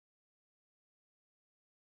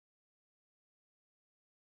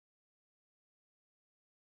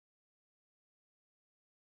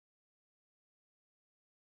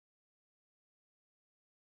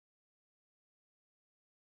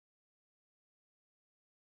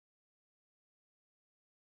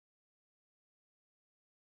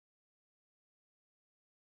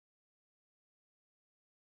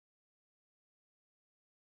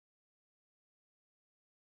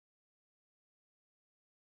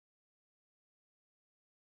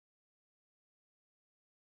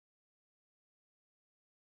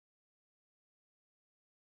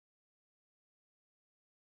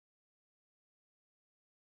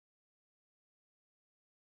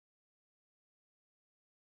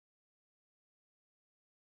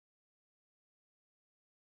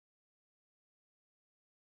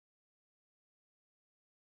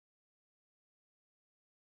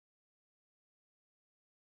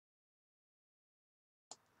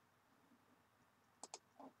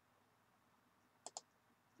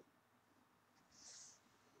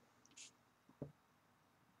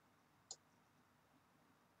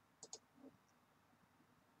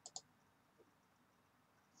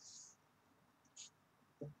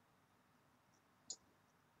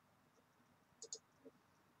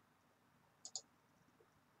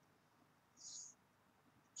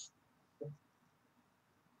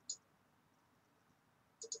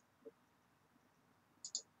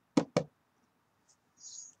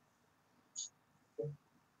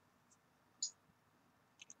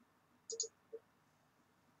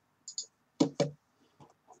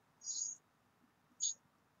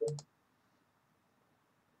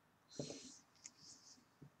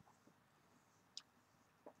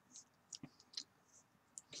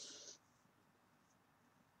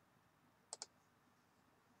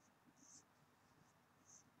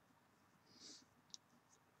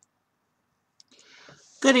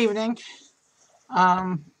Good evening.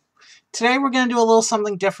 Um, Today we're going to do a little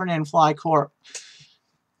something different in FlyCorp.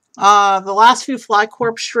 The last few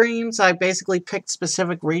FlyCorp streams, I basically picked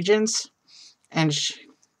specific regions, and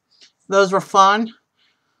those were fun.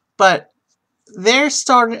 But they're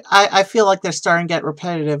starting. I feel like they're starting to get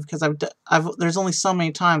repetitive because there's only so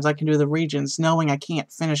many times I can do the regions, knowing I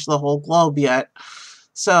can't finish the whole globe yet.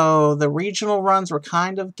 So the regional runs were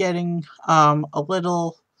kind of getting a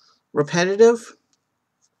little repetitive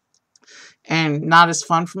and not as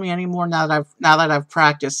fun for me anymore now that I've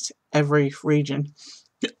practiced every region.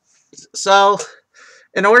 So,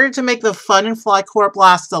 in order to make the fun in FlyCorp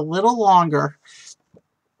last a little longer,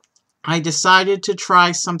 I decided to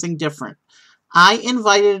try something different. I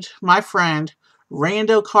invited my friend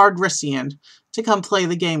Rando Cardrissian to come play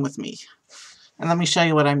the game with me. And let me show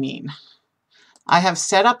you what I mean. I have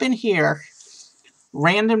set up in here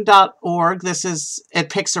random.org. It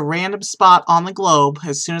picks a random spot on the globe.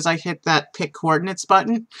 As soon as I hit that pick coordinates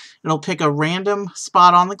button, it'll pick a random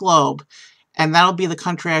spot on the globe, and that'll be the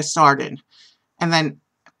country I start in. And then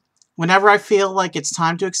whenever I feel like it's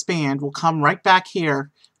time to expand, we'll come right back here,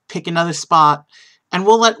 pick another spot, and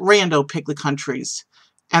we'll let Rando pick the countries.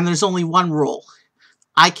 And there's only one rule.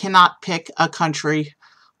 I cannot pick a country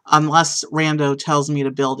unless Rando tells me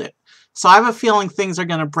to build it. So I have a feeling things are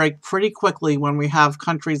going to break pretty quickly when we have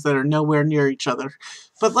countries that are nowhere near each other.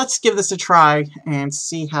 But let's give this a try and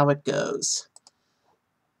see how it goes.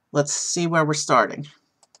 Let's see where we're starting.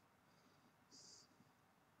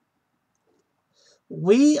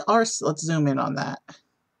 Let's zoom in on that.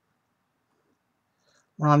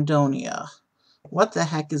 Rondonia. What the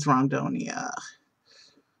heck is Rondonia?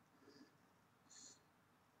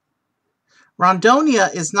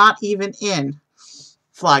 Rondonia is not even in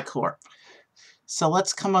FlyCorp. So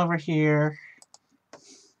let's come over here.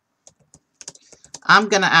 I'm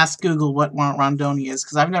going to ask Google what Rondonia is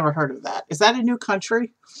because I've never heard of that. Is that a new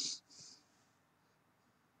country?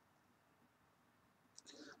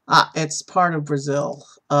 It's part of Brazil.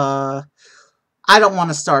 I don't want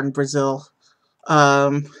to start in Brazil.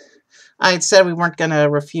 I had said we weren't going to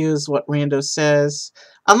refuse what Rando says.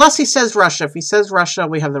 Unless he says Russia. If he says Russia,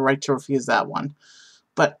 we have the right to refuse that one.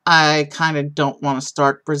 But I kind of don't want to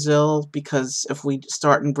start Brazil because if we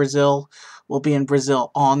start in Brazil, we'll be in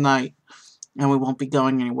Brazil all night. And we won't be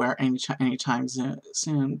going anywhere anytime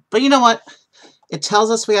soon. But you know what? It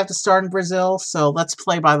tells us we have to start in Brazil, so let's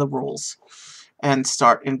play by the rules and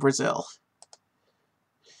start in Brazil.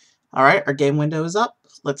 Alright, our game window is up.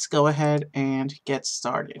 Let's go ahead and get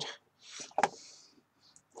started.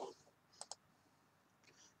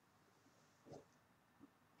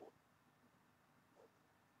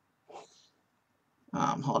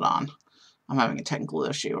 Hold on. I'm having a technical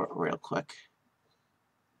issue real quick.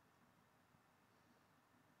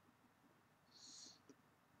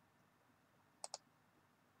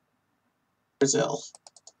 Brazil.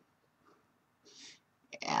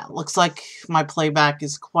 Yeah, looks like my playback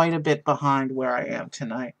is quite a bit behind where I am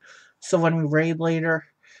tonight. So when we raid later,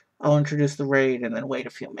 I'll introduce the raid and then wait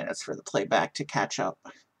a few minutes for the playback to catch up.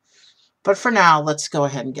 But for now, let's go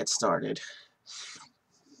ahead and get started.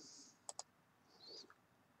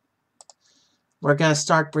 We're going to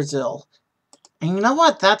start Brazil. And you know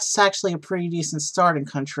what? That's actually a pretty decent starting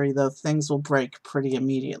country, though things will break pretty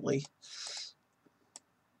immediately.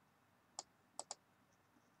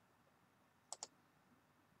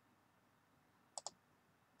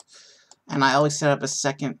 And I always set up a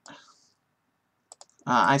second.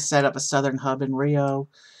 I set up a southern hub in Rio,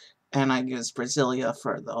 and I use Brasilia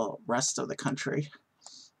for the rest of the country.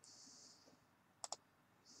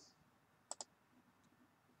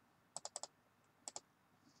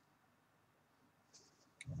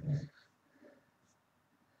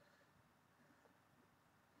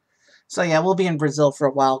 So yeah, we'll be in Brazil for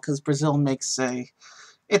a while because Brazil makes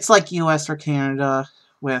it's like US or Canada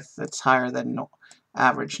with its higher than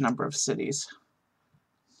average number of cities.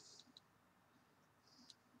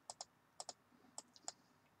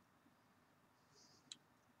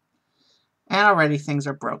 And already things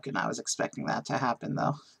are broken. I was expecting that to happen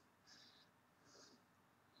though.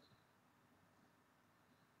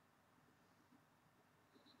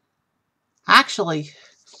 Actually,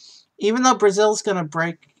 even though Brazil's going to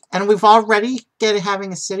break, and we've already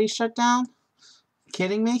having a city shut down?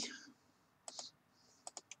 Kidding me?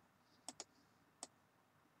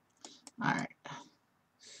 Alright.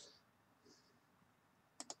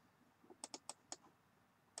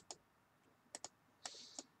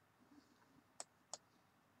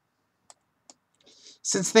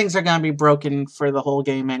 Since things are going to be broken for the whole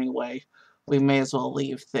game anyway, we may as well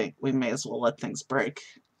we may as well let things break.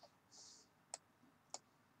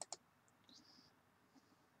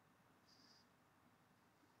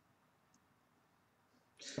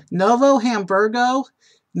 Novo Hamburgo?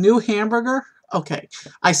 New Hamburger? Okay.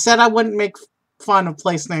 I said I wouldn't make fun of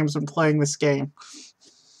place names when playing this game.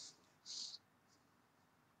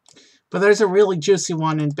 But there's a really juicy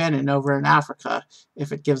one in Benin over in Africa,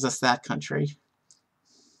 if it gives us that country.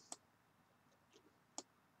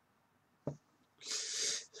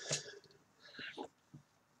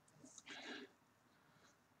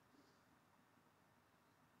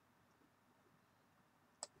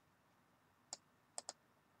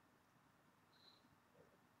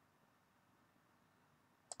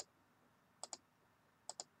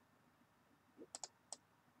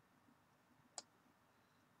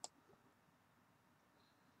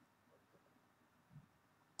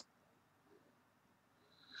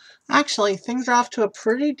 Actually, things are off to a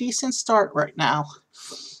pretty decent start right now.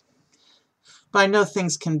 But I know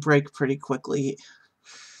things can break pretty quickly.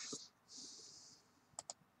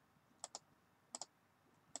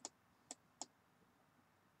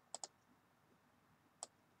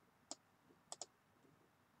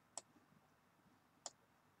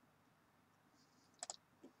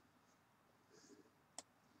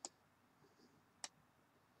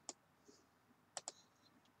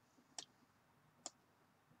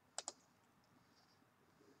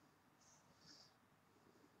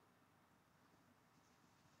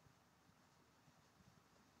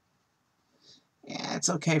 Yeah, it's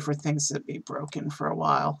okay for things to be broken for a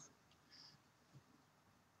while.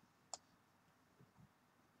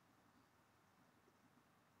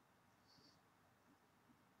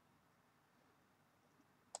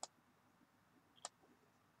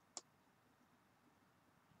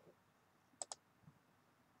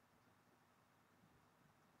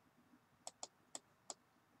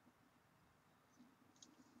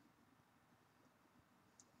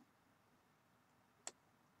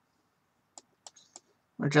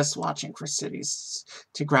 We're just watching for cities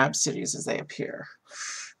to grab cities as they appear.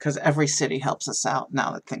 Because every city helps us out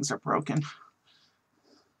now that things are broken.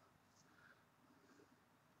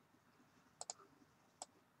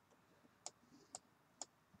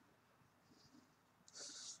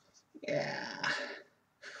 Yeah.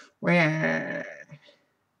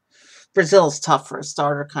 Brazil's tough for a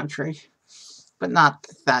starter country, but not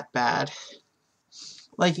that bad.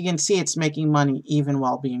 Like you can see, it's making money even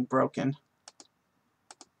while being broken.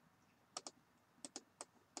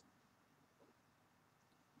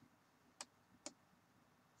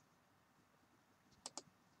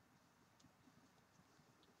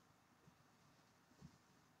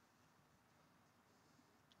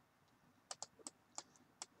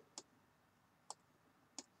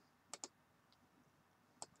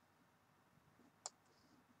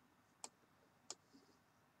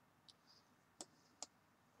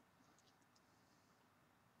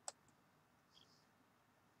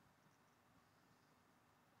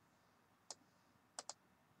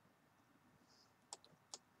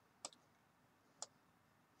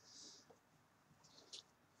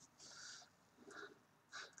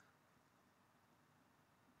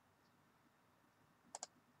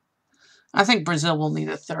 I think Brazil will need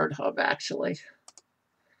a third hub, actually.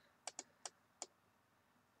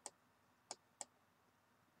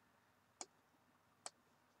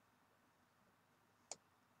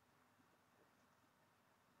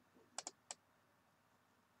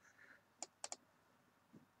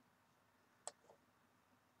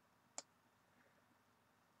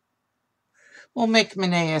 We'll make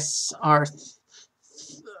Manaus our.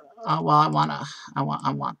 Well,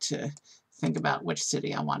 I want to think about which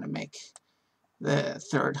city I want to make the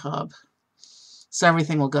third hub. So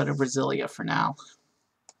everything will go to Brasilia for now.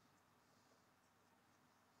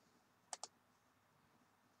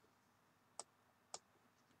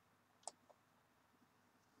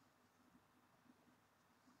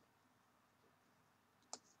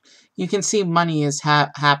 You can see money is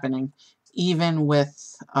happening even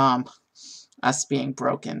with us being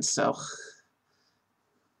broken. So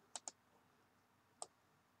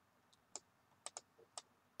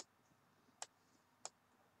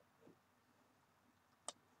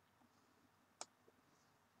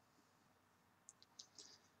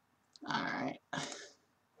alright.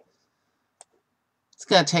 It's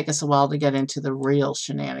going to take us a while to get into the real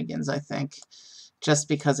shenanigans, I think. Just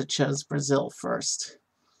because it chose Brazil first.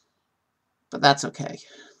 But that's okay.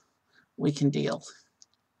 We can deal.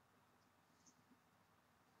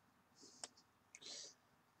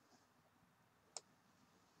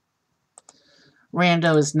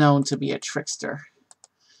 Rando is known to be a trickster.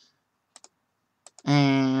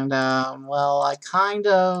 And, well, I kind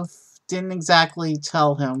of didn't exactly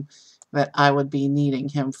tell him that I would be needing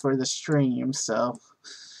him for the stream, so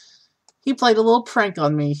he played a little prank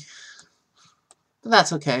on me. But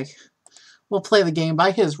that's okay. We'll play the game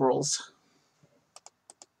by his rules.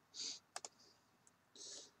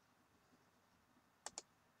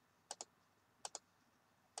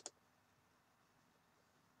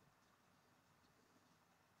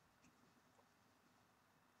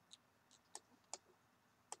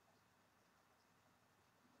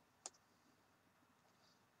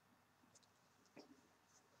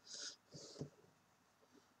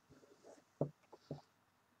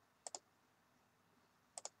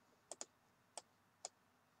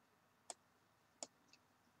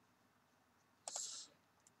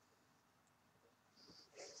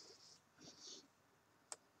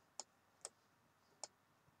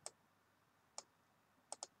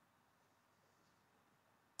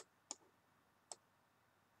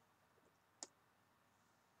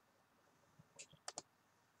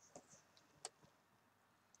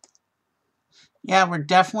 Yeah, we're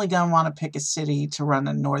definitely going to want to pick a city to run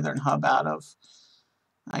a northern hub out of.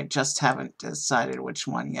 I just haven't decided which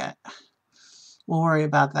one yet. We'll worry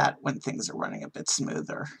about that when things are running a bit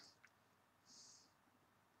smoother.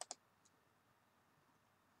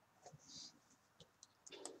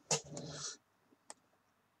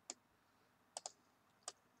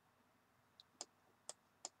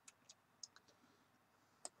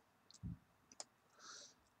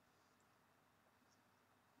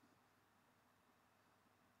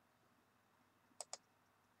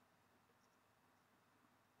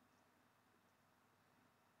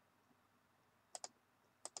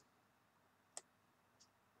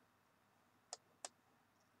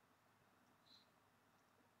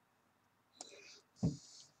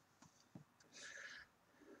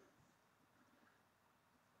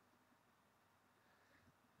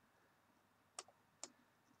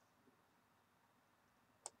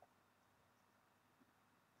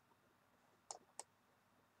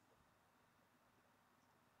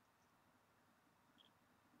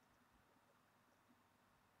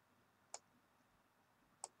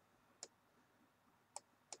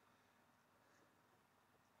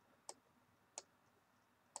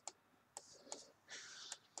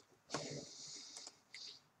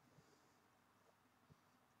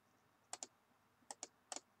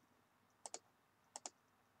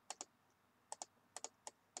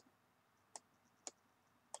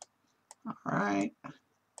 All right.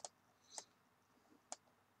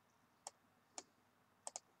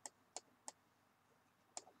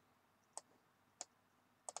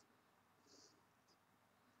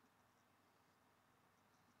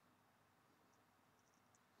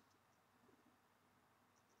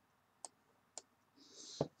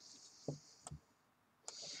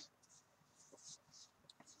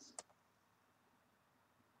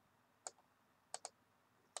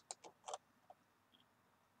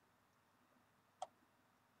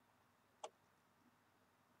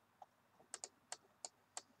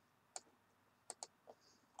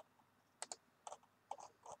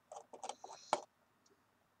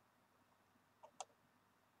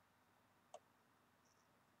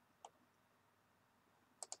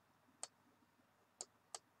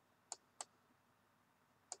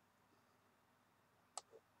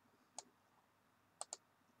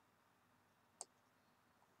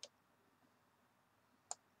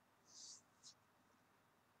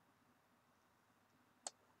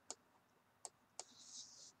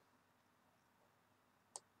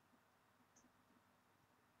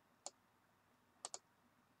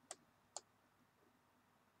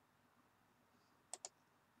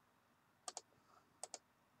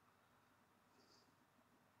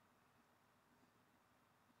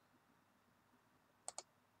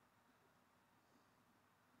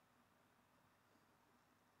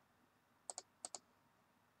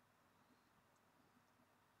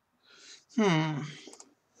 Hmm.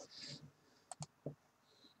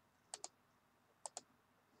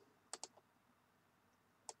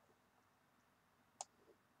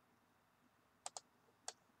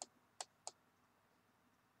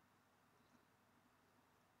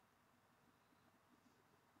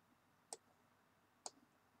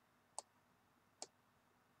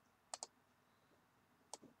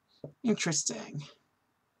 Interesting.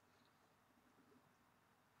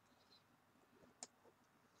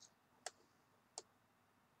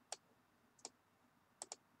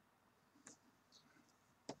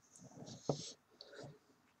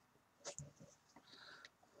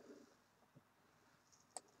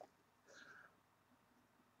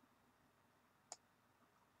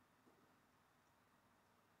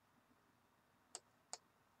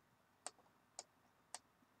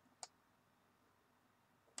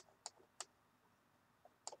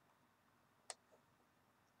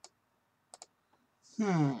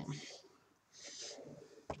 Hmm.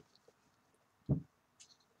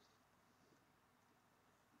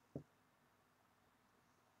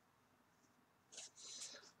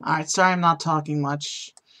 Alright, sorry I'm not talking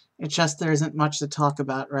much. It's just there isn't much to talk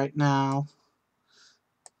about right now.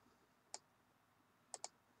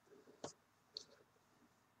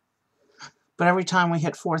 But every time we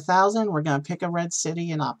hit 4,000, we're going to pick a red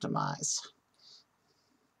city and optimize.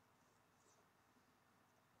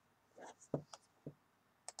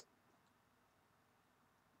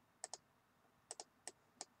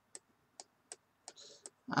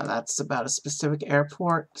 That's about a specific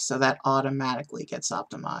airport, so that automatically gets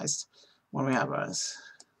optimized when we have a...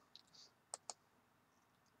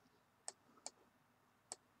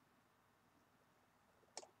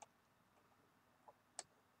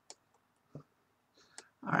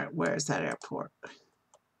 Alright, where's that airport?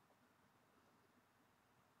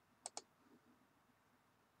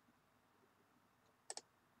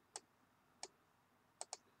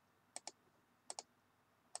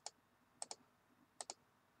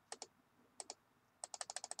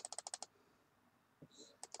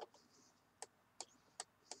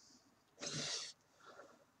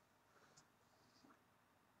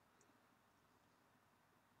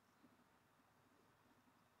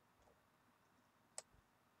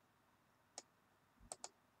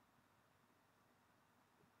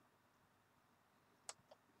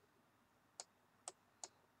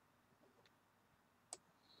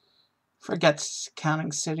 Forget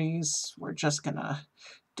counting cities. We're just going to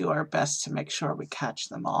do our best to make sure we catch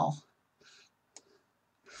them all.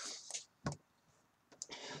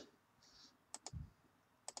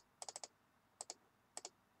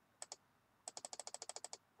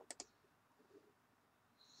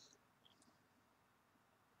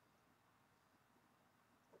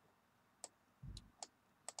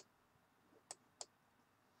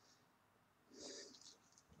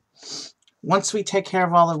 Once we take care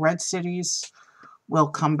of all the red cities, we'll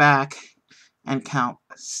come back and count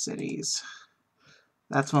cities.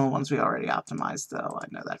 That's one of the ones we already optimized, though. I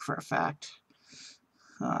know that for a fact.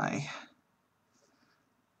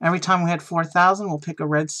 Every time we hit 4,000, we'll pick a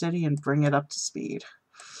red city and bring it up to speed.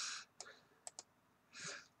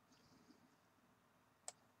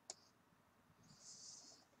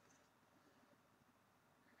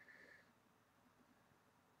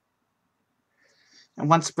 And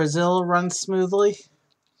once Brazil runs smoothly,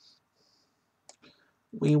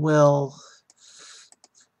 we will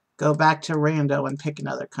go back to Rando and pick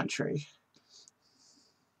another country.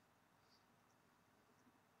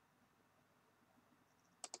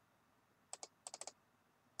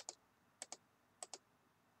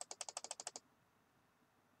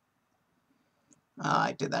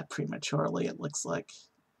 I did that prematurely, it looks like.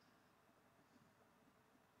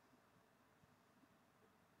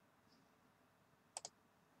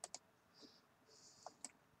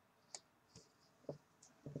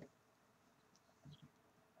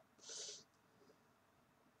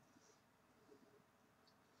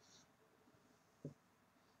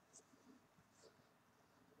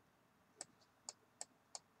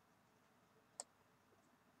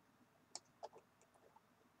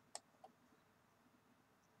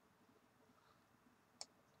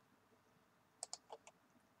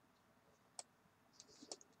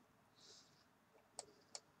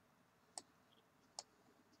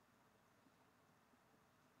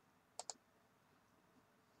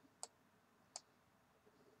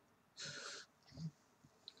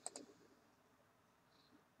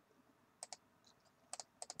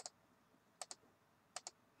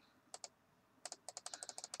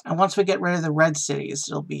 And once we get rid of the red cities,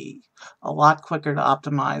 it'll be a lot quicker to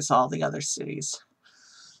optimize all the other cities.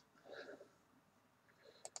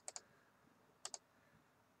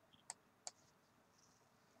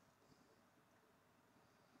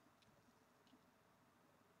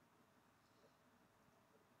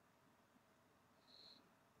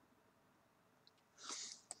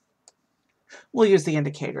 We'll use the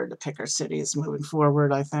indicator to pick our cities moving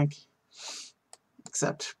forward, I think.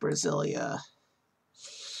 Except Brasilia.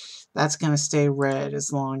 That's going to stay red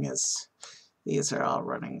as long as these are all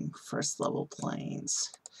running first level planes.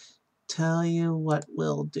 Tell you what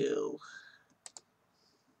we'll do.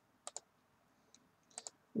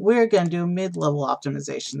 We're going to do mid-level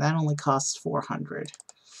optimization. That only costs 400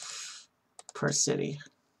 per city.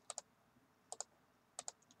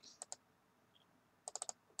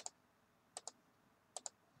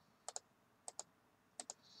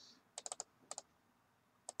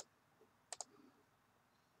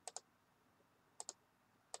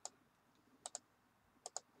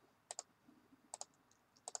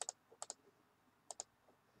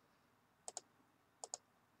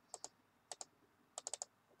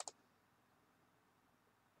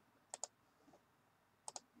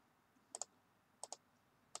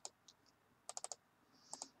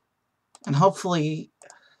 And hopefully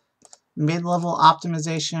mid-level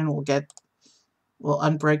optimization will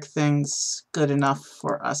unbreak things good enough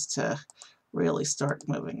for us to really start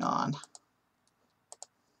moving on.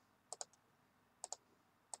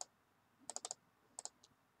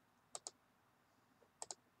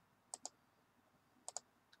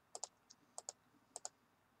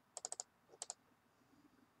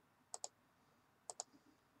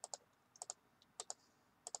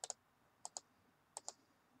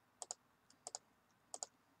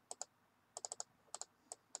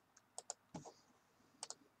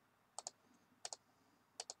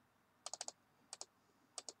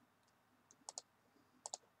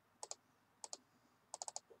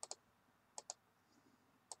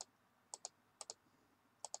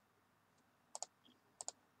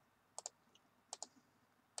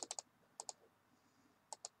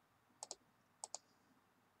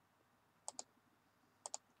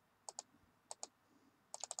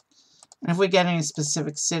 And if we get any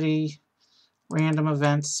specific city random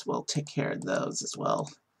events, we'll take care of those as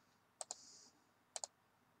well.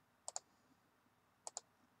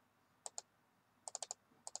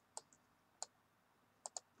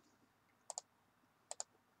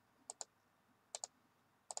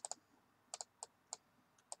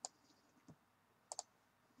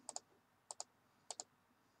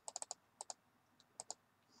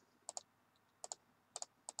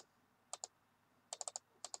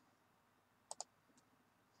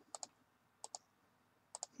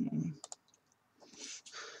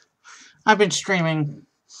 I've been streaming.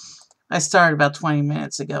 I started about 20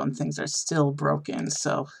 minutes ago and things are still broken,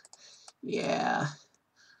 so yeah.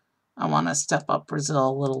 I want to step up Brazil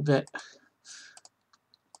a little bit.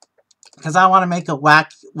 Because I want to make a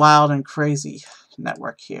wild and crazy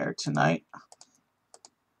network here tonight.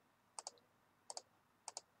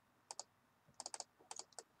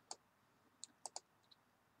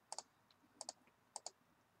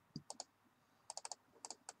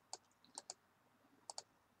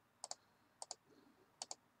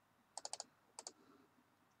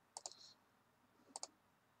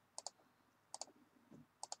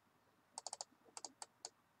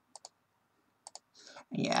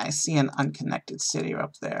 Yeah, I see an unconnected city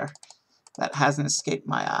up there. That hasn't escaped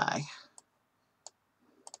my eye.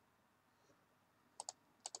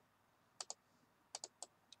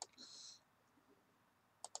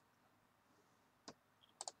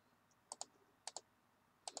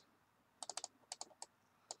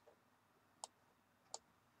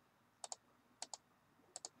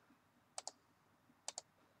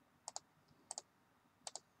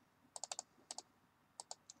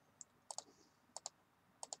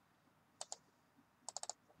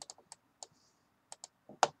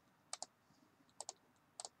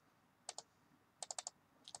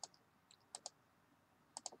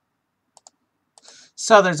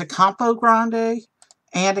 So there's a Campo Grande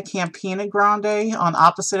and a Campina Grande on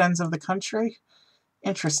opposite ends of the country.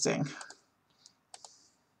 Interesting.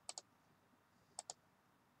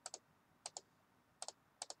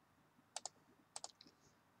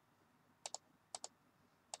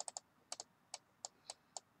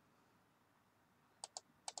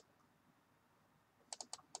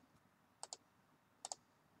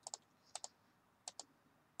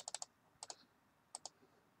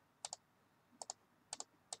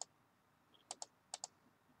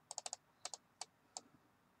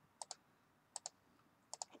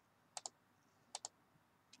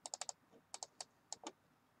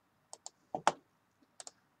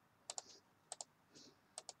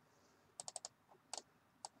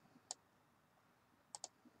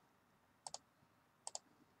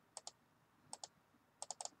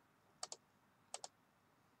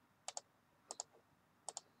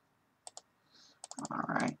 All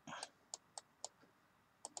right.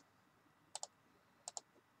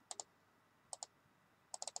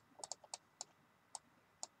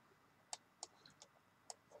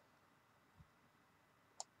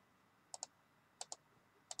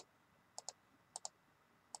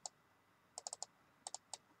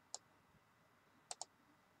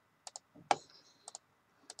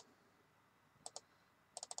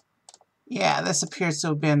 Yeah, this appears to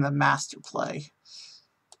have been the master play.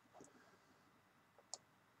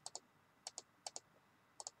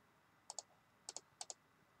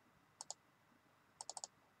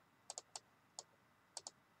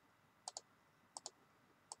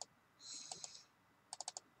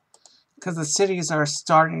 Because the cities are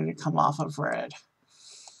starting to come off of red.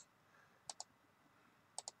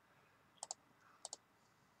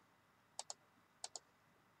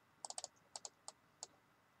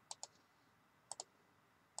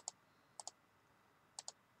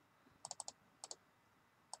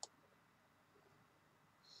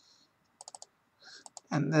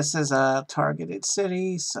 And this is a targeted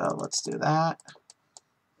city, so let's do that.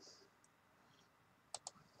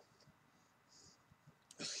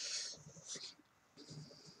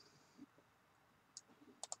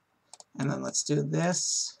 And then let's do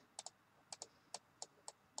this.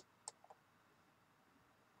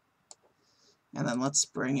 And then let's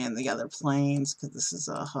bring in the other planes, because this is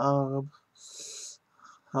a hub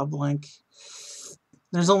link.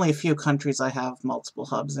 There's only a few countries I have multiple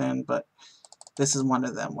hubs in, but this is one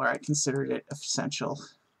of them where I considered it essential.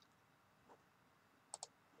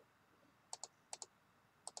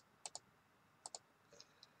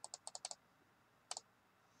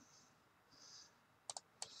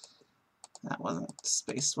 That wasn't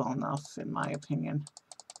spaced well enough, in my opinion.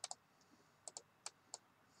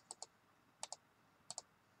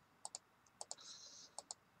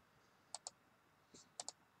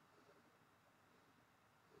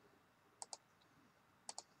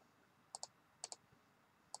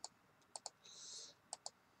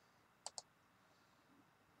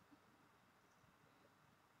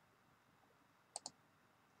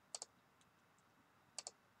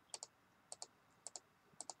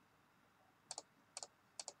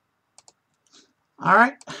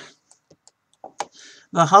 Alright.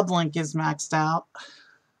 The hub link is maxed out.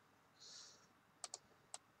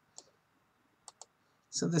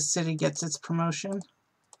 So this city gets its promotion.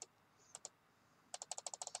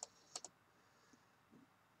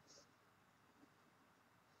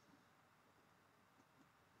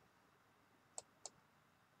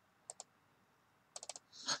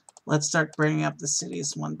 Let's start bringing up the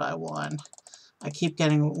cities one by one. I keep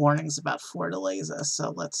getting warnings about Fortaleza,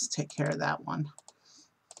 so let's take care of that one.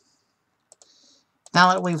 Now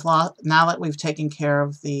that we've taken care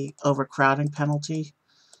of the overcrowding penalty,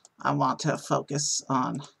 I want to focus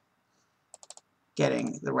on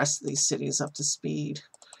getting the rest of these cities up to speed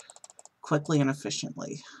quickly and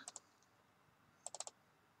efficiently.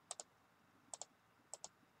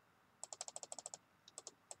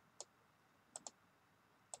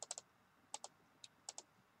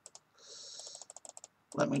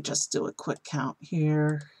 Let me just do a quick count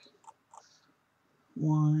here.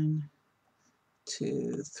 1,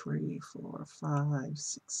 2, 3, 4, 5,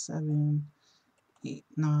 6, 7, 8,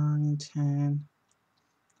 9, 10,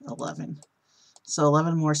 11. So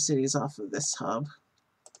 11 more cities off of this hub.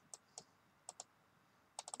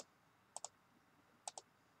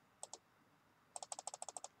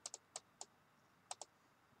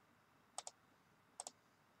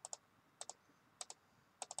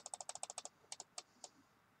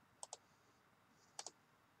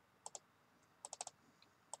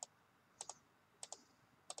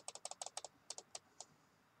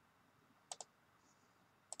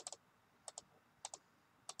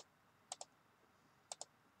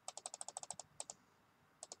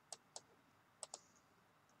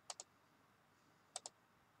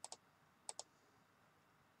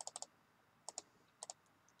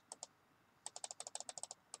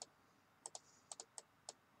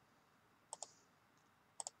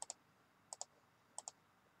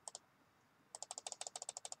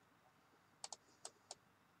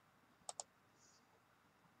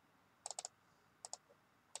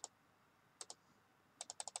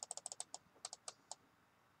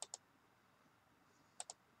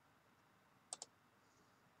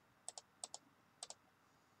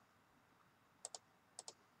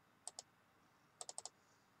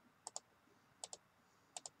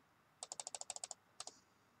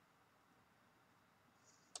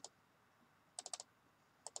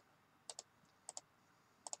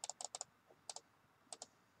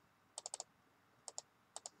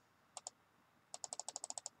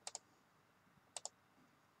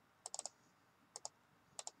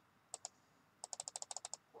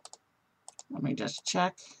 Let me just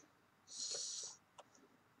check.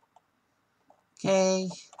 Okay,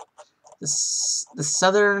 the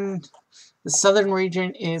southern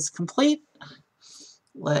region is complete.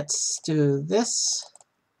 Let's do this.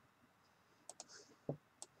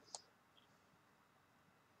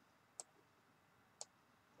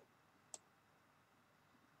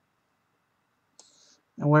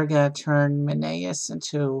 And we're going to turn Menaeus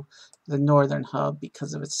into the northern hub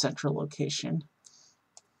because of its central location.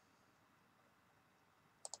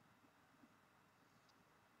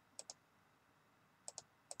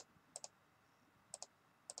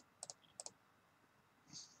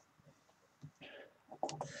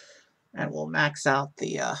 And we'll max out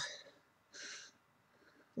the,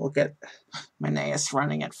 we'll get Menaeus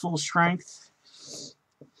running at full strength.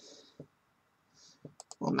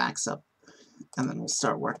 We'll max up, and then we'll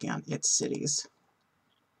start working on its cities.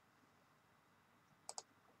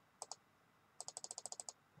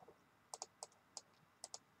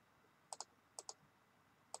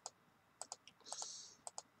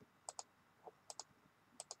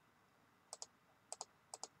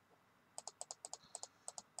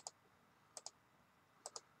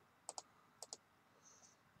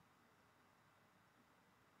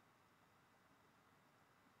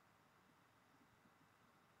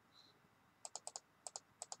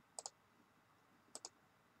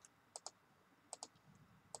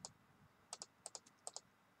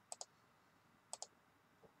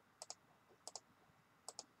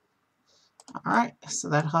 Alright, so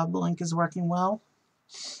that hub link is working well.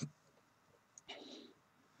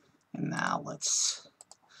 And now let's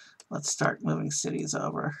start moving cities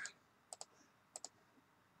over.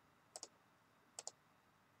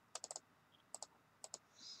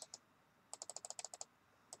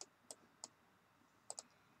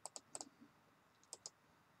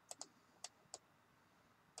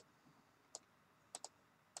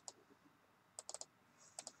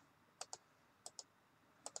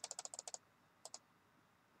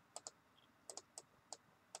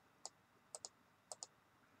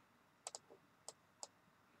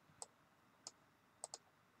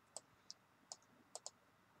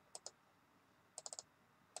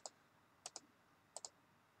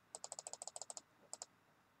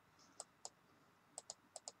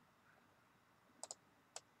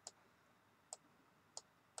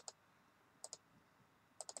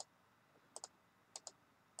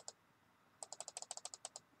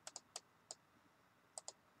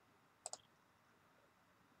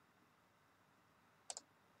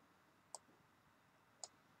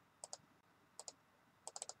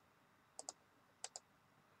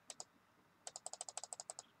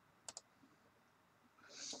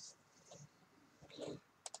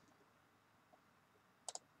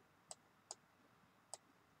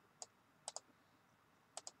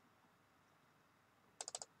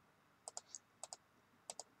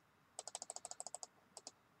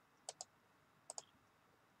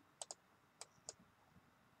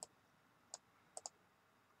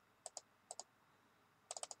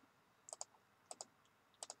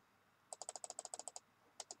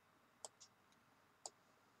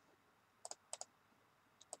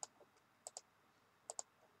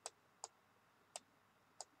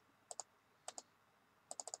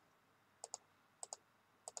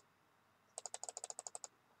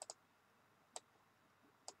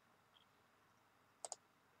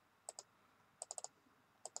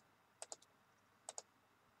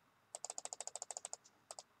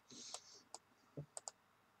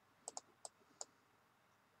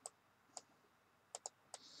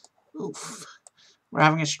 Oof. We're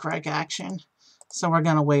having a strike action, so we're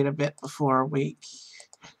going to wait a bit before we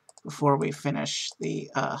finish the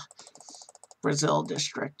Brazil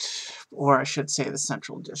district, or I should say the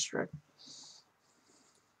Central District.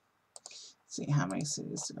 Let's see how many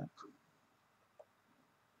cities do I put.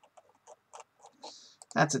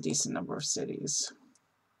 That's a decent number of cities.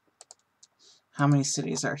 How many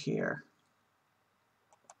cities are here?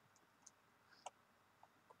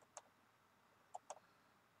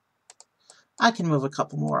 I can move a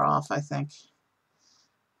couple more off, I think.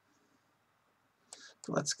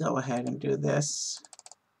 Let's go ahead and do this.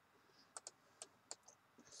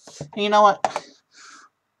 And you know what?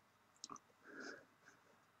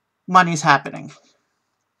 Money's happening.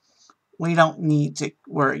 We don't need to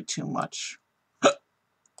worry too much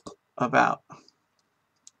about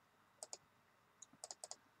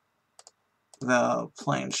the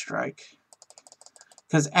plane strike.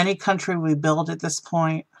 Because any country we build at this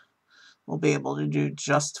point will be able to do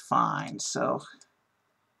just fine. So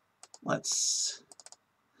let's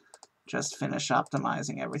just finish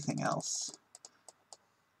optimizing everything else.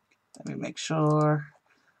 Let me make sure.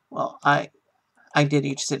 Well, I did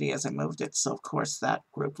each city as I moved it, so of course that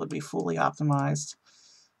group would be fully optimized.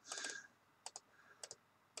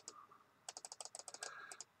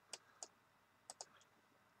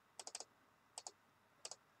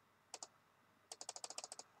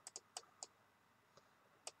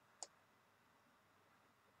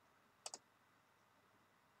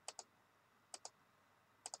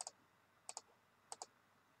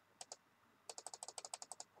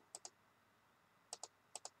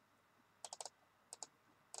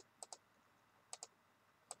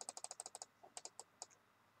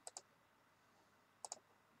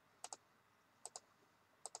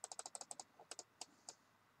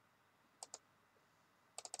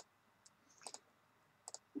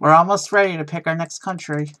 We're almost ready to pick our next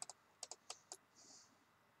country.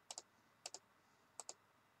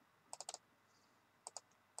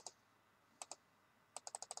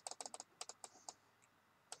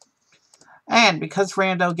 And because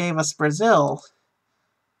Rando gave us Brazil,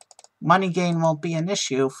 money gain won't be an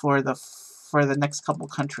issue for the next couple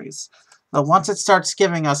countries. But once it starts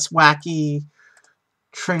giving us wacky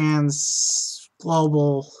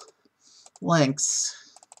global links,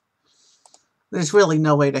 there's really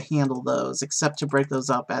no way to handle those except to break those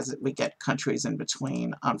up as we get countries in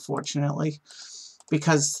between, unfortunately.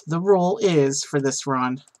 Because the rule is, for this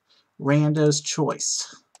run, Rando's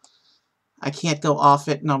choice. I can't go off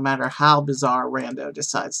it no matter how bizarre Rando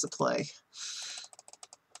decides to play.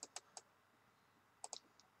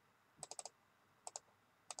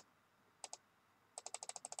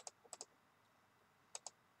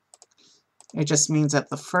 It just means that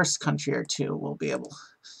the first country or two will be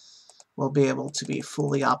able to be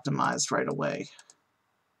fully optimized right away.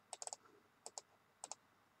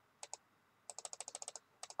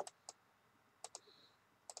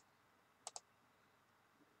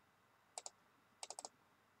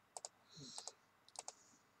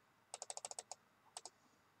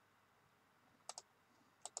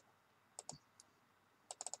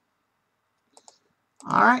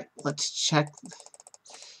 All right, let's check.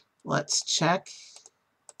 Let's check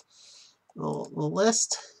the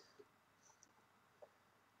list.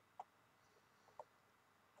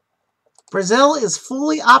 Brazil is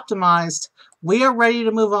fully optimized. We are ready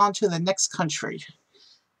to move on to the next country.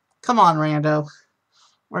 Come on, Rando.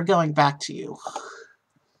 We're going back to you.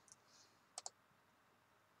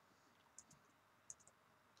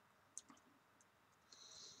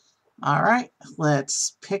 All right,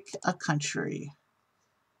 let's pick a country.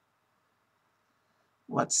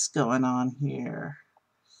 What's going on here?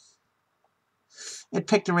 It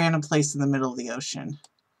picked a random place in the middle of the ocean.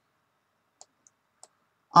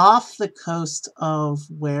 Off the coast of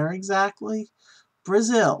where exactly?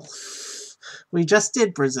 Brazil. We just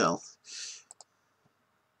did Brazil.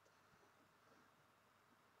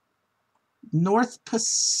 North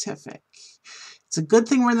Pacific. It's a good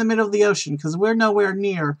thing we're in the middle of the ocean because we're nowhere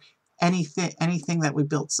near anything that we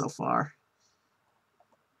built so far.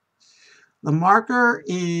 The marker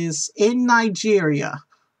is in Nigeria.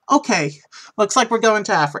 Okay, looks like we're going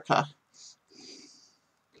to Africa.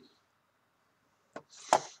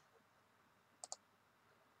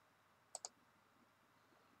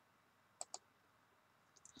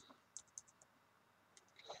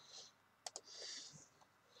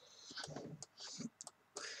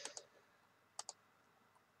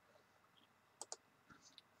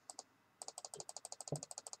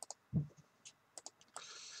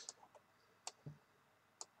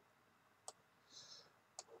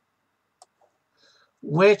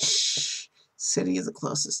 Which city is the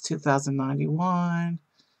closest? 2091,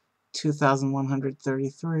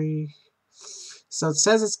 2133. So it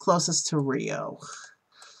says it's closest to Rio.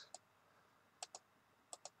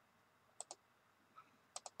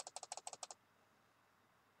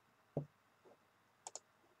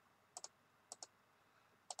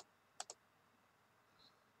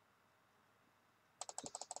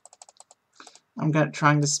 I'm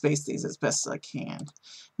trying to space these as best as I can.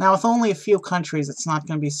 Now, with only a few countries, it's not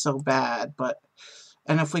going to be so bad,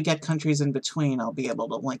 and if we get countries in between, I'll be able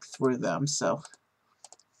to link through them, so.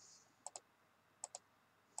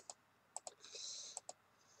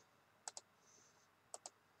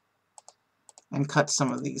 And cut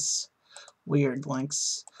some of these weird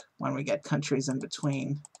links when we get countries in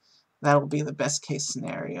between. That'll be the best case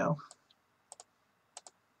scenario.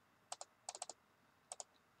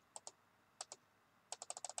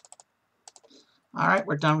 All right,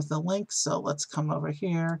 we're done with the link, so let's come over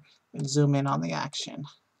here and zoom in on the action.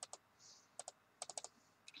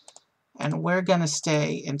 And we're going to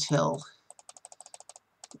stay until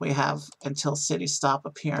cities stop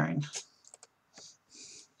appearing.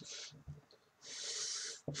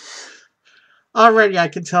 Already I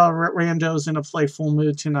can tell Rando's in a playful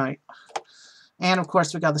mood tonight. And of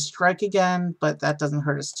course we got the strike again, but that doesn't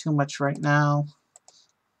hurt us too much right now.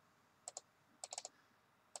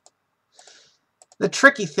 The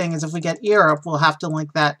tricky thing is if we get Europe, we'll have to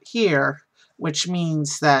link that here, which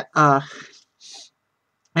means that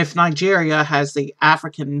if Nigeria has the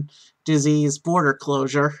African disease border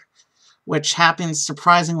closure, which happens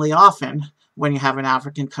surprisingly often when you have an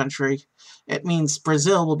African country, it means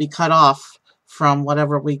Brazil will be cut off from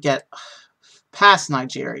whatever we get past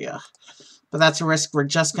Nigeria. But that's a risk we're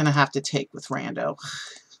just going to have to take with Rando.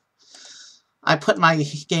 I put my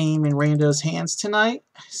game in Rando's hands tonight,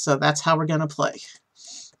 so that's how we're going to play.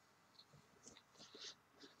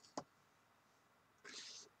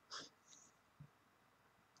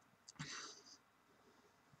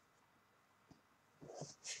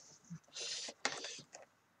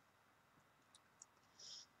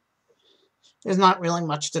 There's not really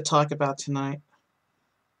much to talk about tonight.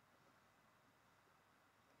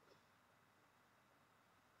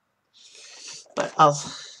 But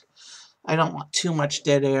I don't want too much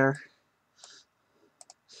dead air.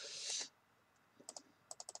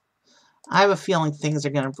 I have a feeling things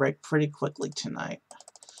are going to break pretty quickly tonight.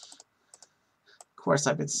 Of course,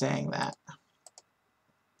 I've been saying that.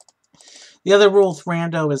 The other rule with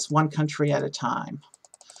Rando is one country at a time.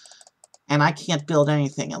 And I can't build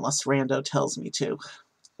anything unless Rando tells me to.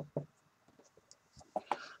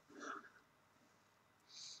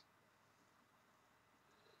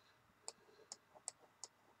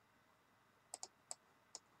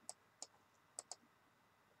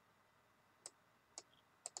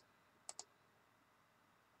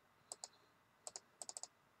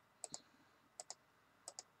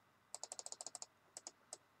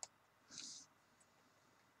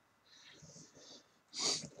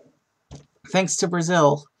 Thanks to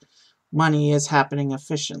Brazil, money is happening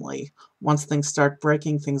efficiently. Once things start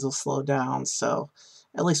breaking, things will slow down. So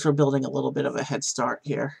at least we're building a little bit of a head start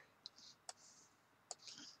here.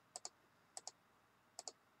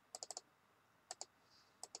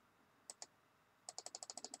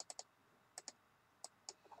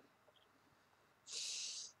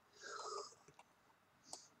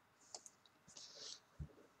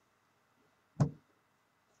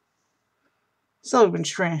 So we've been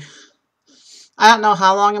trying. I don't know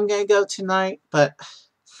how long I'm going to go tonight, but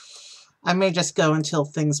I may just go until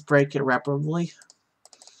things break irreparably.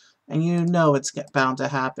 And you know it's bound to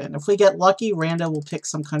happen. If we get lucky, Rando will pick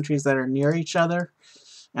some countries that are near each other.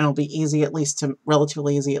 And it'll be easy, at least to,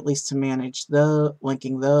 relatively easy, at least to manage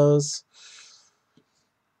linking those.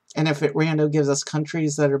 And if Rando gives us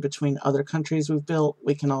countries that are between other countries we've built,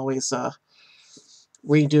 we can always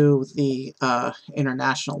redo the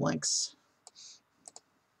international links.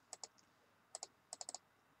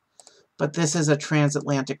 But this is a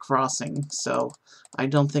transatlantic crossing, so I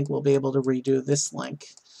don't think we'll be able to redo this link.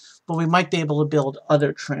 But we might be able to build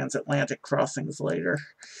other transatlantic crossings later.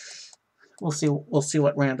 We'll see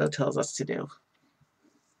what Rando tells us to do.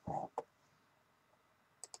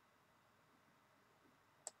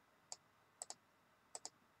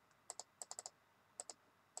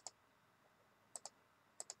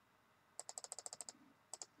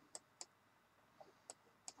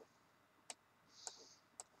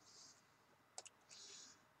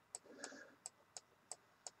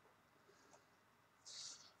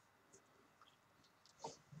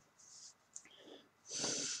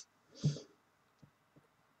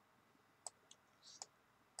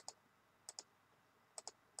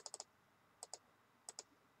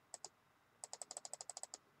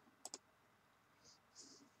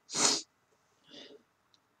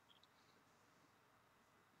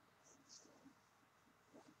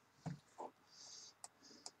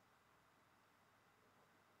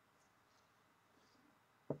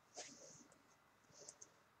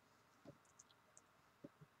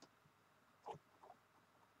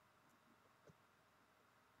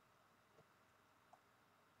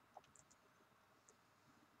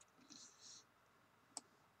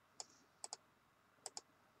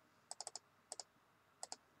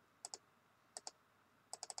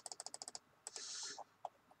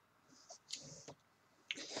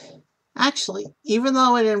 Actually, even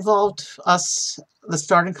though it involved us, the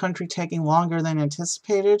starting country, taking longer than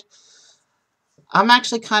anticipated, I'm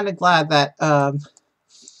actually kind of glad that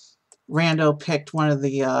Rando picked one of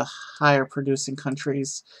the higher producing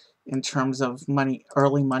countries in terms of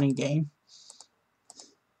early money gain.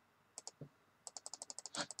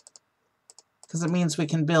 Because it means we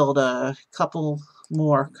can build a couple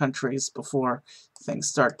more countries before things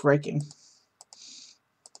start breaking.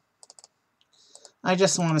 I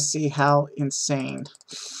just want to see how insane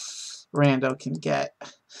Rando can get.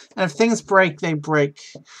 And if things break, they break.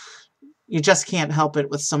 You just can't help it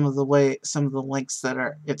with some of the links that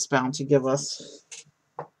it's bound to give us.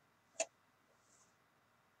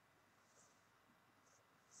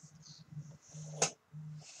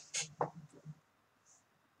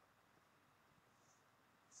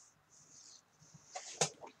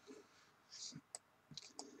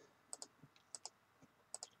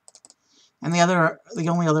 And the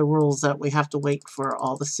only other rule is that we have to wait for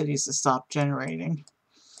all the cities to stop generating.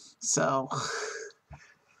 So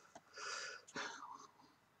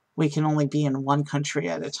we can only be in one country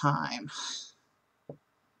at a time.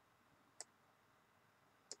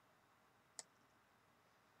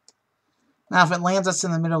 Now, if it lands us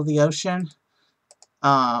in the middle of the ocean,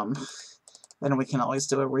 then we can always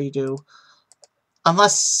do a redo.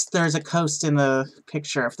 Unless there's a coast in the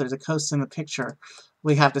picture. If there's a coast in the picture,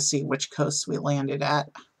 we have to see which coast we landed at.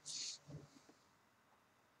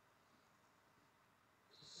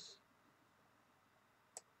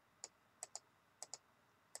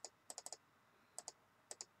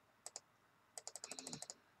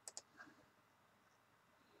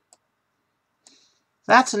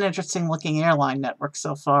 That's an interesting looking airline network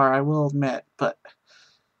so far, I will admit, but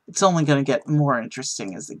it's only going to get more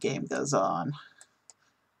interesting as the game goes on.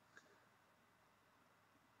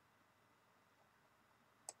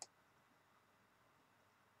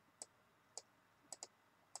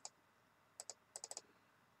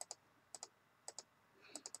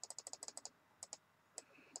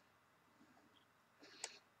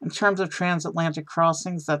 In terms of transatlantic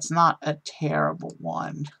crossings, that's not a terrible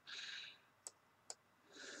one.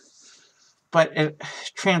 But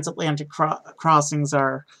transatlantic crossings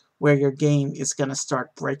are where your game is going to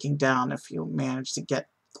start breaking down if you manage to get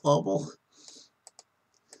global.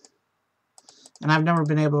 And I've never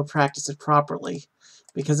been able to practice it properly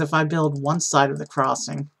Because if I build one side of the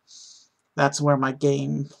crossing, that's where my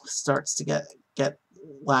game starts to get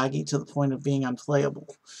laggy to the point of being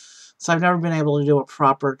unplayable. So I've never been able to do a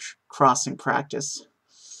proper crossing practice.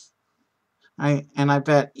 And I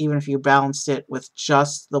bet even if you balanced it with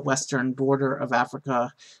just the western border of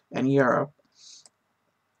Africa and Europe,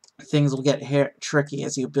 things will get tricky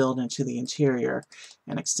as you build into the interior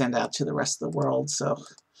and extend out to the rest of the world. So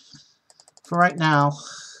for right now,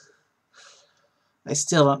 I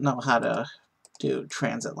still don't know how to do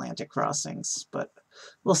transatlantic crossings, but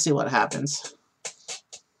we'll see what happens.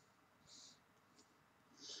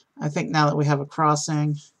 I think now that we have a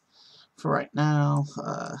crossing, for right now,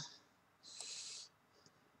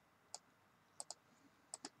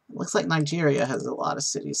 looks like Nigeria has a lot of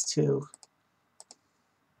cities too.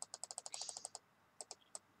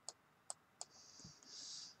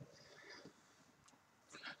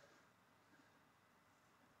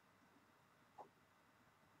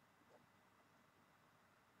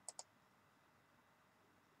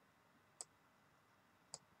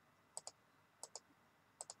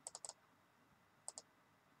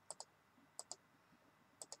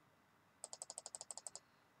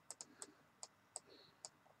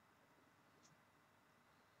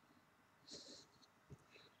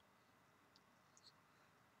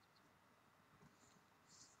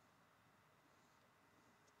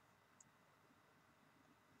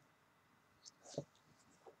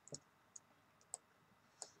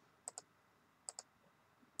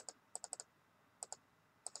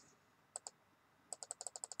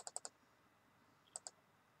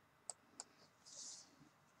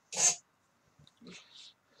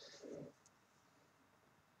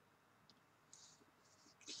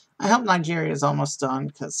 I hope Nigeria is almost done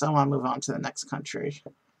because I want to move on to the next country.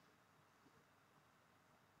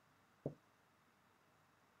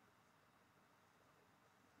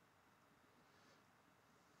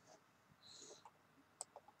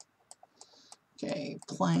 Okay,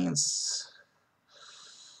 plains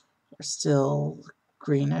are still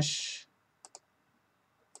greenish.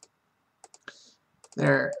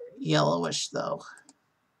 They're yellowish though.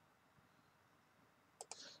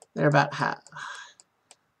 They're about half.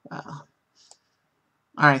 Wow.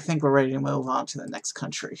 Alright, I think we're ready to move on to the next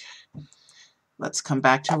country. Let's come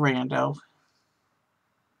back to Rando.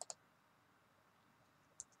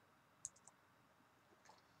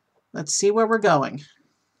 Let's see where we're going.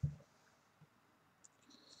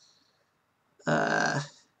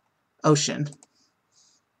 Ocean.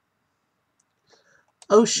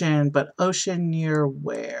 Ocean, but ocean near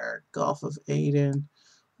where? Gulf of Aden.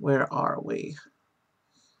 Where are we?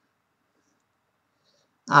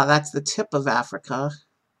 Ah, that's the tip of Africa.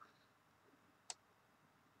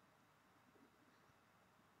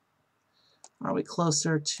 Are we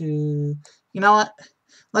closer to... You know what?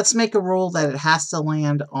 Let's make a rule that it has to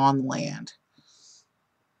land on land.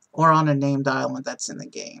 Or on a named island that's in the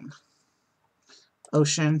game.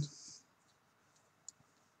 Ocean.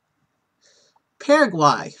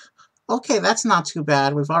 Paraguay. Okay, that's not too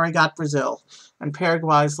bad. We've already got Brazil. And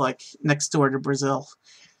Paraguay's like next door to Brazil.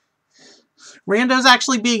 Rando's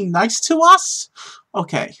actually being nice to us?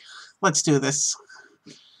 Okay, let's do this.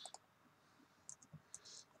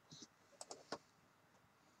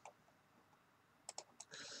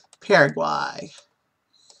 Paraguay.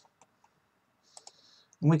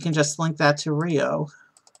 And we can just link that to Rio.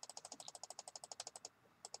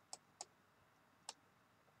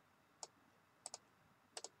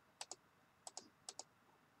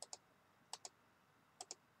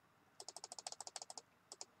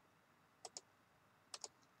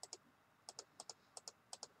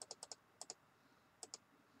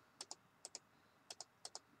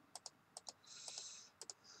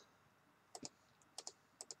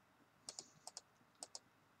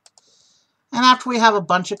 And after we have a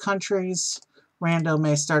bunch of countries, Rando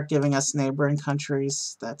may start giving us neighboring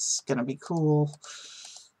countries. That's going to be cool.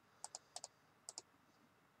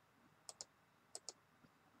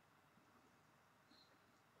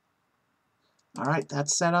 Alright,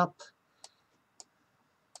 that's set up.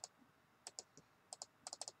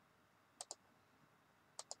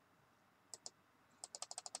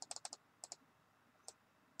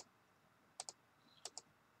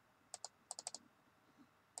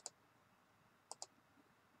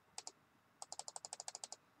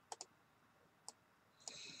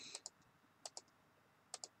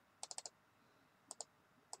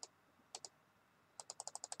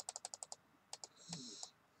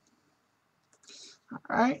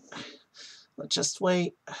 Alright, let's just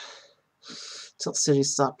wait till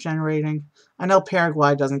cities stop generating. I know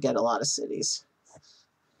Paraguay doesn't get a lot of cities.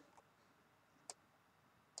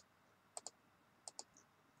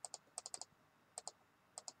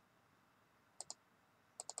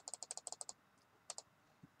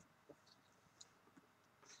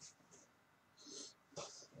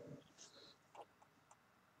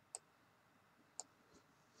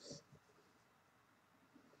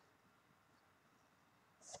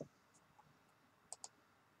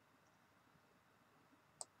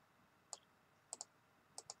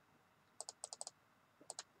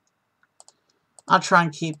 I'll try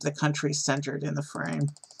and keep the country centered in the frame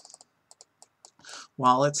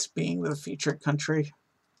while it's being the featured country.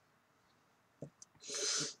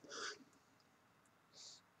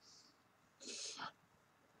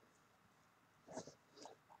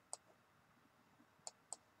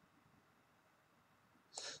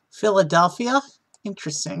 Philadelphia?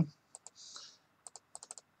 Interesting.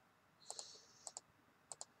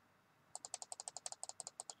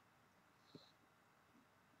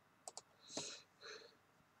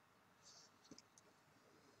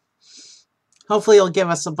 Hopefully it'll give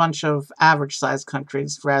us a bunch of average-sized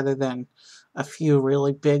countries rather than a few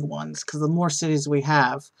really big ones, because the more cities we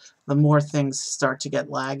have, the more things start to get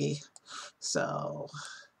laggy. So,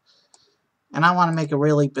 and I want to make a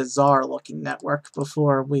really bizarre-looking network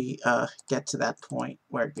before we get to that point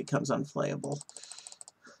where it becomes unplayable.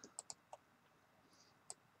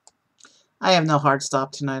 I have no hard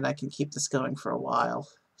stop tonight. I can keep this going for a while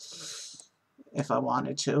if I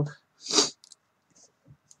wanted to.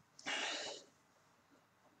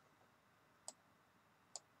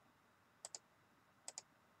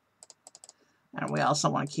 And we also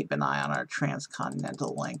want to keep an eye on our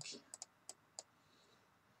transcontinental link.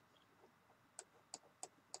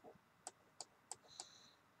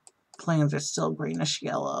 Plains are still greenish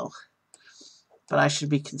yellow, but I should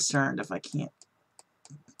be concerned if I can't.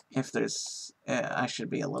 If there's, I should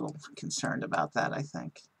be a little concerned about that, I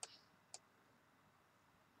think.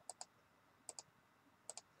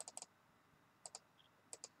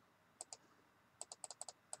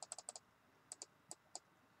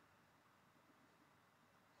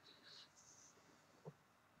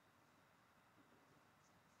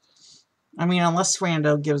 I mean, unless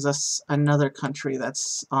Rando gives us another country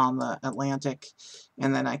that's on the Atlantic,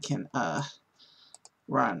 and then I can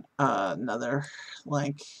run another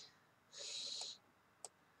link.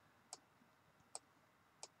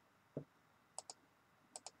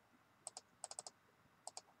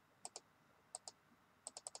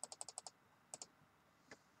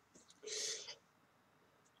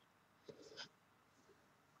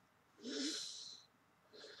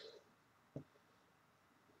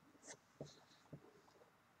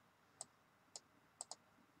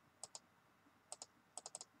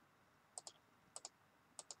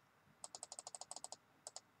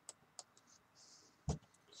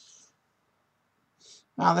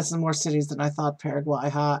 Wow, this is more cities than I thought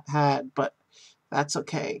Paraguay had, but that's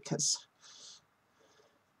okay, because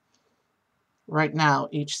right now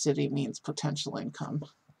each city means potential income.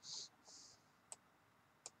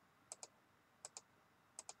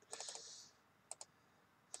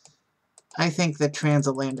 I think the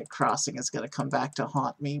transatlantic crossing is going to come back to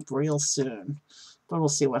haunt me real soon, but we'll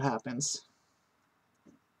see what happens.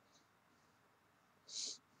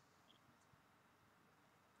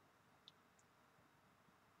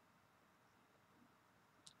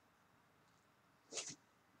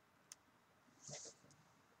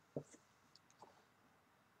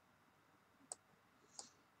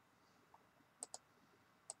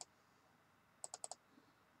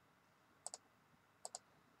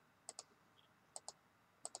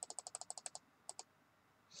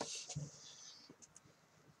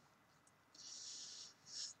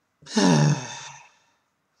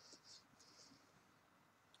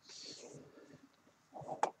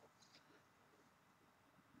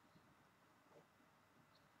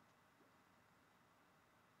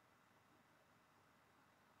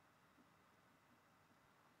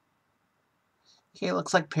 Okay,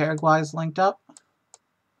 looks like Paraguay's linked up.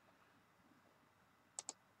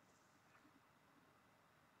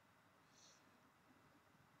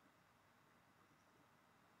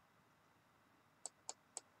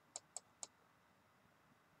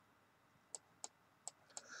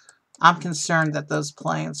 I'm concerned that those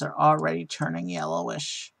planes are already turning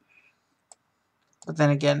yellowish. But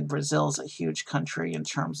then again, Brazil's a huge country in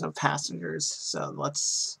terms of passengers. So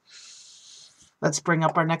let's bring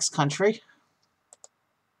up our next country.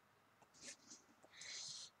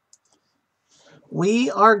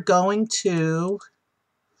 We are going to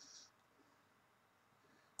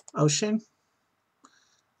Ocean.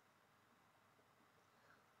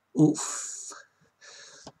 Oof.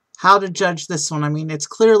 How to judge this one? I mean, it's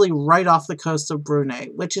clearly right off the coast of Brunei,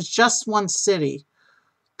 which is just one city,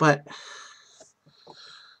 but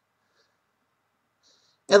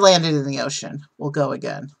it landed in the ocean. We'll go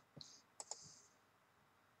again.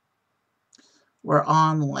 We're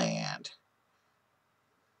on land.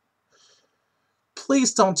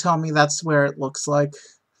 Please don't tell me that's where it looks like.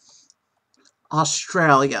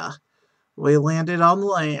 Australia. We landed on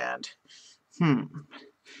land. And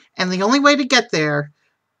the only way to get there,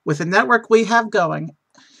 with the network we have going,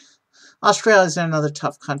 Australia's in another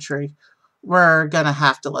tough country. we're going to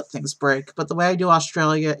have to let things break. But the way I do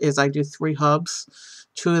Australia is I do 3 hubs.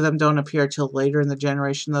 2 of them don't appear till later in the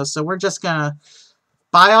generation, though. So we're just going to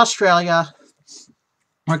buy Australia.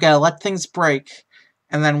 We're going to let things break.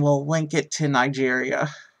 And then we'll link it to Nigeria.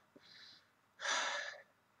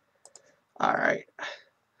 Alright.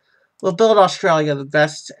 We'll build Australia the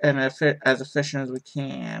best and as efficient as we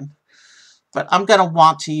can. But I'm going to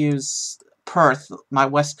want to use Perth, my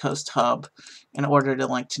West Coast hub, in order to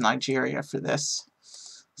link to Nigeria for this.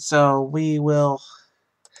 So we won't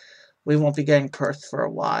be getting Perth for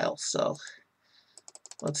a while. So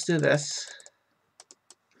let's do this.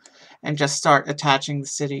 And just start attaching the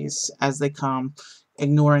cities as they come,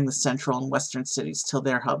 ignoring the central and western cities till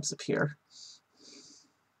their hubs appear.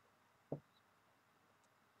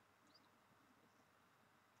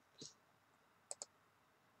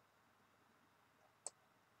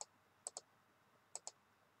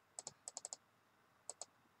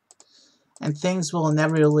 And things will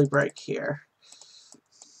inevitably break here.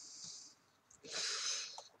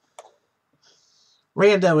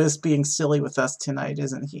 Rando is being silly with us tonight,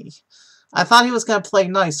 isn't he? I thought he was going to play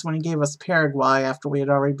nice when he gave us Paraguay after we had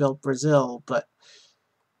already built Brazil, but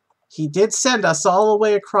he did send us all the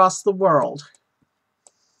way across the world.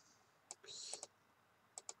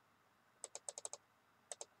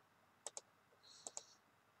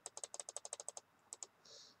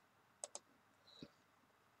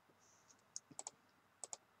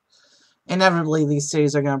 Inevitably, these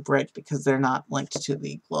cities are going to break because they're not linked to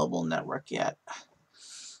the global network yet.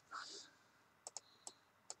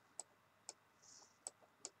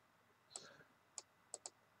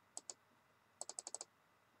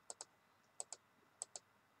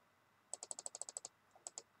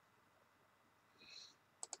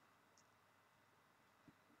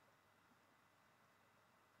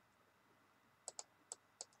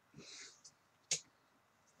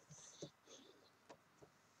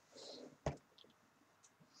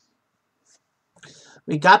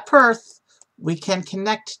 We got Perth. We can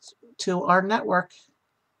connect to our network.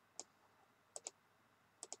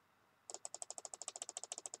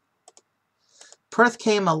 Perth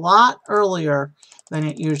came a lot earlier than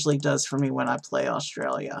it usually does for me when I play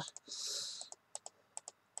Australia.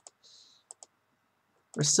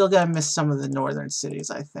 We're still going to miss some of the northern cities,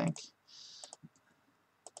 I think.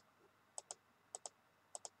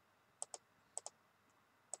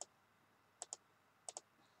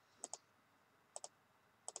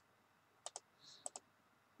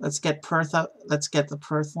 Let's get Perth up. Let's get the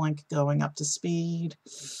Perth link going up to speed.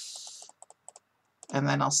 And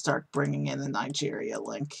then I'll start bringing in the Nigeria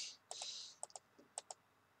link.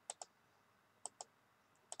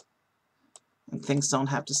 And things don't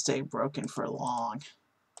have to stay broken for long.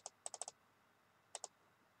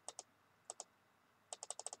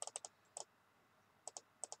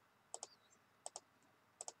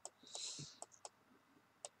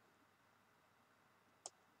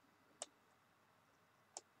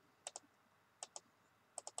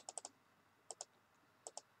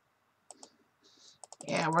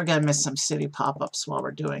 Yeah, we're going to miss some city pop-ups while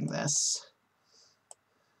we're doing this.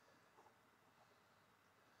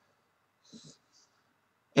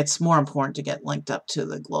 It's more important to get linked up to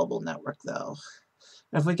the global network, though.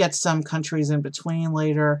 If we get some countries in between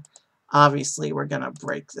later, obviously we're going to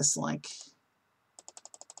break this link.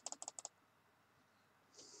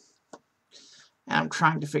 And I'm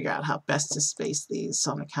trying to figure out how best to space these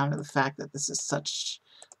on account of the fact that this is such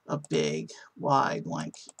a big, wide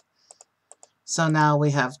link. So now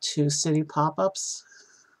we have 2 city pop-ups.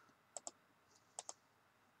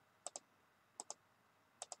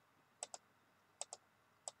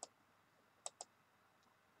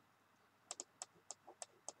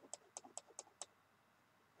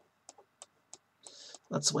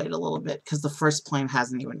 Let's wait a little bit because the first plane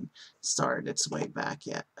hasn't even started its way back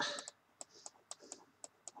yet.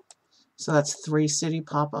 So that's 3 city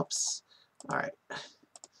pop-ups. All right.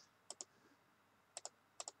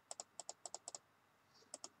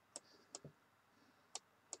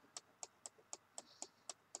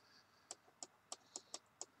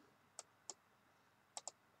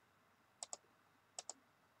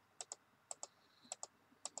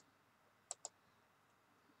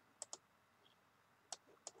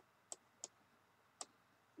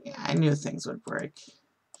 Yeah, I knew things would break.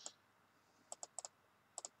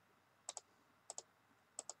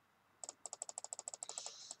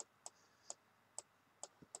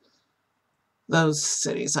 Those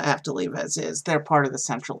cities I have to leave as is. They're part of the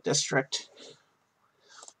central district.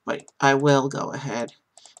 But I will go ahead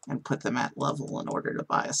and put them at level in order to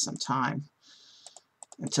buy us some time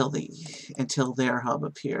until their hub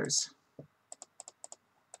appears.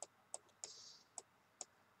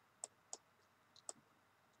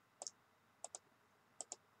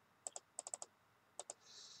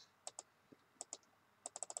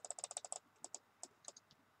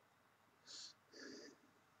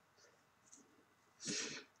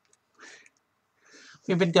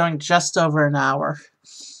 We've been going just over an hour,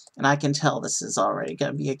 and I can tell this is already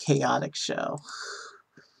going to be a chaotic show.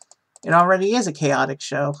 It already is a chaotic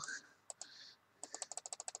show.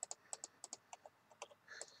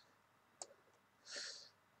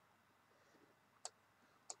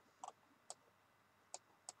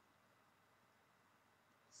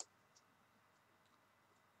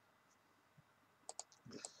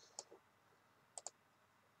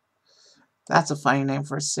 That's a funny name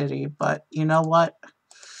for a city, but you know what?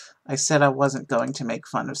 I said I wasn't going to make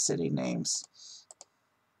fun of city names.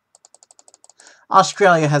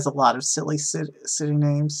 Australia has a lot of silly city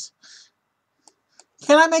names.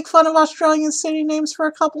 Can I make fun of Australian city names for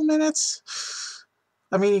a couple minutes?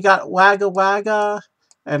 I mean, you got Wagga Wagga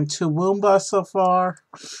and Toowoomba so far.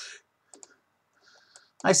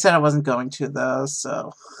 I said I wasn't going to, though,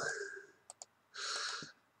 so...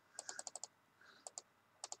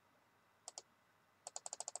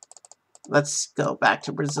 Let's go back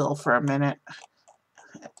to Brazil for a minute.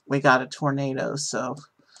 We got a tornado, so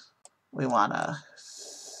we want to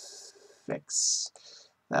fix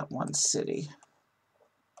that one city.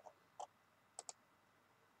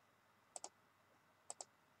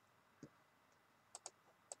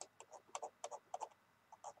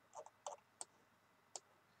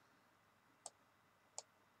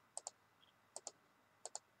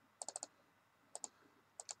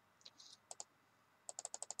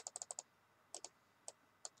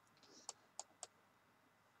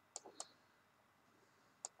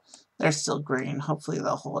 They're still green. Hopefully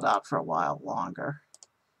they'll hold out for a while longer.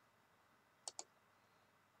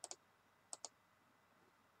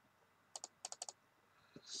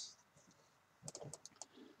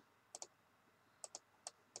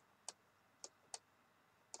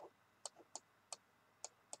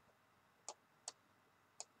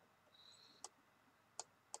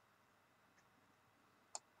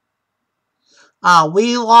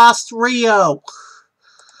 We lost Rio.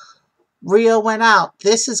 Rio went out.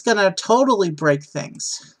 This is going to totally break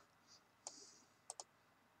things.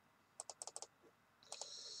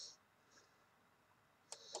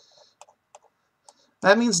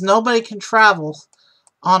 That means nobody can travel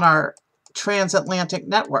on our transatlantic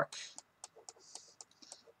network.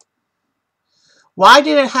 Why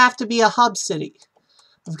did it have to be a hub city?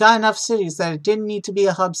 We've got enough cities that it didn't need to be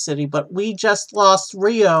a hub city, but we just lost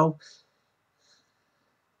Rio.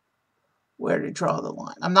 Where to draw the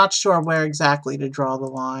line? I'm not sure where exactly to draw the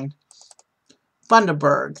line.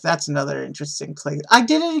 Bundaberg, that's another interesting place. I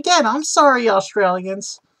did it again. I'm sorry,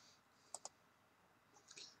 Australians.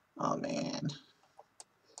 Oh, man.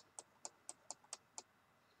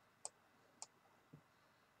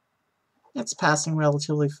 It's passing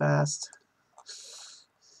relatively fast.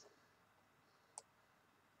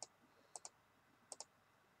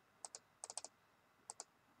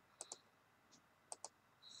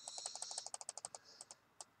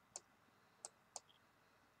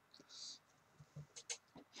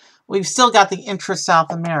 We've still got the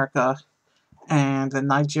intra-South America and the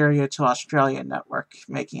Nigeria to Australia network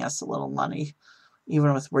making us a little money,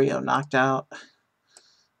 even with Rio knocked out.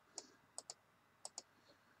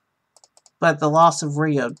 But the loss of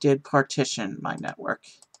Rio did partition my network.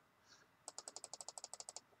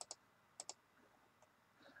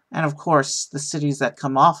 And of course, the cities that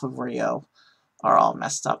come off of Rio are all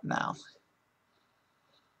messed up now.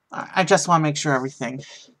 I just want to make sure everything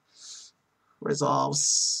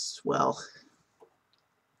resolves well.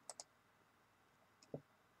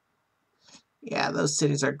 Yeah, those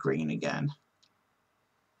cities are green again.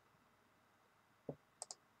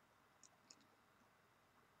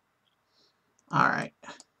 Alright.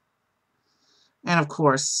 And of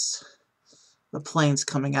course, the planes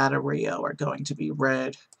coming out of Rio are going to be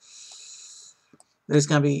red. There's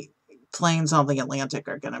going to be planes on the Atlantic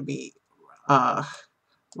are going to be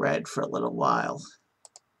red for a little while.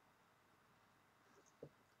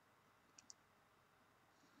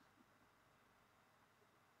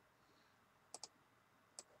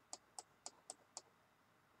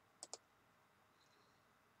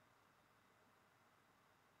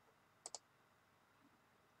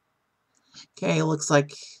 Okay, looks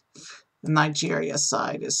like the Nigeria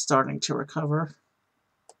side is starting to recover.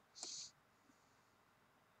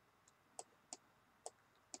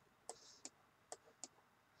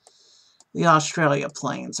 The Australia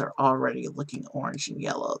planes are already looking orange and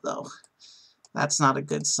yellow, though. That's not a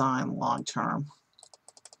good sign long term.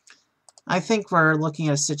 I think we're looking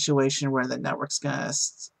at a situation where the network's going to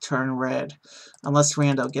turn red, unless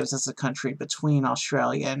Rando gives us a country between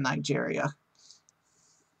Australia and Nigeria.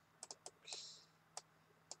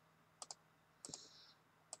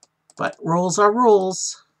 But rules are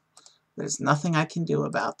rules. There's nothing I can do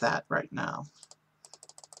about that right now.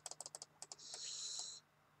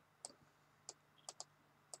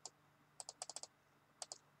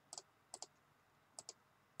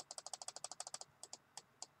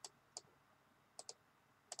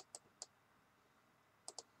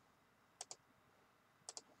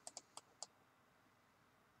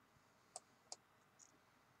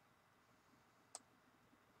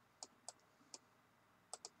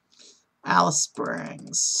 Alice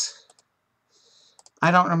Springs.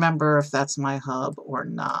 I don't remember if that's my hub or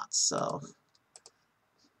not, so.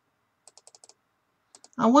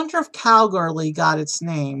 I wonder if Calgary got its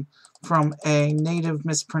name from a native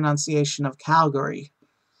mispronunciation of Calgary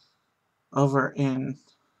over in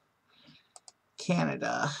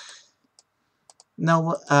Canada.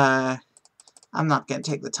 No, I'm not going to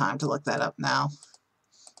take the time to look that up now.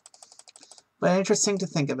 But interesting to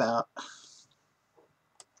think about.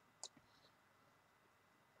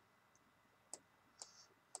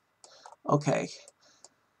 Okay.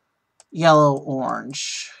 Yellow,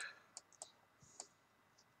 orange.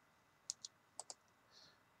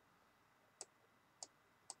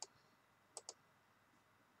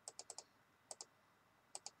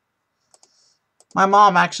 My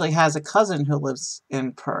mom actually has a cousin who lives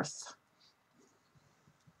in Perth.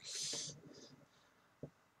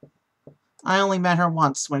 I only met her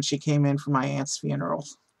once when she came in for my aunt's funeral.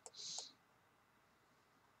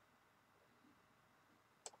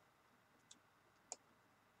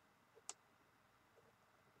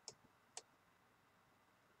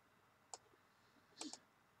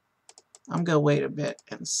 I'm going to wait a bit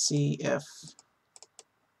and see if...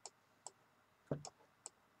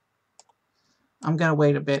 I'm going to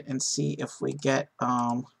wait a bit and see if we get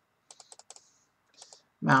Mount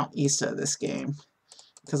Isa this game.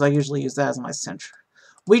 Because I usually use that as my center.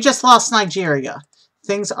 We just lost Nigeria.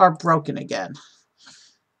 Things are broken again.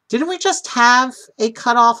 Didn't we just have a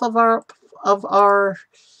cutoff of our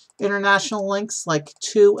international links like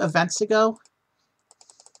 2 events ago?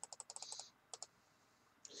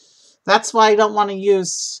 That's why I don't want to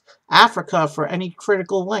use Africa for any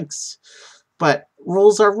critical links. But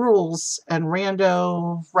rules are rules, and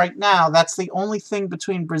Rando right now, that's the only thing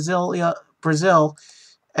between Brazil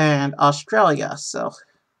and Australia, so...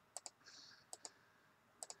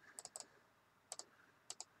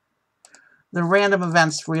 The random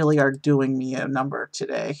events really are doing me a number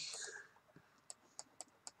today.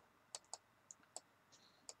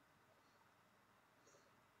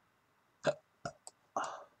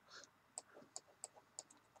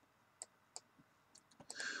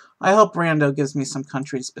 I hope Rando gives me some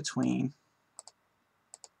countries between.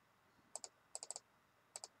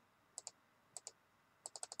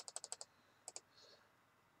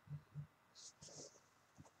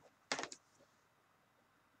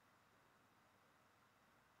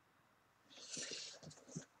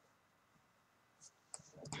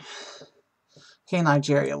 Okay,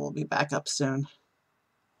 Nigeria will be back up soon.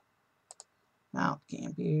 Mount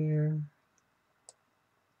Gambier.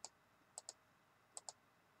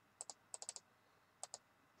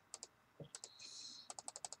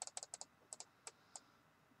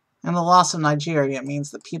 And the loss of Nigeria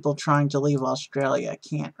means that people trying to leave Australia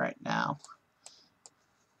can't right now.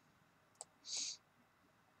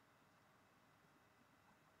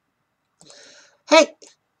 Hey,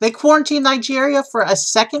 they quarantined Nigeria for a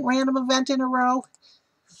second random event in a row?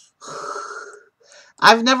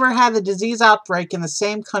 I've never had the disease outbreak in the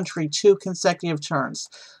same country 2 consecutive turns.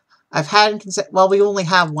 I've had, well, we only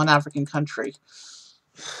have 1 African country.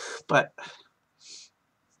 But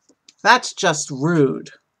that's just rude.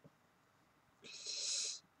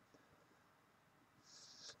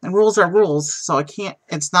 And rules are rules, so I can't,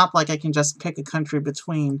 it's not like I can just pick a country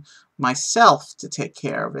between myself to take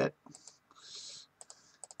care of it.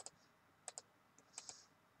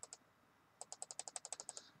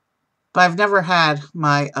 But I've never had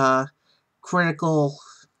my critical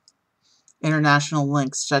international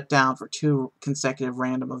links shut down for 2 consecutive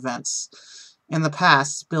random events. In the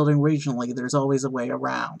past, building regionally, there's always a way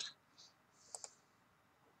around.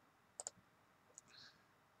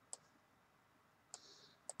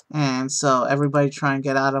 And so everybody trying to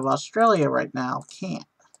get out of Australia right now can't.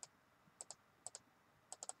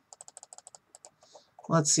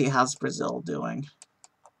 Let's see, how's Brazil doing?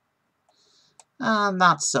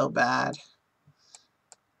 Not so bad.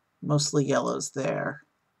 Mostly yellows there.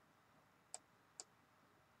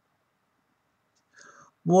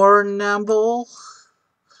 Warrnambool.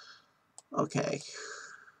 Okay.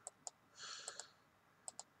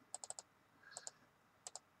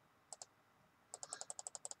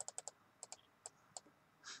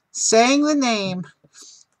 Saying the name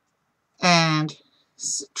and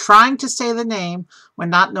trying to say the name when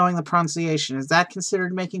not knowing the pronunciation, is that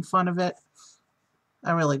considered making fun of it?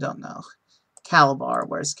 I really don't know. Calabar,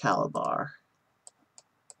 where's Calabar?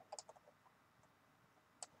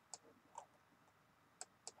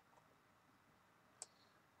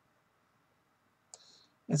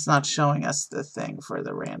 It's not showing us the thing for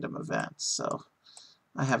the random event, so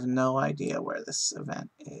I have no idea where this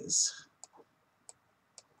event is.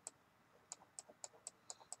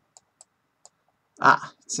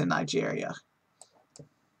 Ah, it's in Nigeria.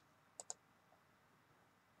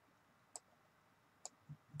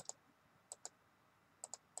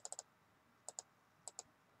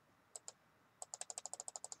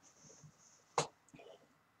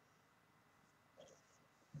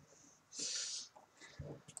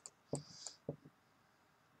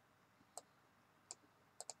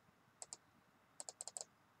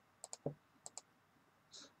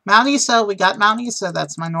 Mount Isa, we got Mount Isa.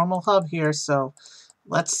 That's my normal hub here, so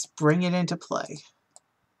let's bring it into play.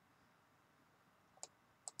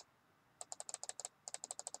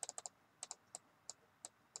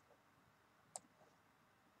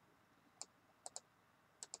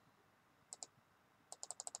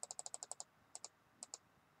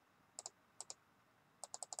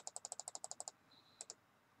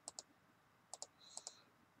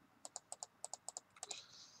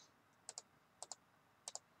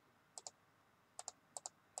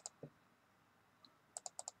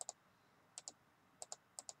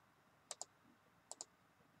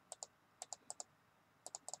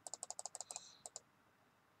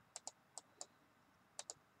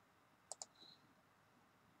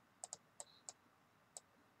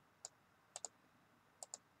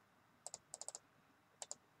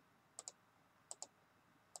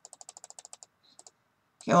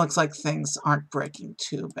 It looks like things aren't breaking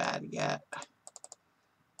too bad yet.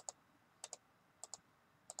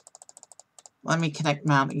 Let me connect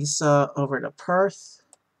Mount Isa over to Perth.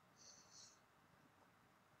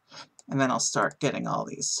 And then I'll start getting all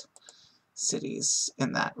these cities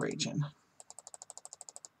in that region.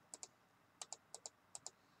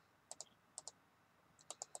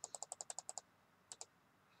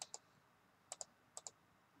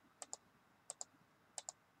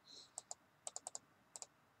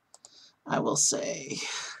 I will say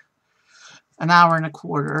an hour and a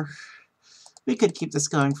quarter. We could keep this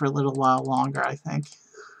going for a little while longer, I think.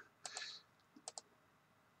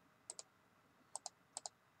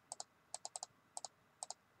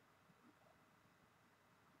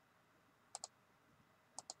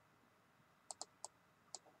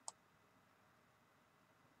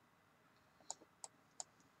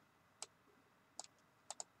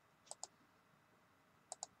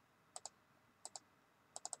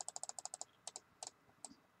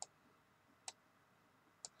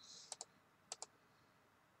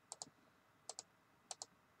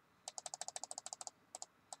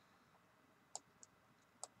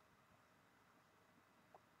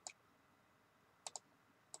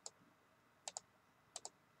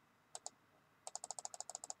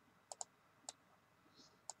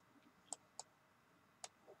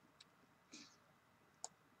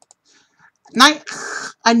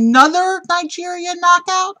 Another Nigeria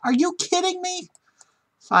knockout? Are you kidding me?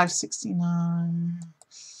 569.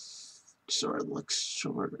 Sure, it looks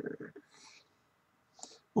shorter.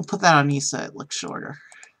 We'll put that on Isa. It looks shorter.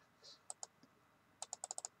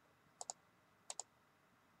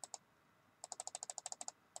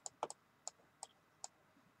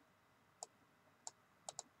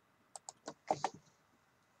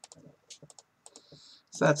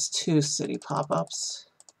 So that's 2 city pop-ups.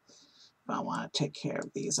 I want to take care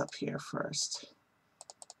of these up here first.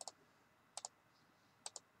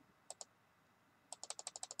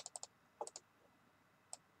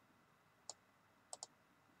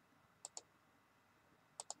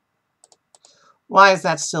 Why is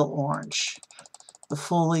that still orange? The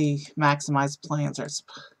fully maximized plans are...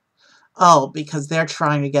 Oh, because they're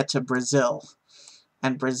trying to get to Brazil.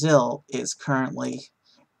 And Brazil is currently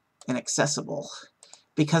inaccessible.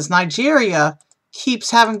 Because Nigeria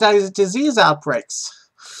keeps having disease outbreaks.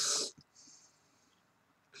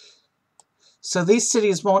 So these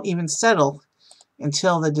cities won't even settle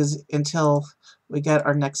until we get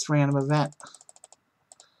our next random event.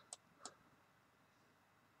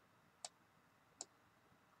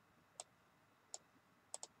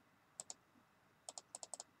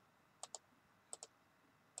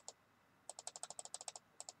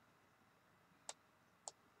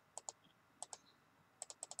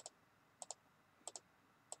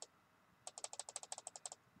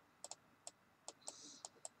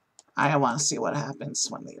 I want to see what happens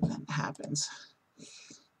when the event happens.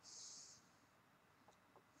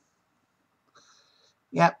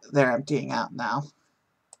 Yep, they're emptying out now.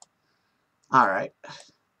 Alright.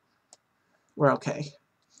 We're okay.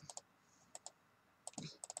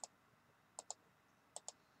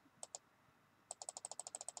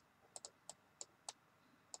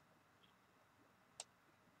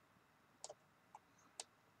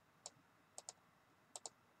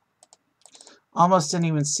 Almost didn't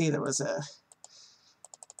even see there was a...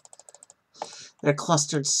 They're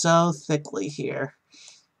clustered so thickly here.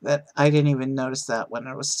 That I didn't even notice that when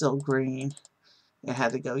it was still green. It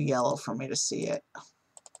had to go yellow for me to see it.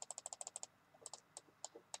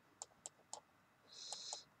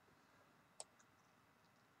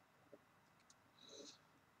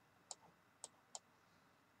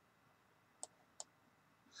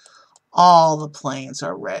 All the planes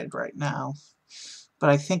are red right now. But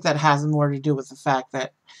I think that has more to do with the fact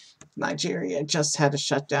that Nigeria just had to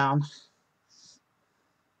shut down.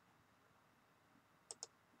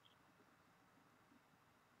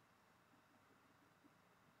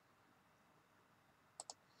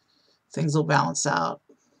 Things will balance out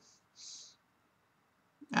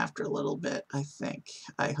after a little bit, I think.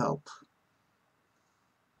 I hope.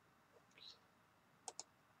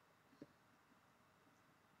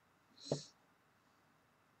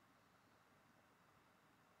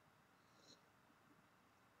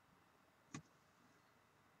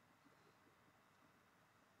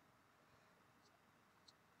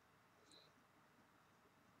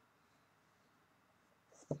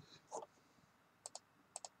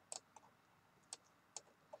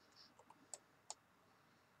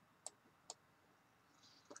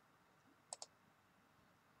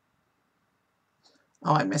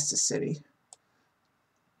 Oh, I missed a city.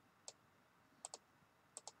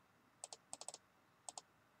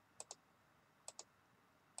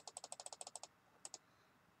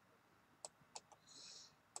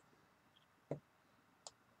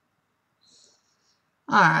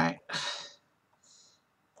 Alright.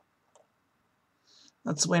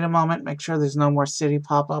 Let's wait a moment, make sure there's no more city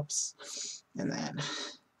pop-ups. And then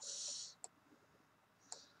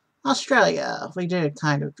Australia. We did it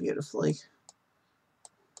kind of beautifully.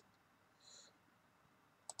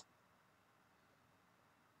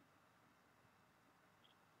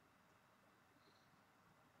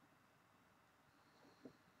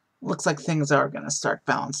 Looks like things are going to start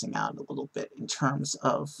balancing out a little bit in terms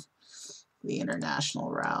of the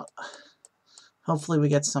international route. Hopefully we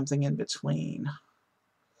get something in between.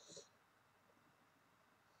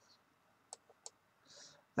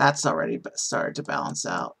 That's already started to balance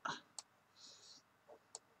out.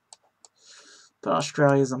 But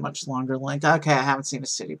Australia is a much longer link. Okay, I haven't seen a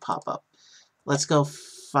city pop up. Let's go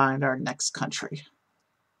find our next country.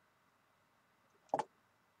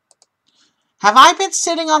 Have I been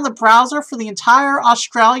sitting on the browser for the entire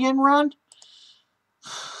Australian run?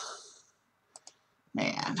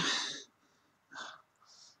 Man.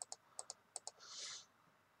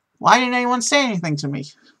 Why didn't anyone say anything to me?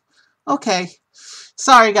 Okay.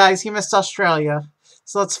 Sorry, guys. You missed Australia.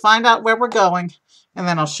 So let's find out where we're going, and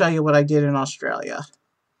then I'll show you what I did in Australia.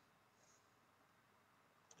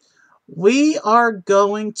 We are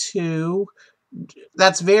going to...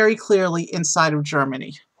 That's very clearly inside of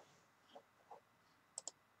Germany.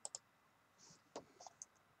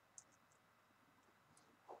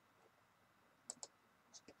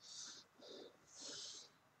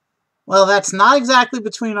 Well, that's not exactly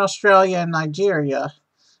between Australia and Nigeria.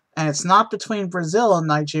 And it's not between Brazil and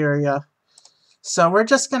Nigeria. So we're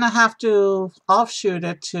just going to have to offshoot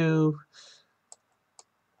it to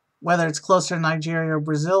whether it's closer to Nigeria or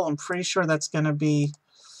Brazil. I'm pretty sure that's going to be...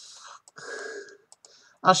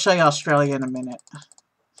 I'll show you Australia in a minute.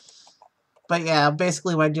 But yeah,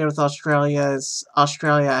 basically what I did with Australia is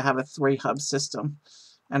Australia, I have a 3-hub system.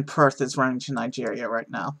 And Perth is running to Nigeria right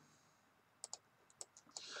now.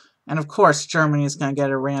 And of course, Germany is going to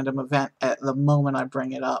get a random event at the moment I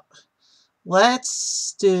bring it up.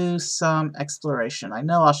 Let's do some exploration. I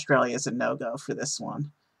know Australia is a no-go for this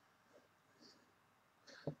one.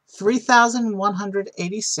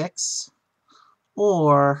 3,186.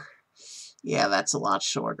 Or, yeah, that's a lot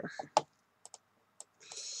shorter.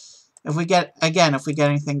 If we get, again, if we get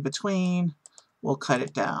anything between, we'll cut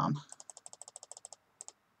it down.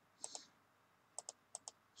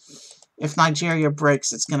 If Nigeria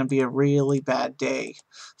breaks, it's going to be a really bad day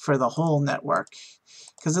for the whole network.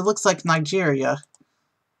 Because it looks like Nigeria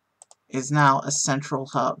is now a central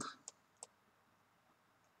hub.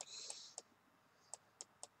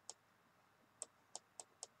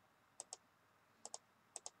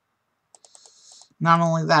 Not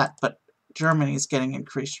only that, but Germany is getting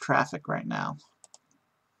increased traffic right now.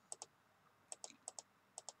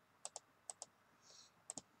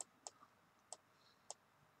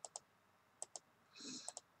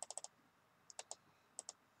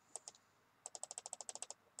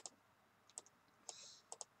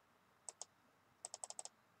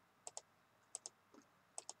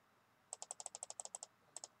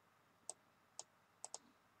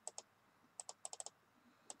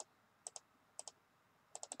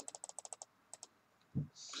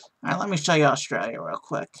 Alright, let me show you Australia real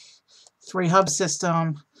quick. 3-hub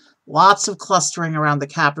system. Lots of clustering around the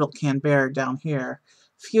capital, Canberra, down here.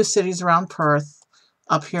 Few cities around Perth.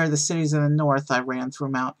 Up here, the cities in the north, I ran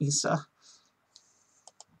through Mount Isa.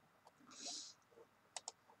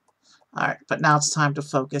 Alright, but now it's time to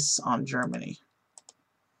focus on Germany.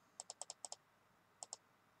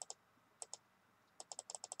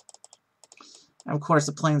 And of course,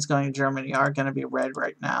 the planes going to Germany are going to be red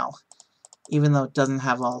right now, even though it doesn't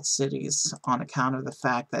have all cities on account of the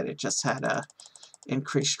fact that it just had a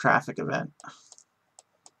increased traffic event.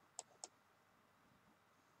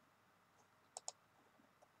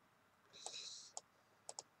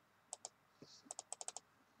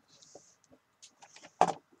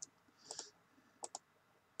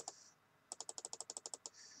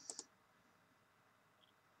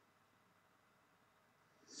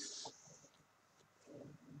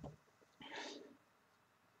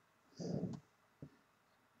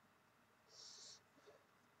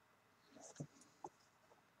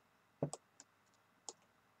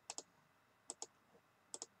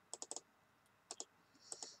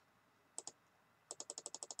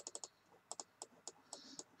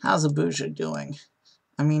 How's Abuja doing?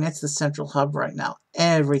 I mean, it's the central hub right now.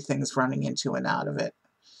 Everything's running into and out of it.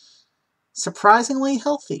 Surprisingly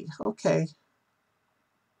healthy. Okay.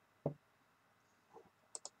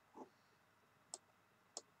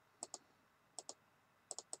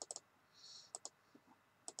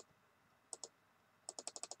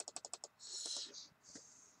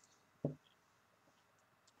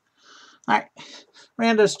 Alright.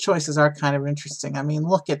 Rando's choices are kind of interesting. I mean,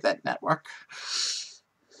 look at that network.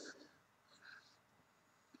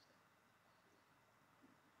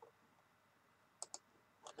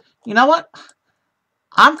 You know what?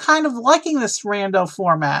 I'm kind of liking this Rando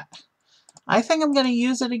format. I think I'm going to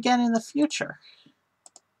use it again in the future.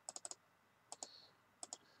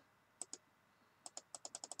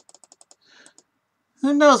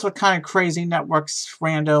 Who knows what kind of crazy networks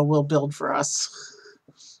Rando will build for us.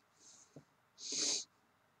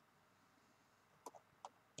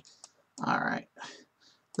 Alright.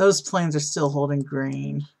 Those planes are still holding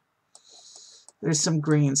green. There's some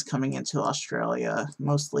greens coming into Australia,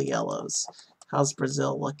 mostly yellows. How's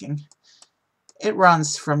Brazil looking? It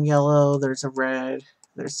runs from yellow, there's a red,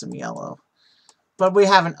 there's some yellow. But we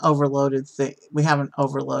haven't overloaded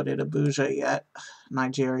Abuja yet,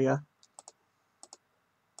 Nigeria.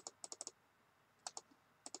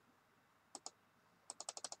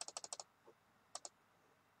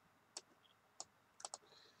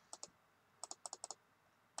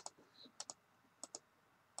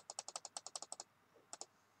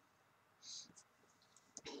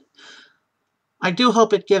 I do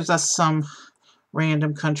hope it gives us some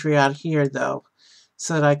random country out here, though,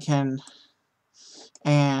 so that I can...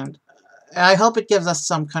 And I hope it gives us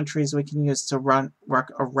some countries we can use to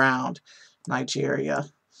work around Nigeria,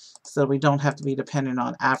 so we don't have to be dependent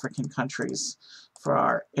on African countries for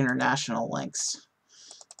our international links.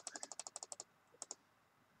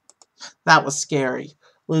 That was scary,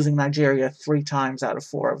 losing Nigeria 3 times out of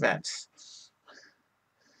 4 events.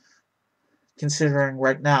 Considering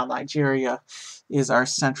right now Nigeria is our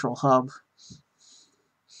central hub.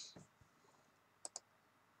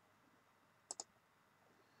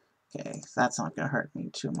 Okay, that's not going to hurt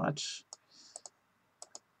me too much.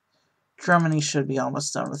 Germany should be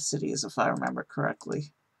almost done with cities, if I remember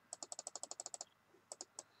correctly.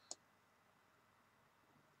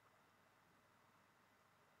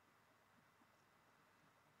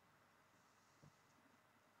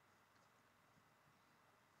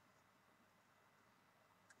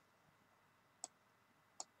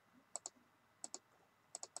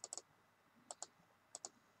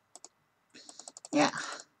 Yeah.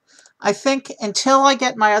 I think until I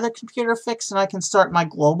get my other computer fixed and I can start my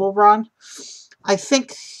global run, I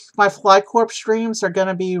think my FlyCorp streams are going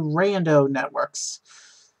to be Rando networks.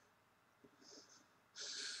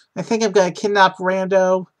 I think I'm going to kidnap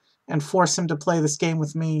Rando and force him to play this game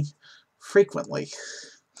with me frequently.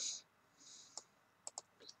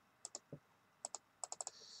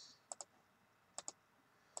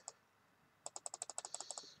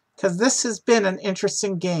 Because this has been an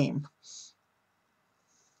interesting game.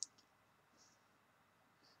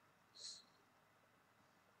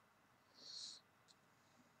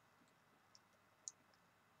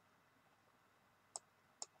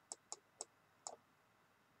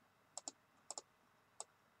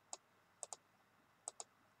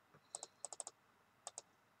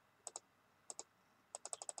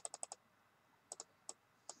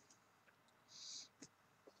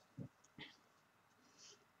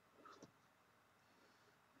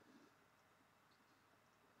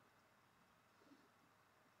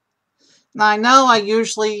 Now, I know I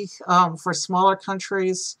usually, for smaller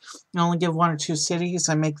countries, I only give 1 or 2 cities.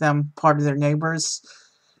 I make them part of their neighbors.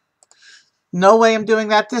 No way I'm doing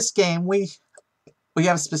that this game. We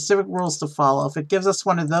have specific rules to follow. If it gives us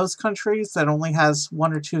one of those countries that only has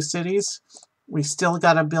 1 or 2 cities, we still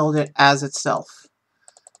got to build it as itself.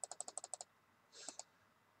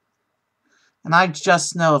 And I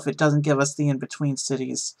just know if it doesn't give us the in-between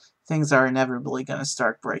cities, things are inevitably going to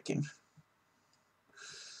start breaking.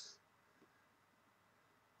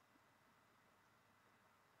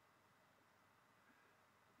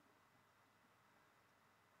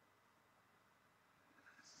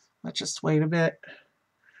 Let's just wait a bit.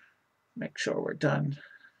 Make sure we're done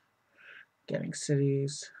getting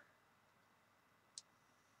cities.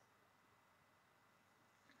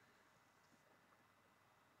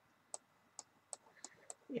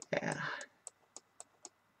 Yeah.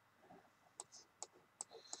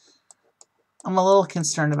 I'm a little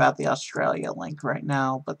concerned about the Australia link right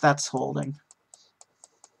now, but that's holding.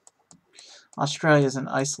 Australia is an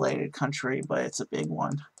isolated country, but it's a big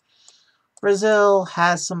one. Brazil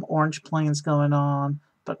has some orange plains going on,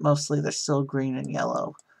 but mostly they're still green and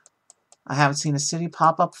yellow. I haven't seen a city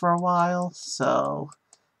pop up for a while, so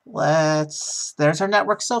there's our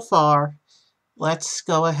network so far. Let's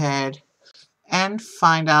go ahead and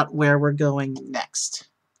find out where we're going next.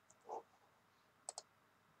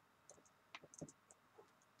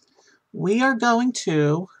 We are going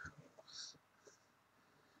to,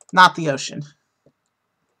 not the ocean,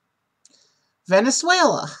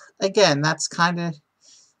 Venezuela. Again, that's kind of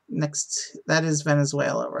next. That is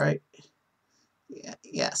Venezuela, right? Yeah,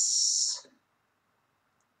 yes.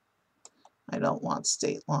 I don't want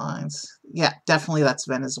state lines. Yeah, definitely that's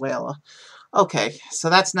Venezuela. Okay,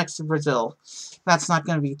 so that's next to Brazil. That's not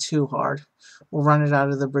going to be too hard. We'll run it out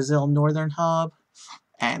of the Brazil Northern Hub,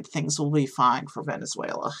 and things will be fine for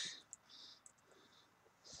Venezuela.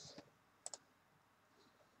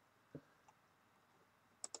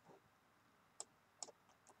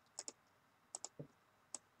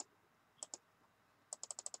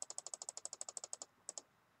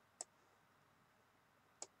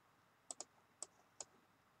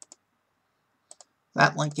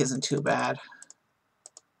 That link isn't too bad,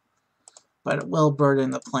 but it will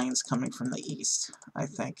burden the planes coming from the east, I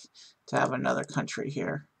think, to have another country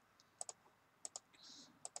here.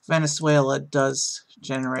 Venezuela does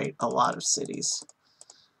generate a lot of cities.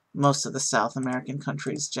 Most of the South American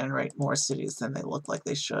countries generate more cities than they look like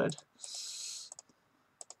they should.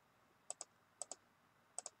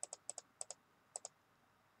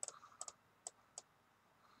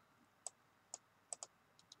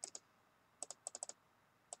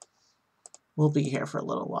 We'll be here for a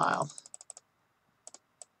little while.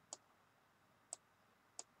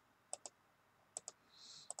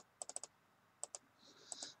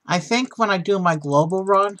 I think when I do my global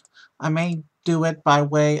run, I may do it by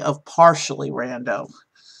way of partially rando,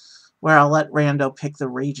 where I'll let rando pick the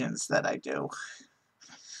regions that I do.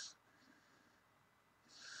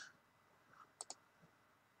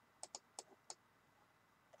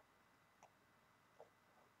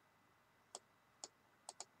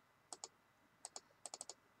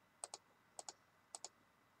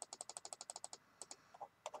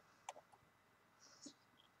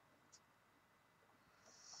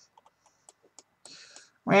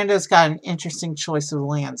 Rando's got an interesting choice of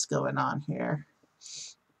lands going on here.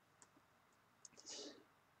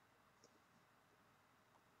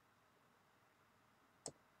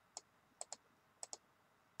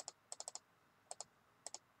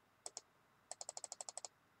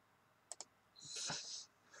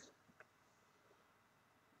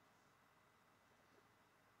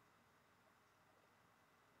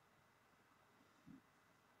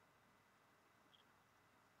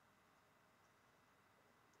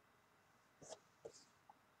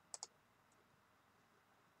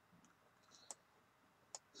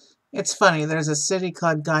 It's funny, there's a city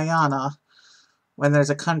called Guyana when there's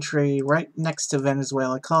a country right next to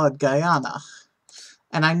Venezuela called Guyana.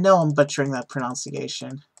 And I know I'm butchering that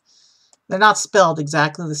pronunciation. They're not spelled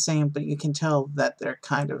exactly the same, but you can tell that they're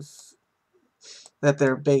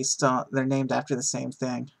they're named after the same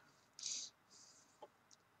thing.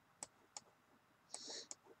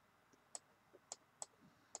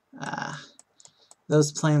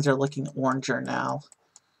 Those planes are looking oranger now,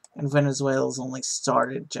 and Venezuela's only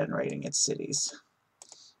started generating its cities.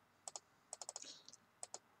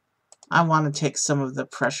 I want to take some of the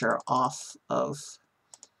pressure off of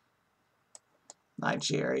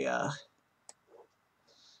Nigeria.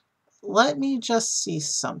 Let me just see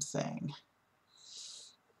something.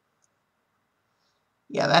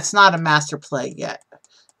 Yeah, that's not a master play yet.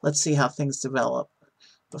 Let's see how things develop.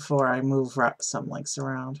 before I move some links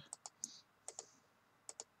around.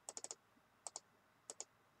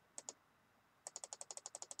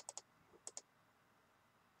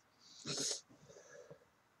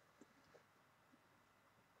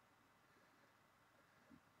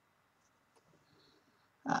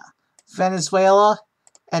 Venezuela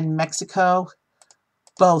and Mexico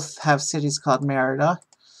both have cities called Merida,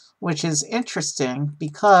 which is interesting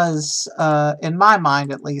because, in my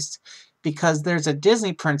mind at least, because there's a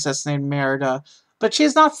Disney princess named Merida, but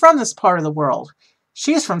she's not from this part of the world.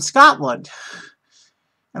 She's from Scotland.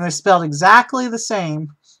 And they're spelled exactly the same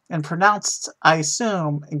and pronounced, I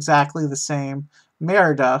assume, exactly the same,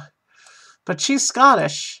 Merida. But she's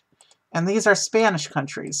Scottish, and these are Spanish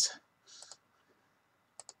countries.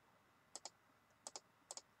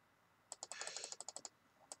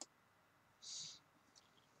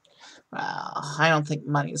 Well, I don't think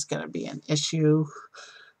money is going to be an issue.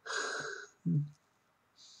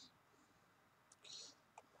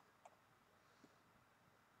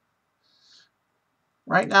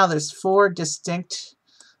 Right now, there's 4 distinct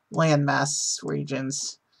landmass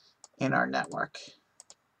regions in our network.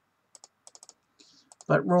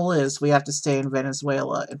 But rule is, we have to stay in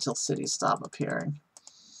Venezuela until cities stop appearing.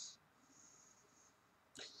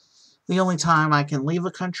 The only time I can leave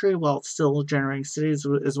a country while it's still generating cities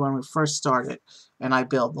is when we first start it, and I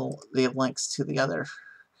build the links to the other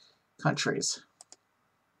countries.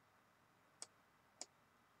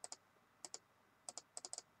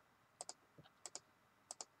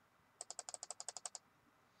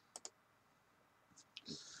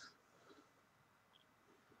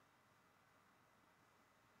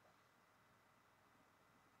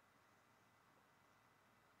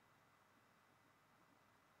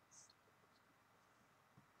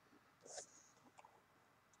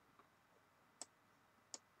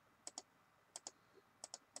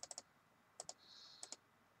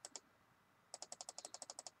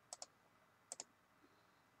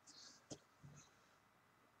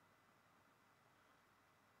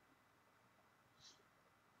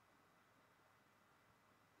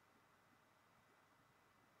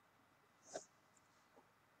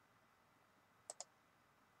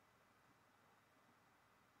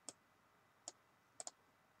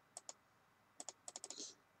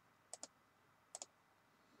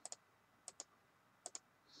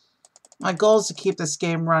 My goal is to keep this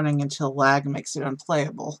game running until lag makes it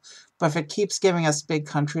unplayable. But if it keeps giving us big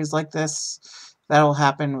countries like this, that'll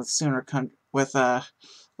happen with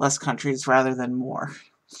less countries rather than more.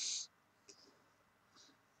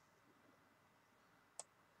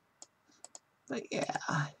 But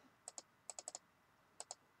yeah.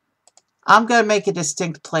 I'm going to make a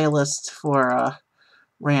distinct playlist for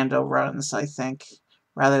Rando runs, I think,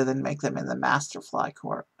 rather than make them in the master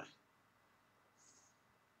FlyCorp.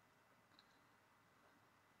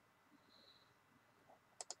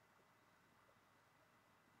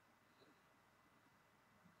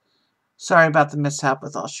 Sorry about the mishap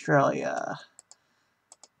with Australia.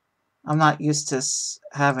 I'm not used to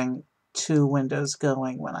having 2 windows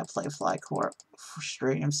going when I play FlyCorp for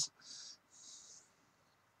streams.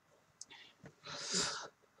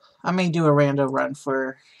 I may do a rando run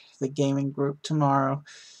for the gaming group tomorrow.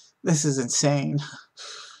 This is insane.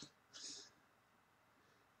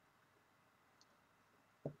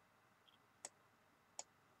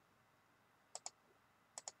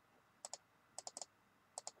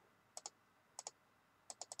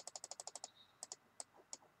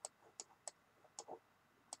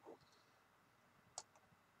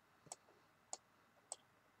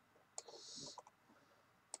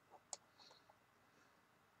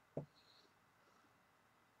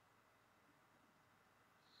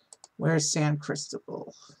 Where's San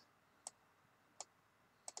Cristobal?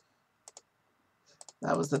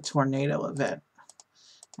 That was the tornado event.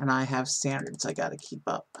 And I have standards I gotta keep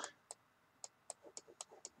up.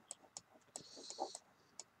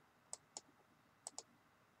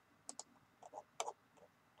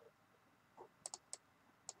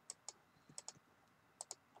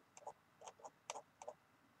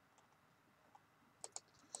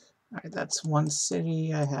 Alright, that's one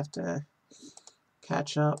city I have to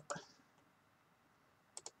catch up.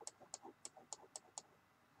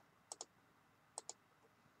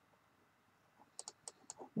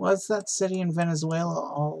 Was that city in Venezuela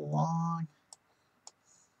all along?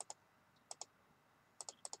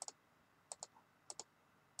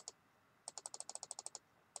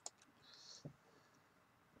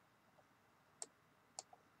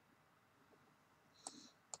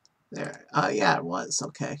 There. Yeah, it was.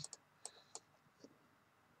 Okay.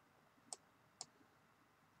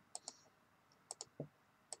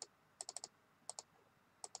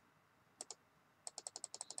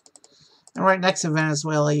 And right next to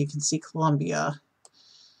Venezuela, you can see Colombia,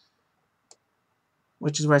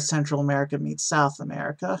 which is where Central America meets South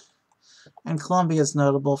America. And Colombia is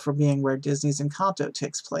notable for being where Disney's Encanto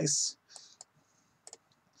takes place.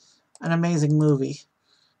 An amazing movie.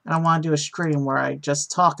 And I want to do a stream where I just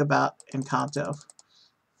talk about Encanto.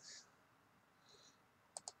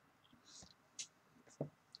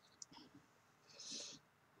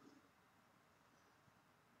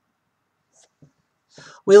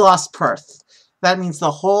 We lost Perth. That means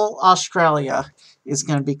the whole Australia is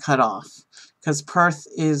going to be cut off. Because Perth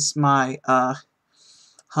is my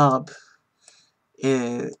hub.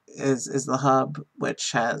 Is the hub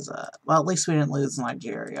which has, well, at least we didn't lose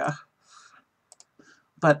Nigeria.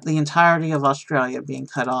 But the entirety of Australia being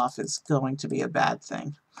cut off is going to be a bad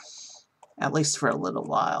thing. At least for a little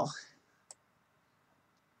while.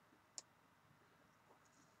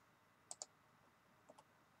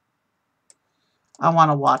 I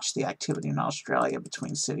want to watch the activity in Australia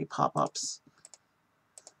between city pop-ups.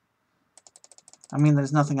 I mean,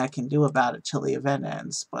 there's nothing I can do about it till the event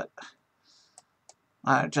ends, but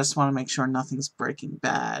I just want to make sure nothing's breaking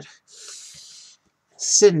bad.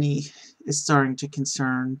 Sydney is starting to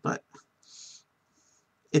concern, but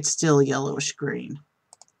it's still yellowish green.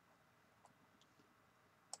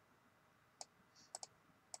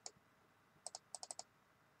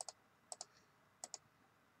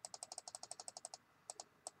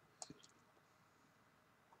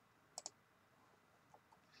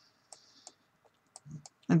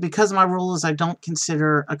 And because my rule is I don't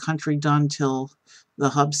consider a country done till the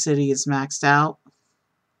hub city is maxed out,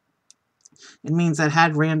 it means that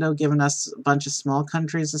had Rando given us a bunch of small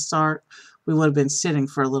countries to start, we would have been sitting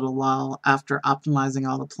for a little while after optimizing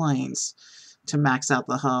all the planes to max out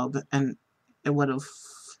the hub, and it would have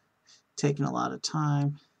taken a lot of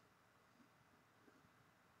time.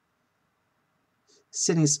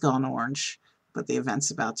 Sydney's gone orange, but the event's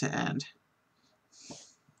about to end.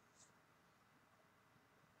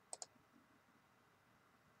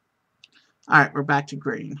 Alright, we're back to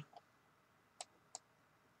green.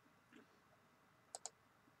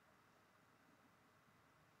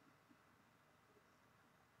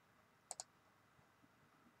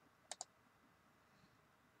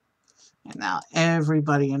 And now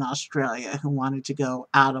everybody in Australia who wanted to go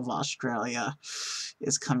out of Australia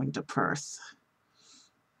is coming to Perth.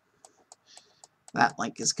 That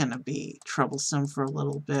link is going to be troublesome for a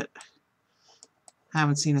little bit.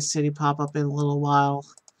 Haven't seen a city pop up in a little while.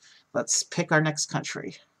 Let's pick our next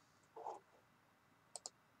country.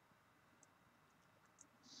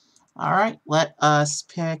 Alright, let us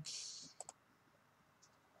pick...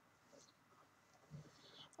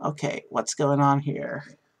 Okay, what's going on here?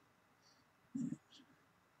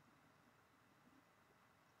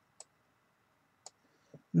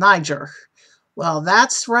 Niger. Well,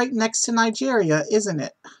 that's right next to Nigeria, isn't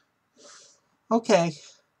it? Okay.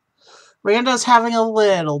 Rando's having a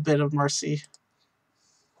little bit of mercy.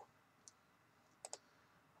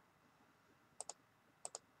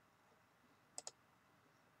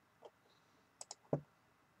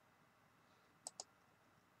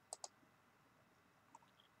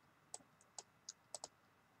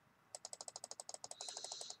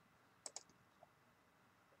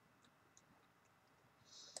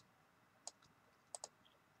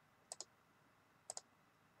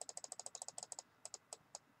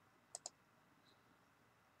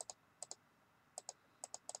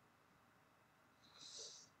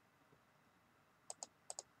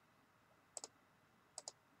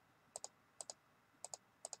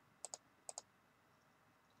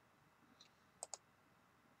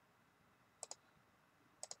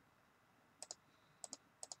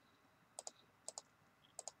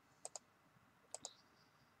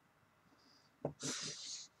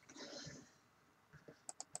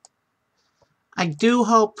 I do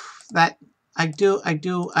hope that I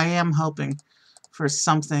am hoping for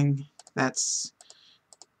something that's,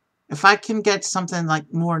 if I can get something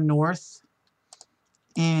like more north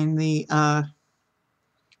in the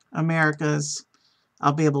Americas,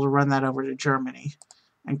 I'll be able to run that over to Germany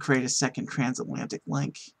and create a second transatlantic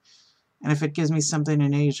link. And if it gives me something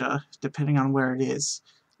in Asia, depending on where it is,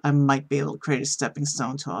 I might be able to create a stepping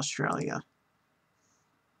stone to Australia.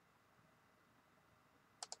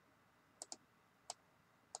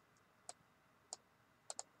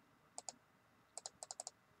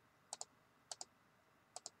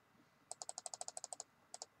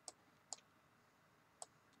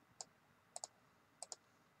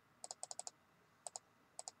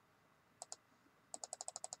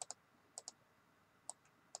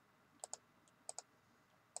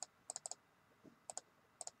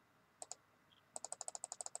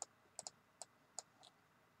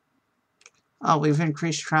 Oh, we've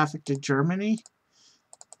increased traffic to Germany.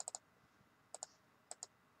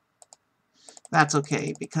 That's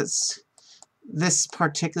okay, because this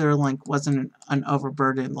particular link wasn't an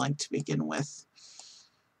overburdened link to begin with.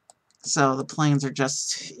 So the planes are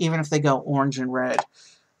just, even if they go orange and red,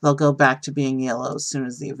 they'll go back to being yellow as soon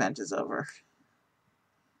as the event is over.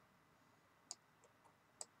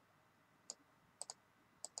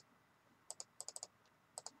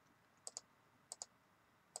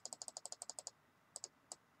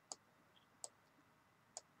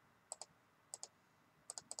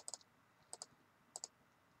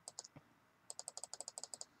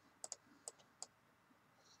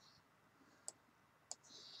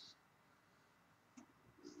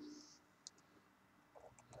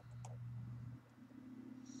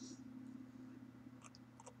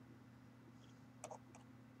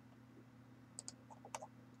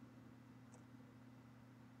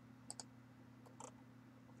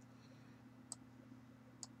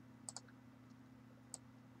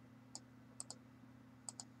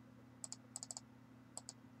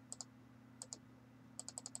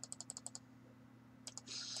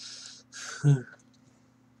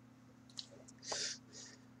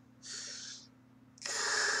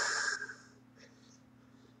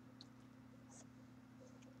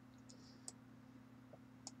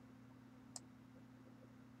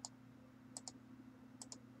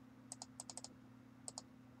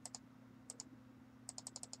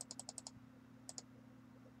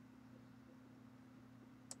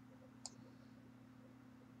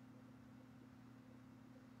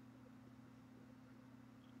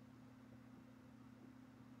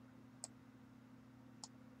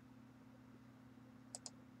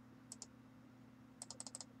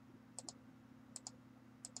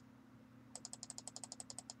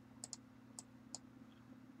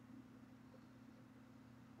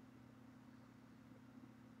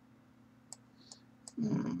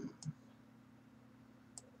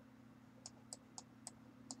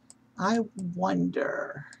 I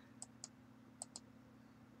wonder.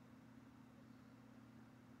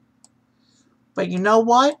 But you know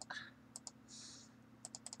what?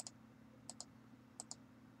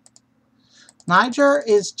 Niger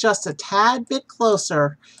is just a tad bit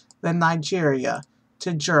closer than Nigeria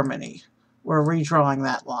to Germany. We're redrawing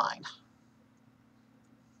that line.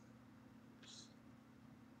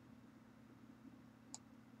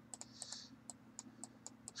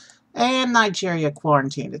 And Nigeria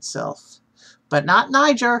quarantined itself. But not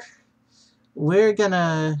Niger. We're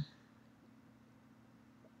gonna...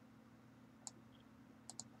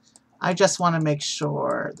 I just want to make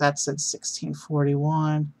sure that said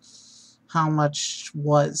 1641. How much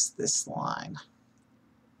was this line?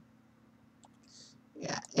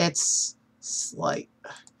 Yeah, it's slight.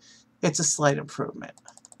 It's a slight improvement.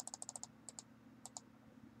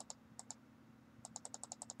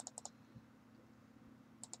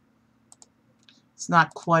 It's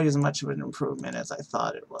not quite as much of an improvement as I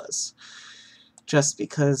thought it was. Just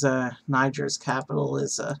because Niger's capital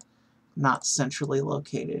is not centrally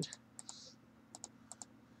located.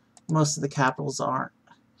 Most of the capitals aren't.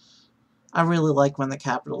 I really like when the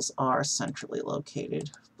capitals are centrally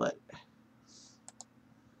located, but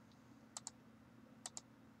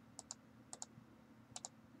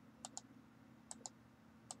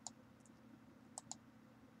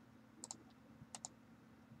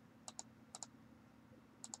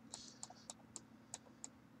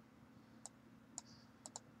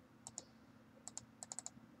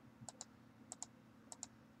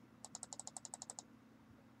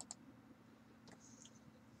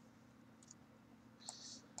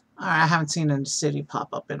I haven't seen a city pop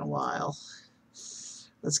up in a while.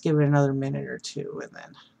 Let's give it another minute or two and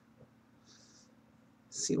then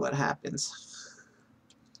see what happens.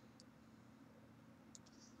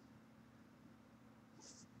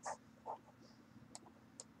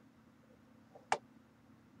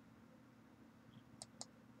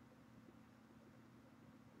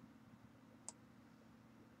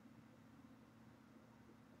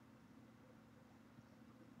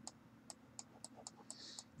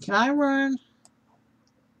 Can I run?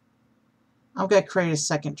 I'm going to create a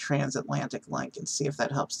second transatlantic link and see if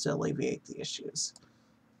that helps to alleviate the issues.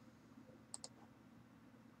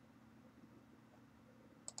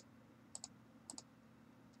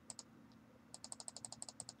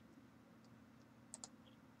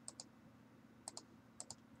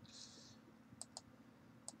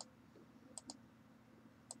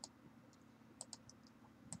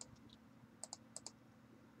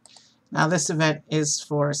 Now this event is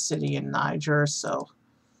for a city in Niger, so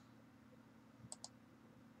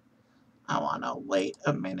I want to wait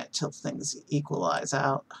a minute till things equalize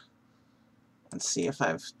out. Let's see if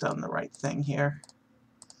I've done the right thing here.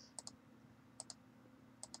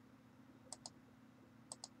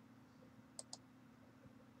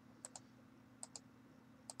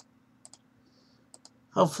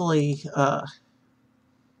 Hopefully,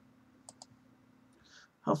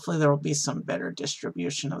 hopefully there will be some better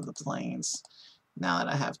distribution of the planes now that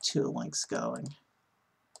I have 2 links going.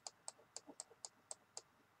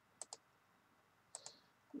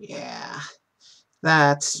 Yeah,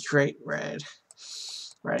 that's straight red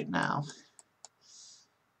right now.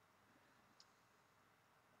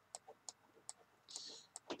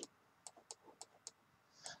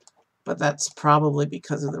 But that's probably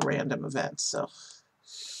because of the random event, so.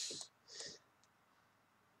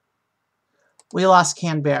 We lost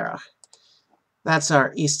Canberra. That's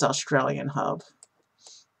our East Australian hub.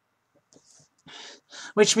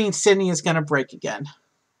 Which means Sydney is going to break again.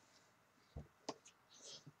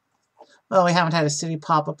 Well, we haven't had a city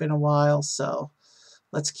pop up in a while, so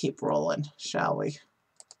let's keep rolling, shall we?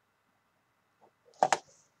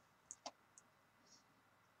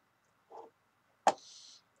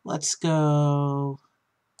 Let's go.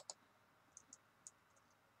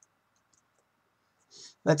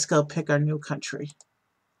 Let's go pick our new country.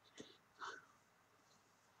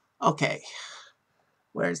 Okay.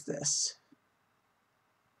 Where's this?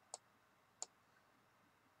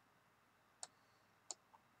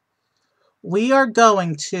 We are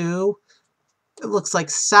going to, it looks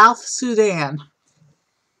like South Sudan.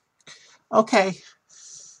 Okay.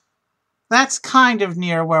 That's kind of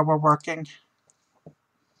near where we're working.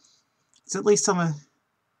 It's at least on the...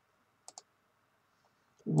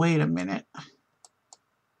 Wait a minute.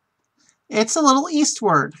 It's a little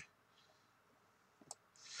eastward.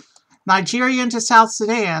 Nigeria into South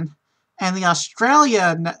Sudan, and the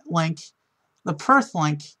Australia link, the Perth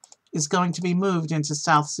link, is going to be moved into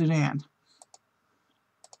South Sudan.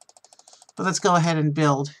 But let's go ahead and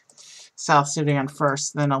build South Sudan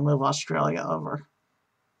first, then I'll move Australia over.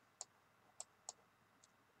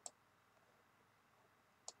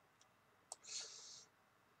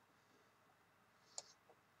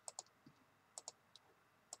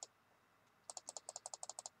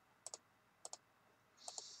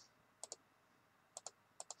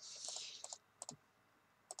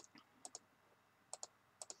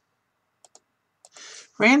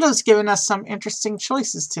 Rando's given us some interesting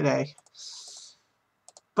choices today.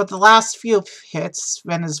 But the last few hits,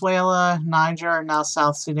 Venezuela, Niger, and now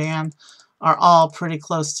South Sudan, are all pretty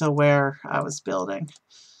close to where I was building.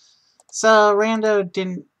 So Rando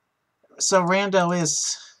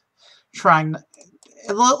is trying...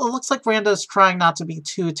 It looks like Rando's trying not to be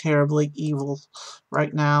too terribly evil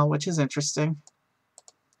right now, which is interesting.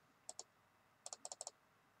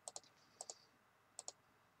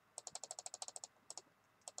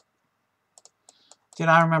 Did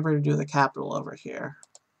I remember to do the capital over here?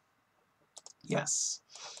 Yes.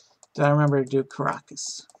 Did I remember to do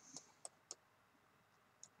Caracas?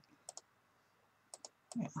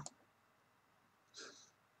 Yeah.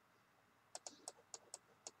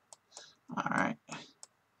 Alright.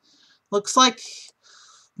 Looks like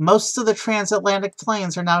most of the transatlantic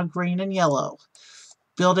planes are now green and yellow.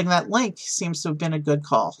 Building that link seems to have been a good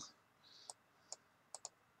call.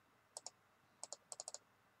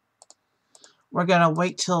 We're going to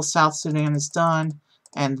wait till South Sudan is done,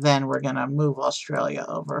 and then we're going to move Australia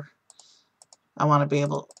over. I want to be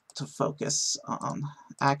able to focus on...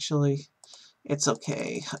 Actually, it's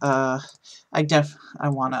okay. I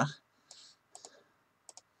want to...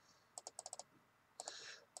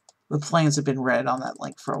 The planes have been red on that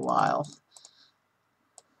link for a while.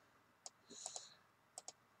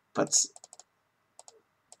 But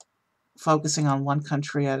focusing on one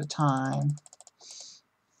country at a time.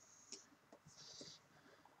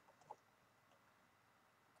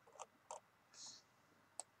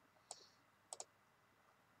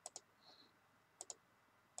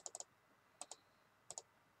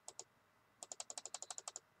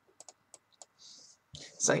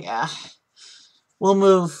 So yeah, we'll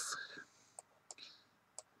move.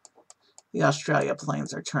 The Australia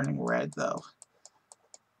planes are turning red, though.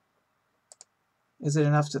 Is it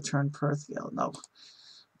enough to turn Perth yellow? No.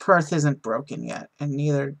 Perth isn't broken yet, and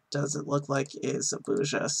neither does it look like is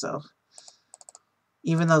Abuja, so...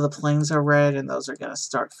 Even though the planes are red, and those are going to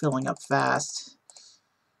start filling up fast...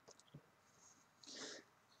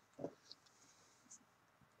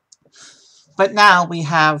 But now we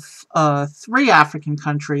have 3 African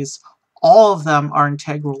countries. All of them are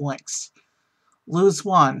integral links. Lose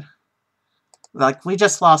one. Like, we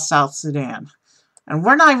just lost South Sudan. And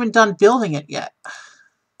we're not even done building it yet.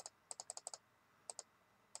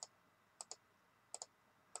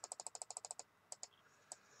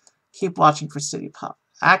 Keep watching for city pop.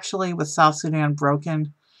 Actually, with South Sudan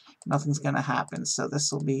broken, nothing's going to happen. So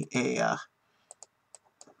this will be a...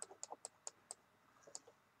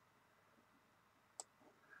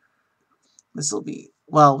 this will be...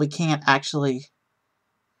 well, we can't actually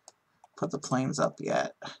put the planes up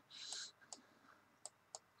yet.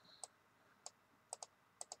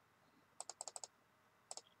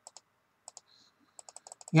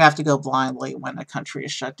 You have to go blindly when a country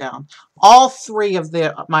is shut down. All three of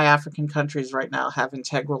my African countries right now have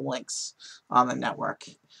integral links on the network.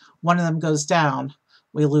 One of them goes down,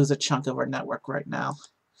 we lose a chunk of our network right now.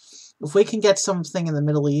 If we can get something in the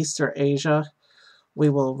Middle East or Asia, we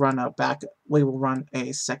will run a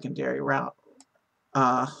secondary route.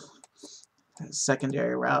 I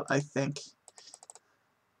think.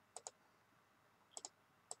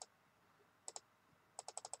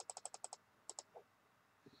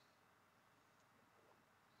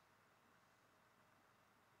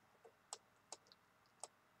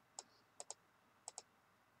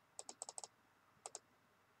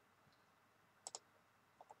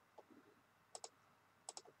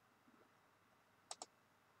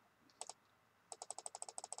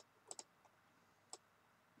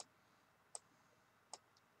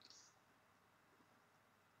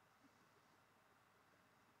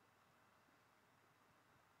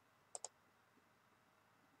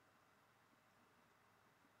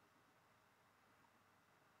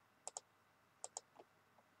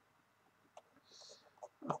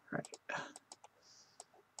 All right.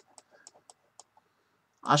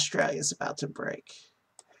 Australia's about to break.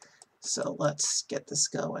 So let's get this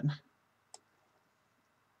going.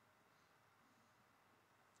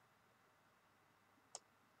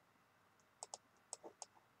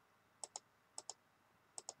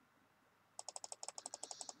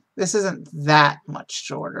 This isn't that much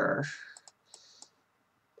shorter.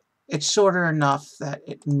 It's shorter enough that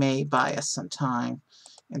it may buy us some time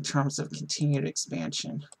in terms of continued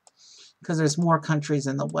expansion, because there's more countries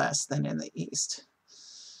in the west than in the east.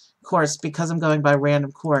 Of course, because I'm going by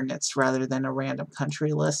random coordinates rather than a random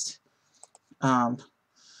country list, the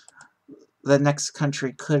next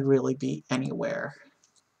country could really be anywhere.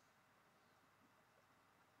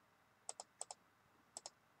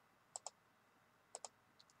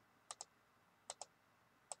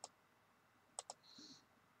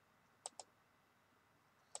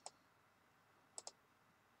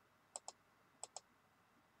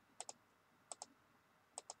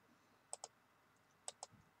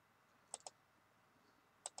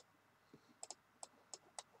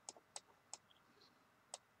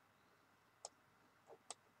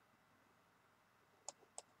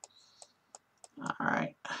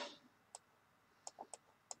 Alright.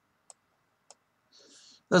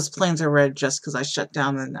 Those planes are red just because I shut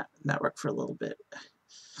down the network for a little bit.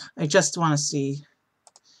 I just want to see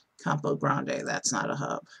Campo Grande. That's not a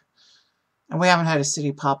hub. And we haven't had a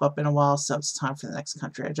city pop up in a while, so it's time for the next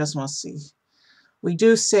country. I just want to see. We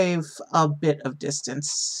do save a bit of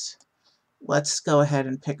distance. Let's go ahead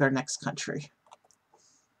and pick our next country.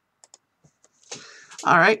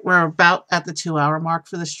 Alright, we're about at the 2-hour mark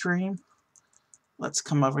for the stream. Let's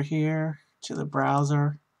come over here to the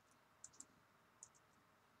browser.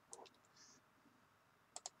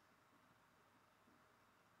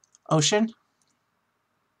 Ocean.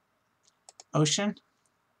 Ocean.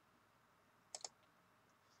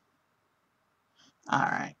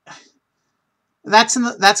 Alright.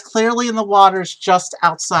 That's clearly in the waters just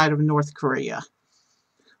outside of North Korea.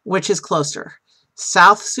 Which is closer?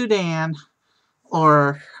 South Sudan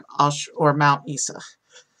or Mount Isa?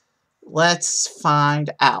 Let's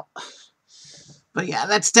find out. But yeah,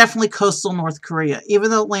 that's definitely coastal North Korea. Even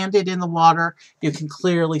though it landed in the water, you can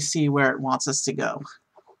clearly see where it wants us to go.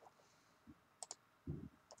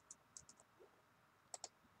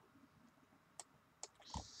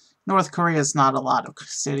 North Korea is not a lot of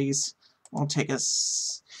cities. Won't take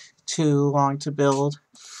us too long to build.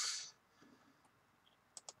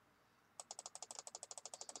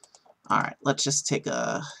 Alright, let's just take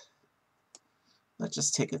a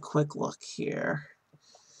quick look here.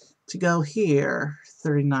 To go here,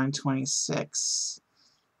 3926.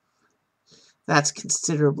 That's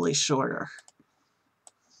considerably shorter.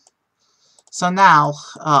 So now,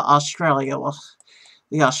 the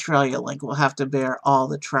Australia link will have to bear all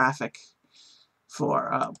the traffic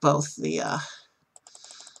for both the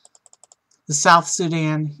South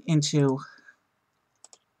Sudan into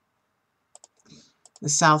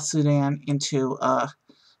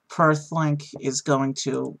Perth link is going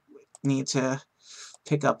to need to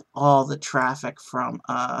pick up all the traffic from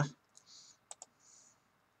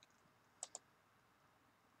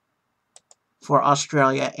for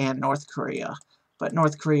Australia and North Korea. But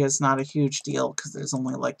North Korea is not a huge deal because there's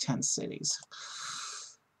only like 10 cities.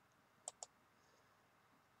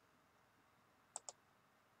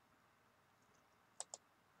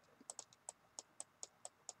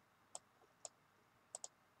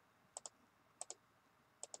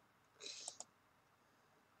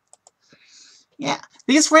 Yeah,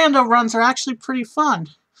 these rando runs are actually pretty fun.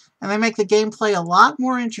 And they make the gameplay a lot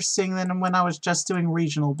more interesting than when I was just doing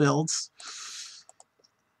regional builds.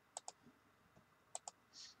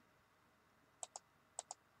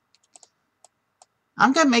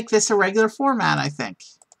 I'm going to make this a regular format, I think.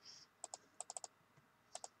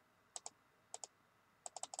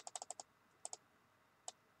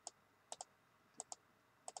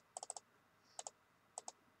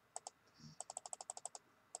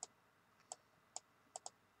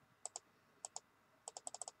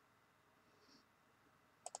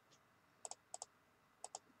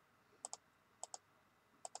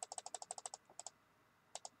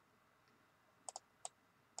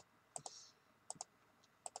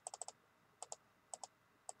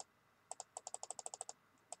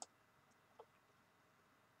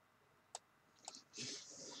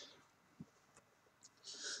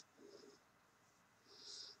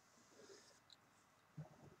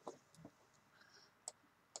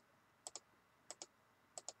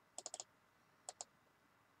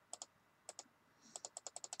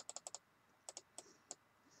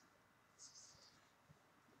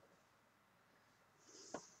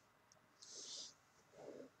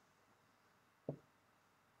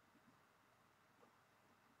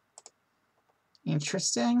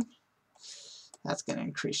 Interesting. That's going to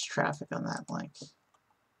increase traffic on that link.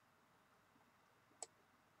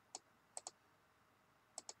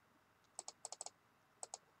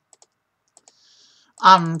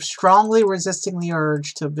 I'm strongly resisting the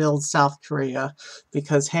urge to build South Korea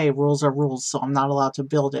because, hey, rules are rules, so I'm not allowed to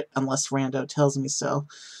build it unless Rando tells me so.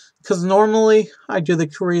 Because normally, I do the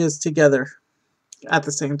Koreas together at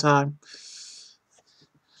the same time.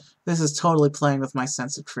 This is totally playing with my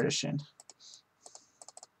sense of tradition.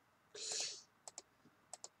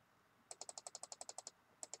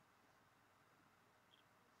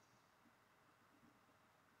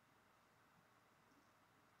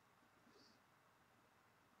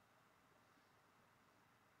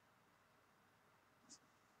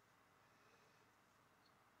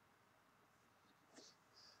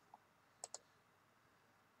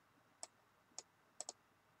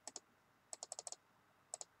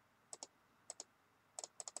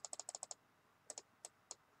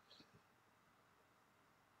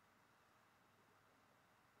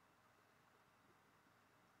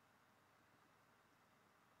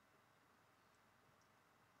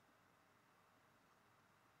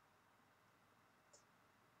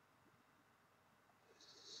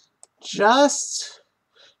 Just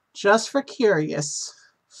for curious,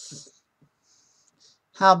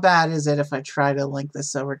 how bad is it if I try to link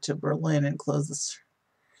this over to Berlin and close this?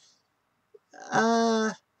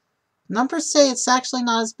 Numbers say it's actually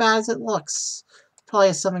not as bad as it looks. Probably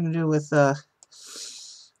has something to do with the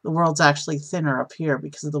world's actually thinner up here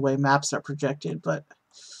because of the way maps are projected, but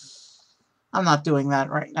I'm not doing that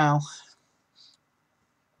right now.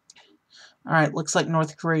 Alright, looks like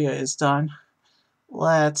North Korea is done.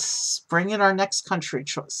 Let's bring in our next country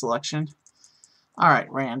selection. Alright,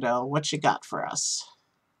 Rando, what you got for us?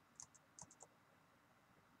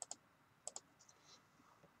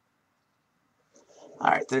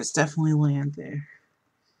 Alright, there's definitely land there.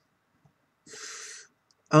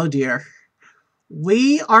 Oh dear.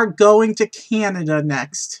 We are going to Canada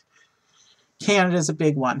next. Canada's a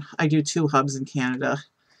big one. I do 2 hubs in Canada.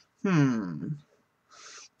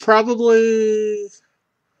 Probably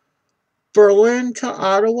Berlin to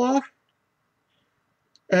Ottawa.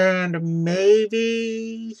 And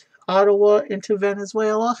maybe Ottawa into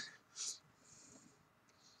Venezuela.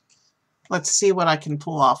 Let's see what I can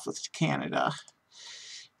pull off with Canada.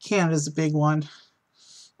 Canada's a big one.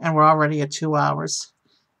 And we're already at 2 hours.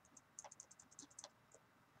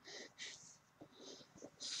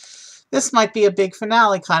 This might be a big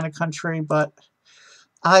finale kind of country, but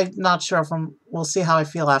I'm not sure if we'll see how I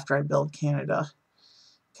feel after I build Canada.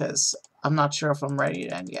 Because I'm not sure if I'm ready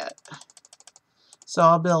to end yet. So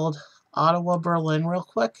I'll build Ottawa, Berlin real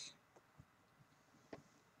quick.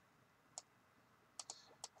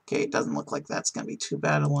 Okay, it doesn't look like that's going to be too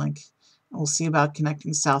bad a link. And we'll see about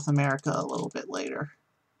connecting South America a little bit later.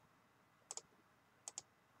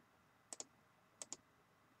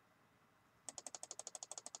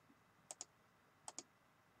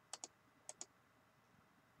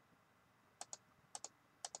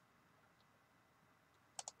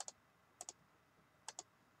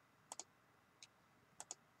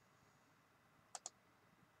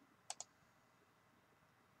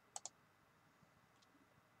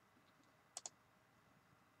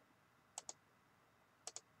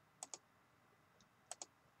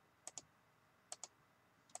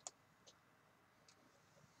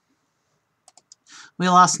 We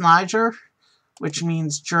lost Niger, which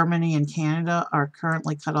means Germany and Canada are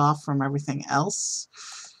currently cut off from everything else.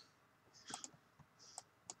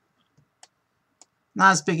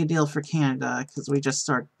 Not as big a deal for Canada because we just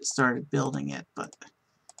started building it, but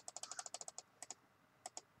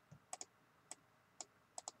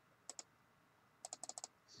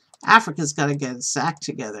Africa's got to get its act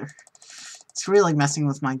together. It's really messing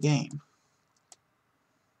with my game.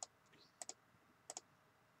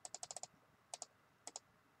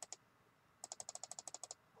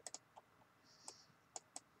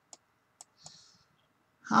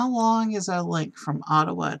 How long is our link from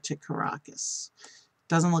Ottawa to Caracas?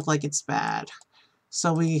 Doesn't look like it's bad.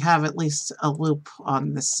 So we have at least a loop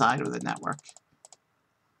on this side of the network.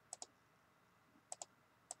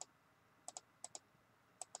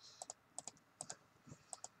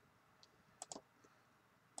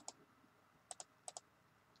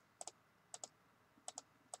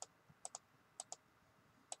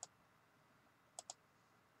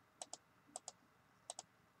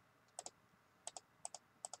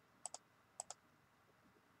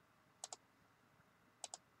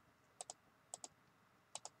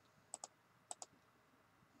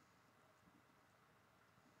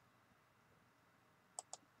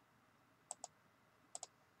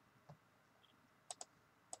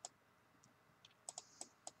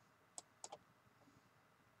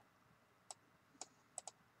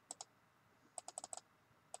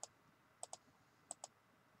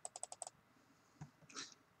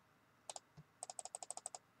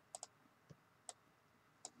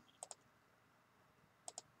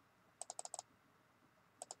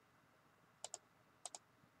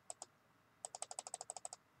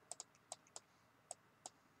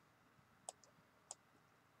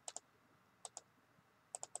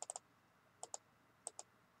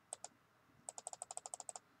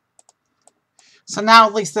 So now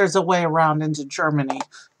at least there's a way around into Germany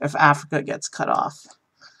if Africa gets cut off.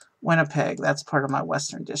 Winnipeg, that's part of my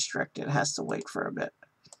Western District. It has to wait for a bit.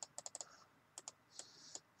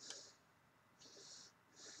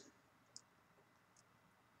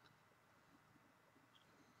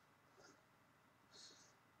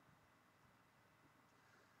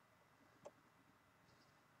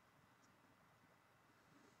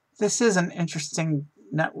 This is an interesting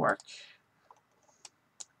network.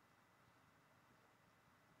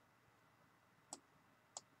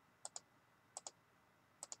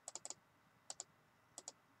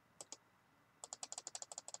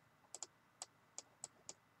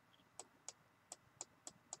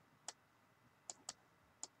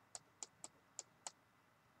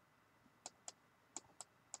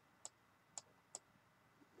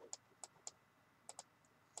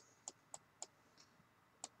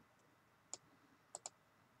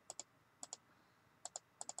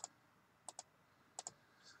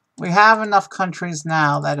 We have enough countries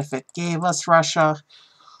now that if it gave us Russia,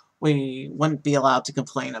 we wouldn't be allowed to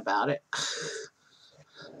complain about it.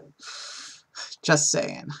 Just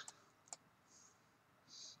saying.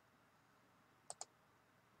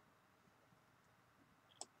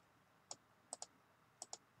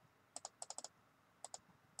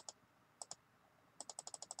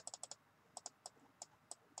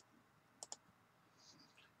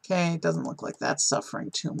 Okay, it doesn't look like that's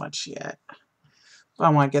suffering too much yet. But I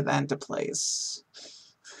want to get that into place.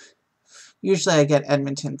 Usually I get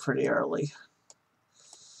Edmonton pretty early.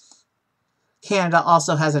 Canada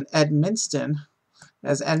also has an Edmundston.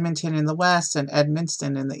 There's Edmonton in the west and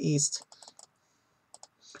Edmundston in the east.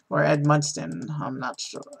 Or Edmundston, I'm not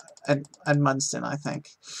sure. Edmundston, I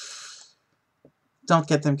think. Don't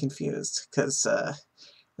get them confused, because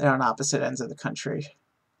they're on opposite ends of the country.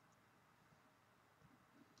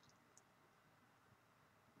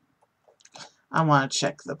 I want to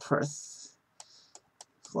check the Perth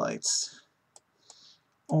flights.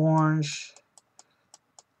 Orange.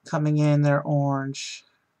 Coming in, they're orange.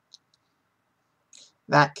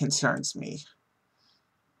 That concerns me.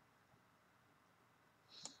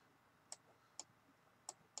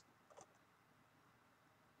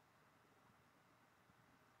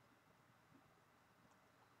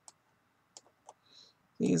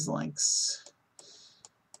 These links.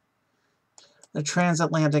 The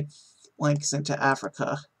transatlantic links into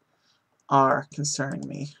Africa are concerning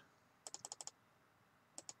me.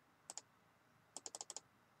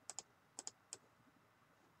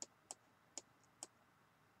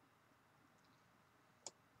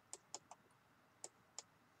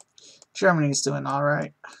 Germany's doing all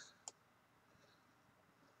right.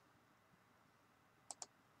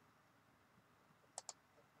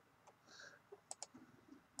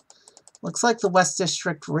 Looks like the West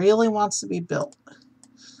District really wants to be built.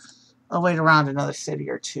 I'll wait around another city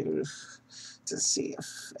or two to see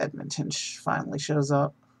if Edmonton finally shows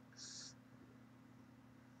up.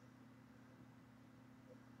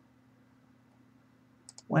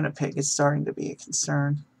 Winnipeg is starting to be a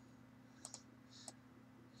concern.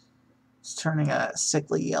 It's turning a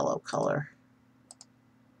sickly yellow color.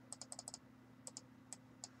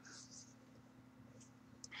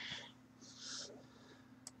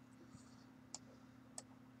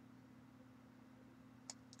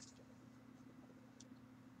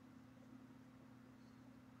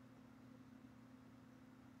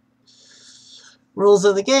 Rules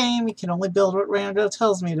of the game, you can only build what Rando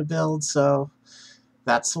tells me to build, so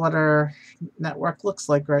that's what our network looks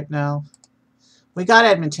like right now. We got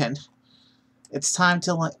Edmonton. It's time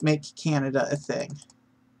to make Canada a thing.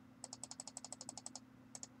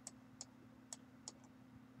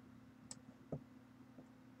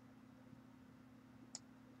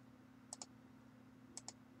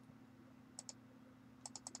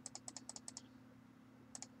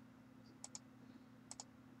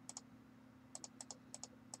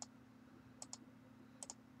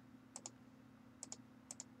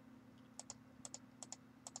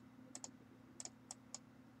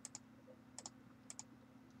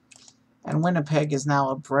 And Winnipeg is now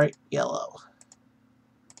a bright yellow.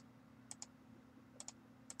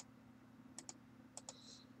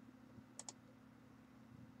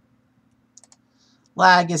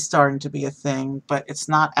 Lag is starting to be a thing, but it's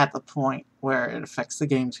not at the point where it affects the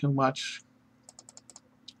game too much.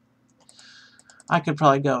 I could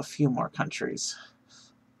probably go a few more countries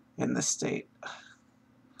in this state.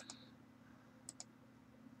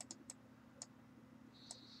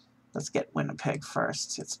 Let's get Winnipeg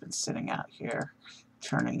first. It's been sitting out here,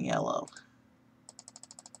 turning yellow.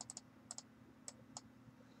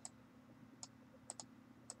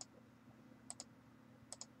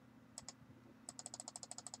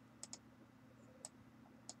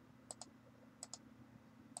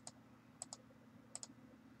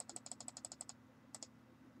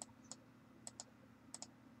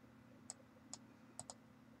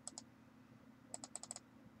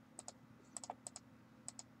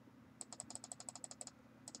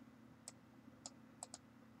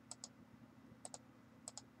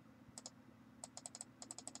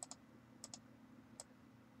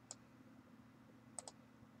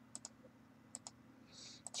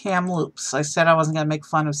 Kamloops. I said I wasn't going to make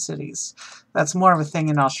fun of cities. That's more of a thing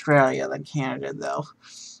in Australia than Canada, though.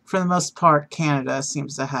 For the most part, Canada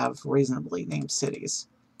seems to have reasonably named cities.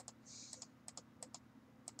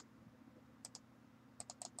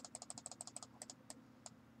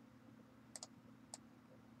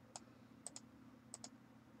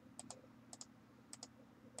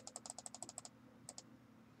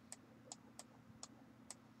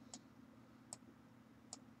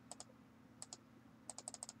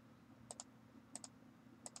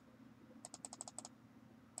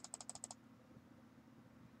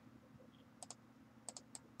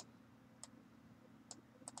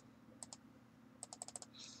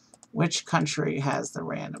 Which country has the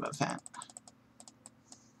random event?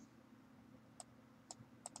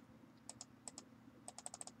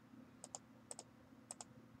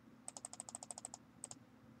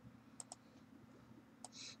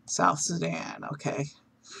 South Sudan, okay.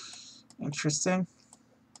 Interesting.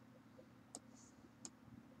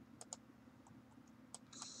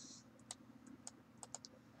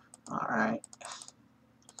 All right.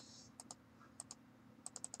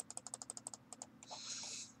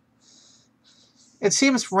 It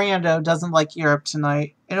seems Rando doesn't like Europe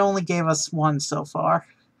tonight. It only gave us one so far.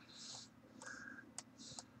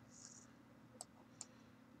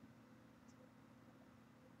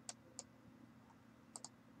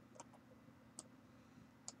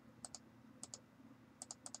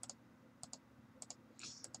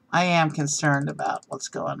 I am concerned about what's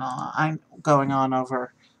going on. I'm going on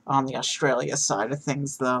over on the Australia side of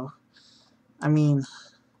things, though. I mean,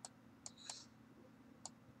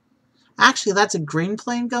 actually, that's a green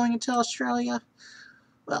plane going into Australia.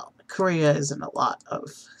 Well, Korea is in a lot of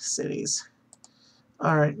cities.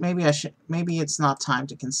 All right, maybe I should. Maybe it's not time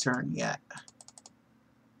to concern yet.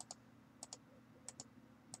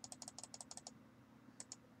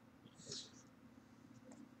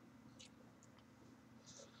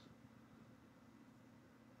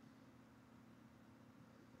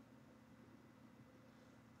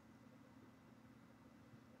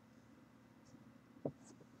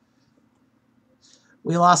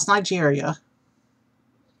 We lost Nigeria.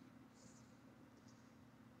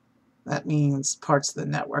 That means parts of the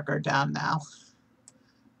network are down now.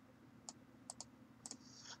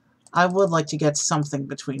 I would like to get something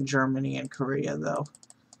between Germany and Korea, though,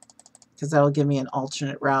 because that will give me an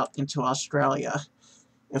alternate route into Australia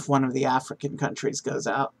if one of the African countries goes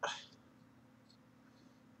out.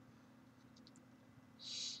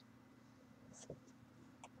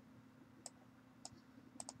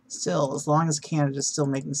 Still, as long as Canada's still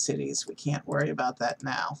making cities, we can't worry about that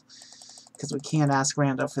now. Because we can't ask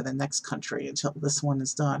Rando for the next country until this one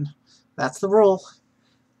is done. That's the rule.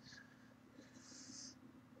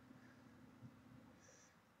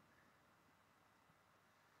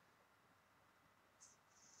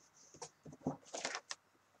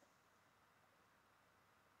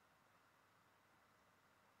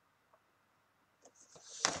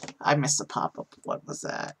 I missed a pop-up. What was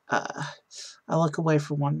that? I look away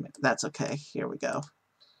for 1 minute. That's okay. Here we go.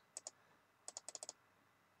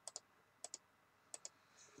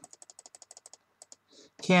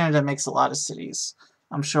 Canada makes a lot of cities.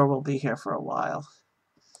 I'm sure we'll be here for a while.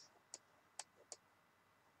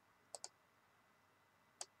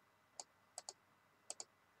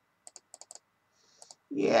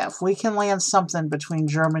 Yeah, if we can land something between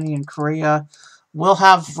Germany and Korea, we'll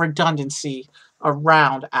have redundancy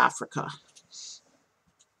around Africa.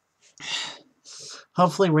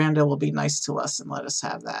 Hopefully Rando will be nice to us and let us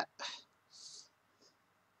have that.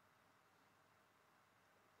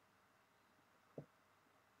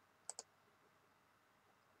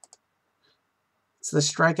 It's the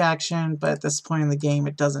strike action, but at this point in the game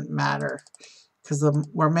it doesn't matter because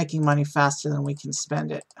we're making money faster than we can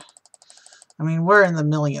spend it. I mean, we're in the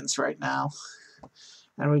millions right now,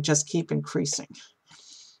 and we just keep increasing.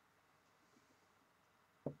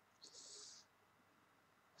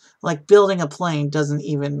 Like, building a plane doesn't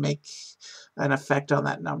even make an effect on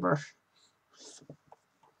that number.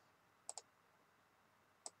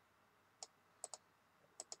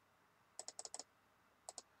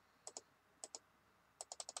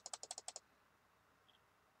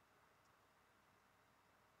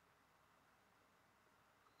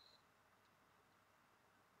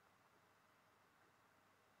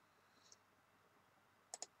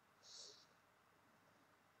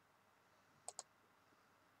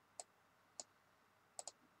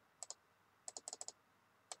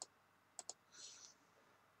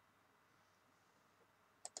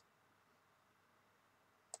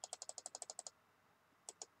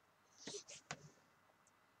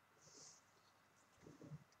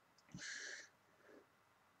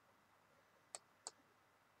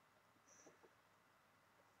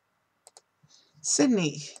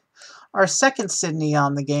 Sydney. Our second Sydney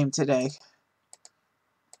on the game today.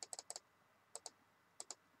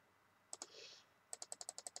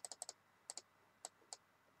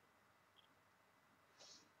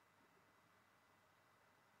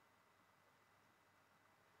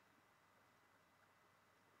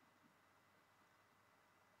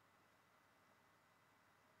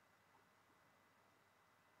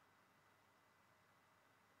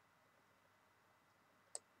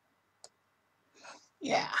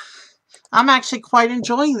 Yeah. I'm actually quite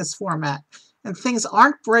enjoying this format. And things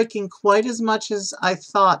aren't breaking quite as much as I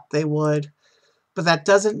thought they would. But that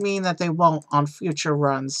doesn't mean that they won't on future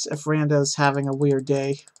runs if Rando's having a weird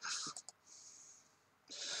day.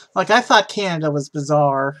 Like, I thought Canada was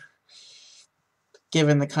bizarre,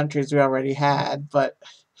 given the countries we already had, but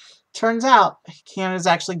turns out Canada's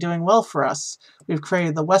actually doing well for us. We've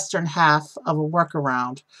created the western half of a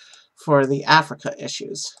workaround for the Africa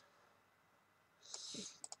issues.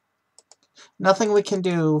 Nothing we can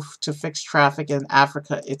do to fix traffic in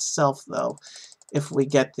Africa itself, though, if we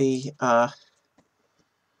get the...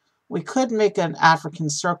 we could make an African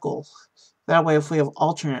circle. That way, if we have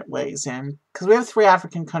alternate ways in... Because we have 3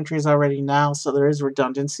 African countries already now, so there is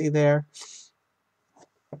redundancy there.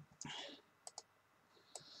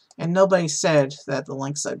 And nobody said that the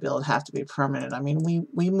links I build have to be permanent. I mean,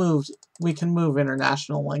 we can move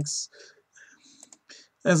international links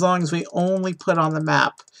as long as we only put on the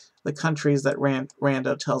map the countries that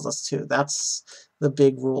Rando tells us to. That's the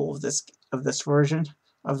big rule of this version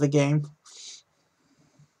of the game.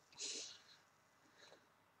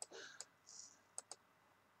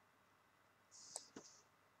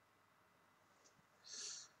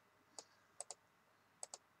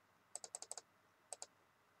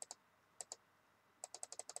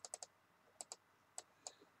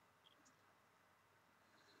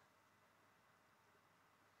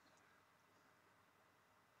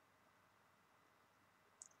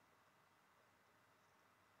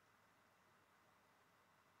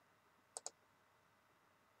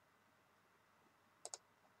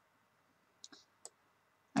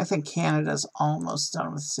 I think Canada's almost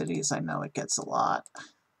done with cities. I know it gets a lot.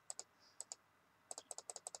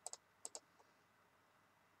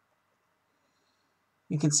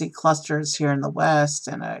 You can see clusters here in the west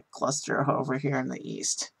and a cluster over here in the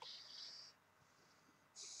east.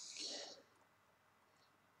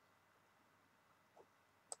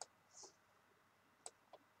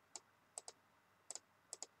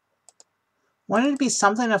 Wouldn't it be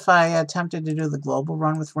something if I attempted to do the global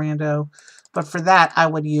run with Rando? But for that, I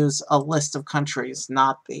would use a list of countries,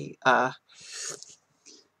 not the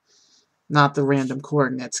random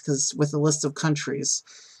coordinates, because with a list of countries,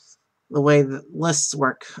 the way the lists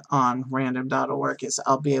work on random.org is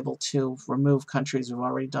I'll be able to remove countries we've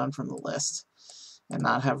already done from the list and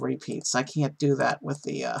not have repeats. I can't do that with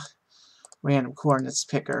the random coordinates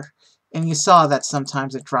picker. And you saw that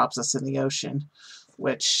sometimes it drops us in the ocean,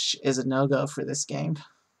 which is a no-go for this game.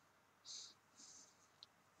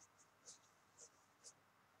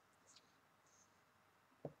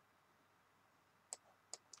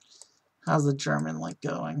 How's the German link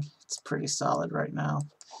going? It's pretty solid right now,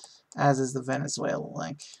 as is the Venezuela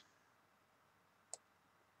link.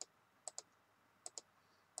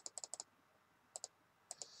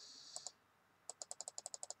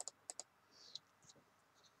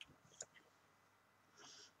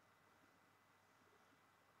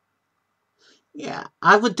 Yeah,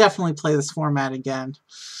 I would definitely play this format again.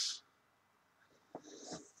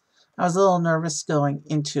 I was a little nervous going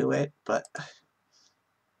into it, but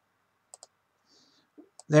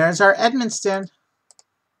there's our Edmundston.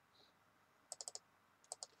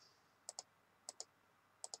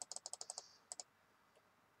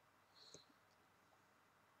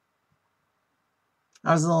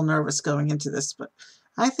 I was a little nervous going into this, but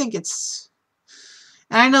I think it's...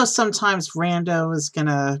 And I know sometimes Rando is going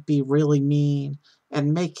to be really mean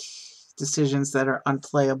and make decisions that are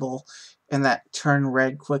unplayable and that turn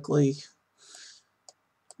red quickly.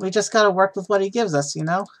 We just got to work with what he gives us, you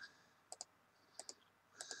know?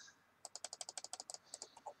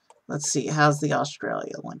 Let's see, how's the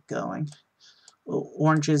Australia link going? Ooh,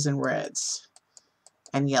 oranges and reds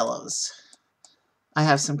and yellows. I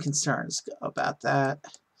have some concerns about that.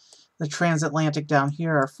 The transatlantic down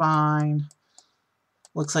here are fine.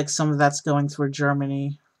 Looks like some of that's going through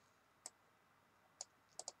Germany.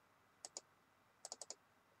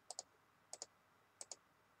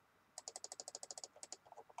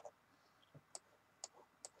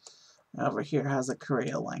 Over here has a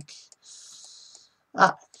Korea link.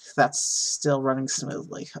 Ah, that's still running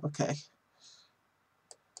smoothly. Okay.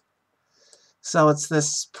 So it's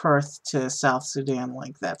this Perth to South Sudan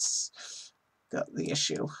link that's the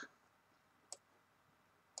issue.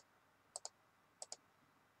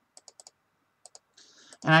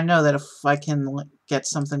 And I know that if I can get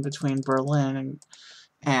something between Berlin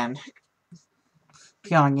and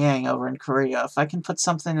Pyongyang over in Korea, if I can put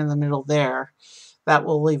something in the middle there, that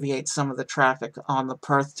will alleviate some of the traffic on the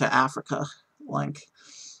Perth to Africa link.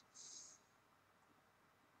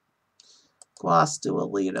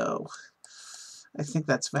 Guasdualito. I think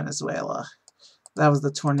that's Venezuela. That was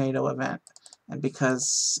the tornado event. And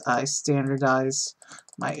because I standardize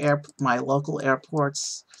my local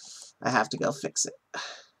airports, I have to go fix it.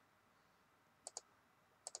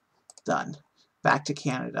 Done. Back to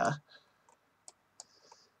Canada.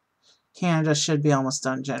 Canada should be almost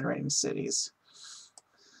done generating cities.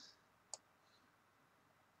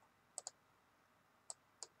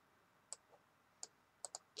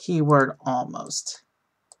 Keyword almost.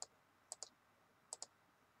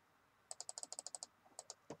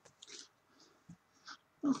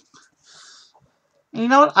 And you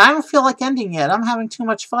know what? I don't feel like ending yet. I'm having too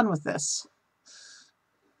much fun with this.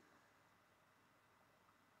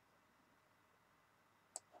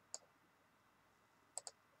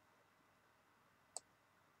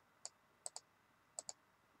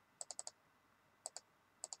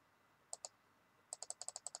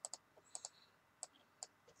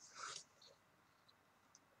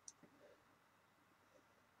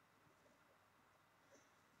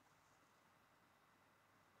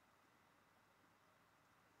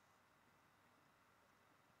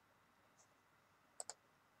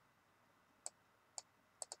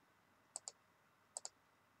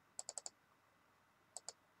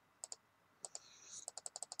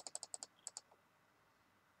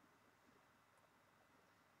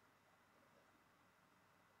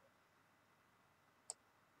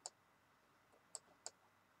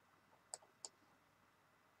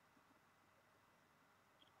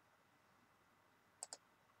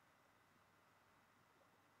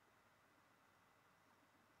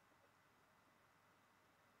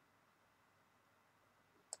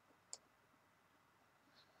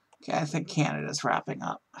 Okay, I think Canada's wrapping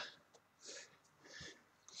up.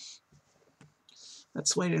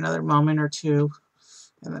 Let's wait another moment or two,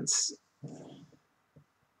 and then...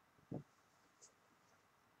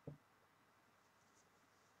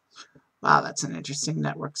 Wow, that's an interesting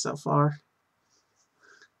network so far.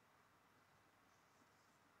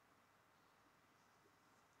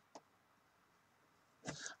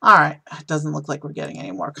 Alright, it doesn't look like we're getting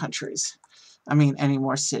any more countries. any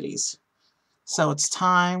more cities. So it's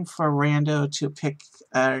time for Rando to pick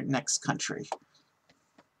our next country.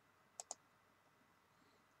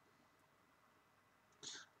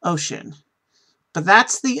 Ocean. But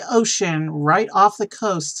that's the ocean right off the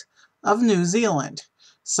coast of New Zealand.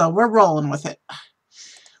 So we're rolling with it.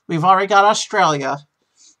 We've already got Australia.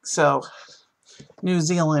 So New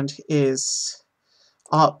Zealand is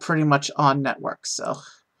pretty much on network. So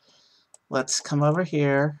let's come over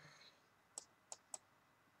here.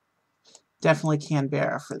 Definitely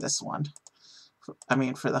Canberra for this one.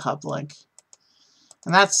 For the hub link.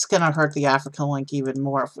 And that's going to hurt the Africa link even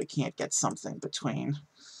more if we can't get something between.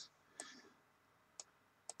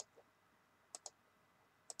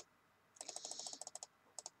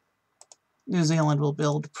 New Zealand will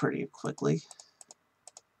build pretty quickly.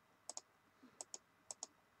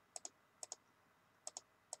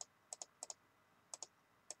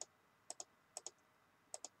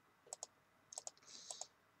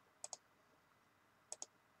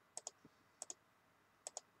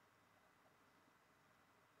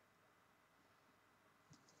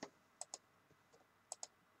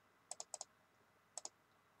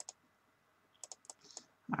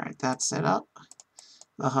 Alright, that's set up.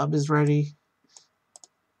 The hub is ready.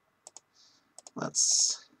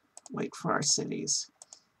 Let's wait for our cities.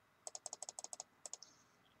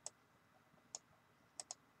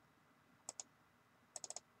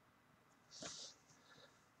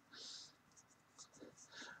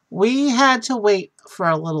 We had to wait for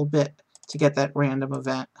a little bit to get that random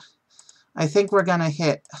event. I think we're going to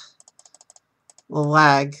hit the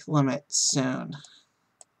lag limit soon.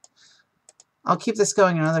 I'll keep this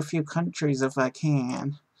going in another few countries if I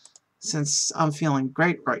can, since I'm feeling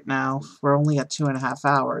great right now. We're only at 2.5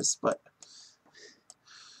 hours, but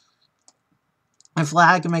if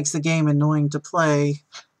lag makes the game annoying to play,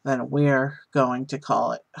 then we're going to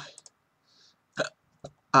call it.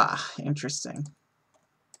 Interesting.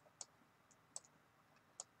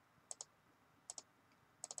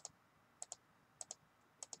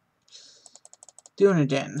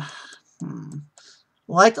 Dunedin.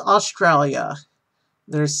 Like Australia,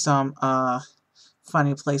 there's some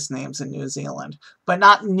funny place names in New Zealand, but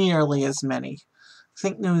not nearly as many. I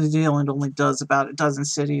think New Zealand only does about a dozen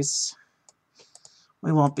cities.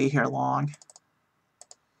 We won't be here long.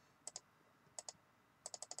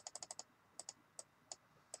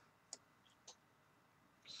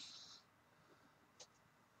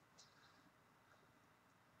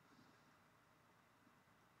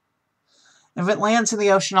 If it lands in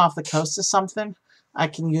the ocean off the coast of something, I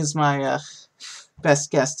can use my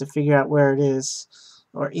best guess to figure out where it is,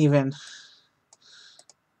 or even,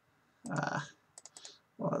 what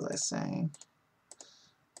was I saying?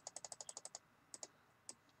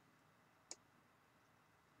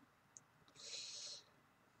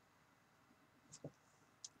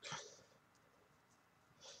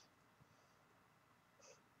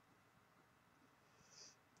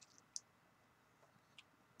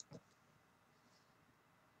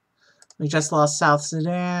 We just lost South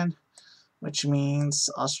Sudan, which means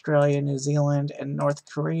Australia, New Zealand, and North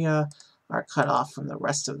Korea are cut off from the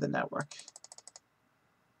rest of the network.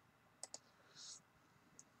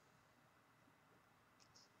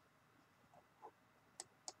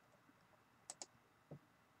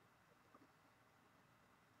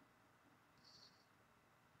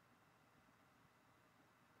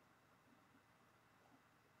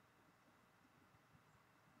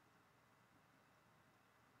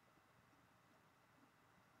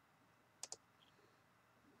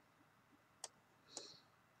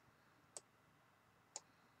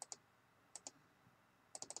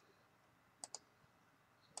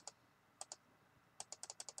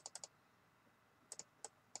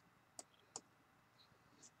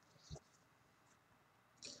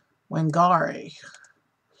 Wangari.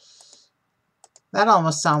 That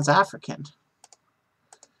almost sounds African.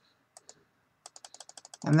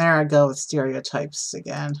 And there I go with stereotypes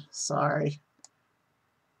again. Sorry.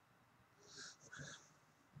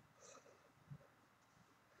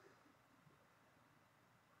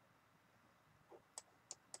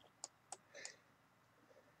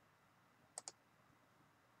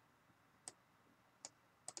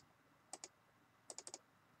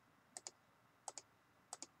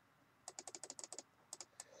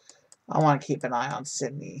 I want to keep an eye on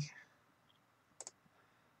Sydney.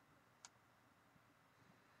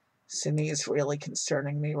 Sydney is really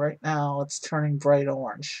concerning me right now. It's turning bright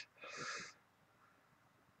orange.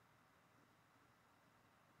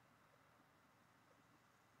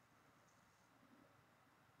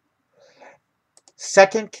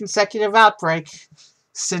 Second consecutive outbreak.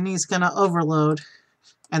 Sydney's going to overload,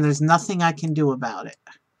 and there's nothing I can do about it.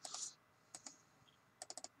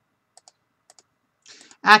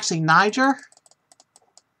 Actually, Niger.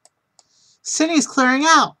 City's clearing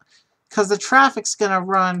out because the traffic's going to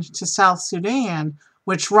run to South Sudan,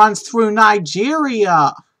 which runs through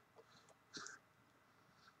Nigeria.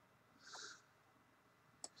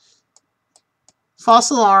 False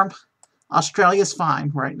alarm. Australia's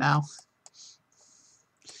fine right now.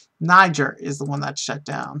 Niger is the one that's shut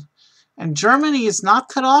down. And Germany is not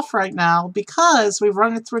cut off right now because we've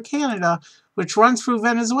run it through Canada, which runs through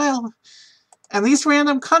Venezuela. And these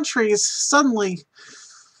random countries suddenly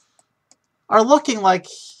are looking like,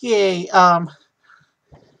 yay,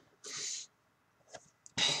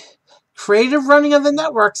 creative running of the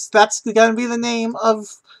networks. That's going to be the name of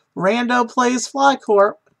Rando Plays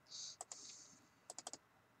FlyCorp.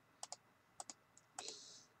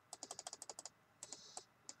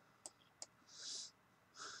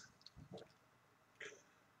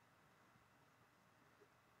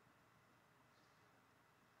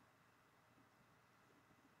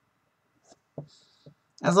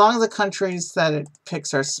 As long as the countries that it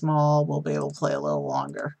picks are small, we'll be able to play a little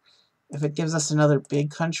longer. If it gives us another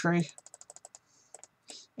big country,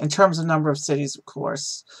 in terms of number of cities, of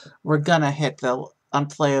course, we're going to hit the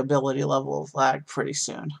unplayability level of lag pretty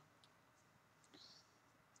soon.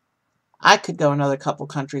 I could go another couple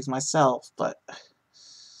countries myself, but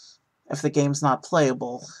if the game's not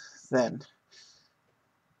playable, then...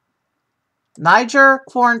 Niger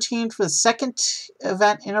quarantined for the second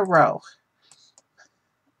event in a row.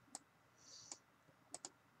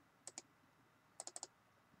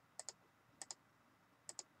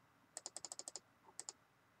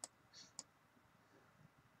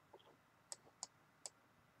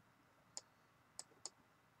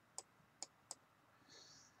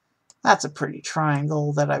 That's a pretty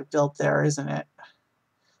triangle that I've built there, isn't it?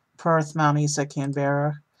 Perth, Mount Isa,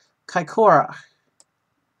 Canberra. Kaikoura.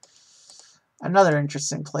 Another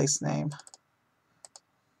interesting place name.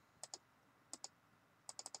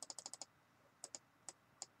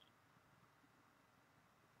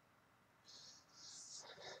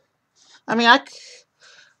 I mean,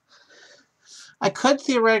 I could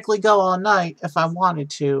theoretically go all night if I wanted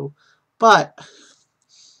to, but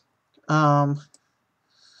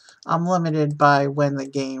I'm limited by when the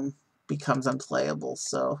game becomes unplayable,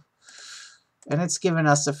 so... And it's given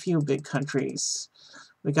us a few big countries.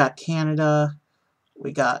 We got Canada,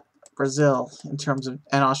 we got Brazil in terms of,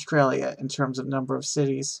 and Australia in terms of number of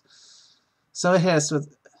cities. So it hit us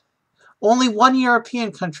with only one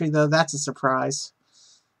European country, though. That's a surprise.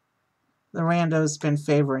 The Rando's been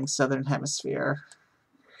favoring Southern Hemisphere.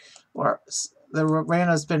 Or the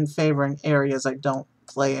Rando's been favoring areas I don't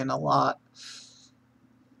play in a lot.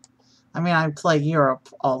 I mean, I play Europe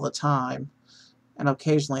all the time. And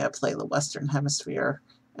occasionally I play the Western Hemisphere.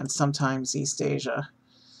 And sometimes East Asia.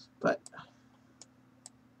 But...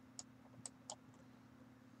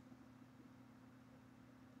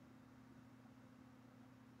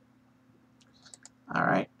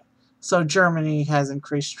 Alright. So Germany has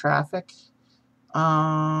increased traffic.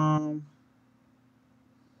 Watch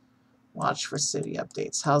for city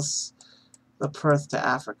updates. How's the Perth to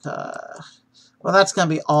Africa? Well, that's going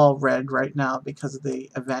to be all red right now because of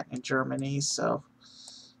the event in Germany, so...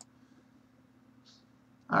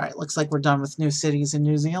 Alright, looks like we're done with new cities in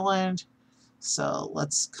New Zealand. So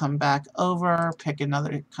let's come back over, pick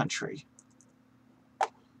another country.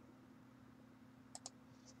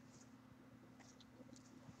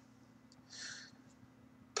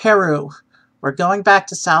 Peru. We're going back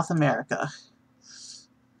to South America.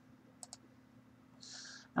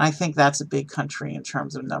 And I think that's a big country in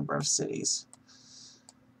terms of number of cities.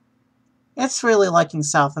 It's really liking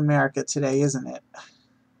South America today, isn't it?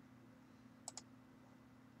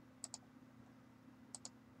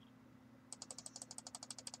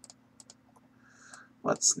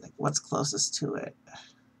 What's closest to it?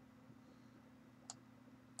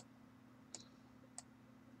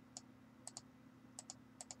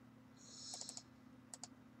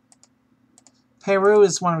 Peru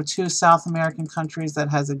is one of 2 South American countries that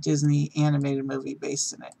has a Disney animated movie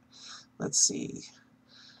based in it. Let's see.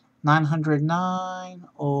 909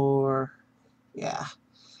 or... Yeah.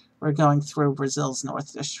 We're going through Brazil's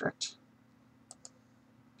North District.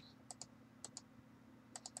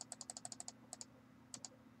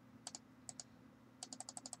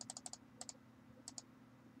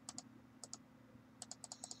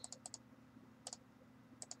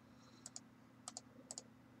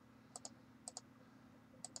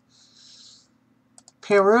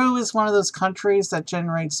 Peru is one of those countries that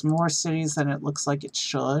generates more cities than it looks like it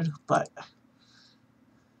should, but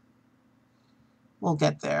we'll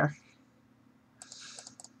get there.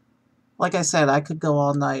 Like I said, I could go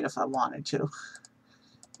all night if I wanted to.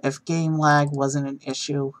 If game lag wasn't an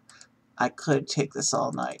issue, I could take this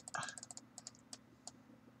all night.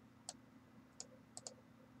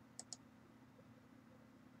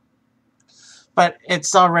 But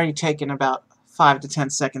it's already taken about 5 to 10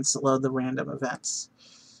 seconds to load the random events.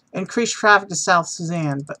 Increased traffic to South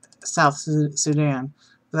Sudan, but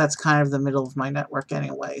that's kind of the middle of my network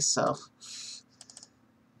anyway, so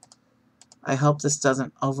I hope this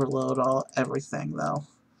doesn't overload everything though.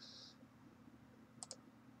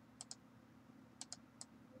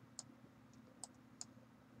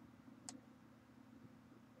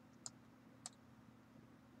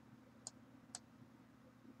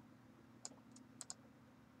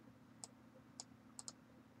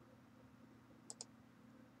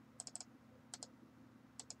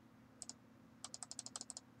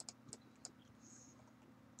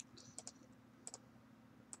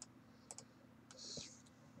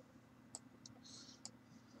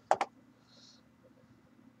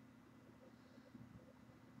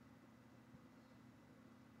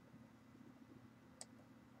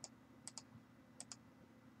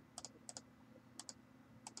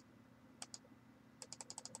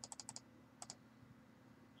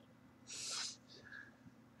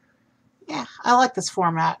 Yeah, I like this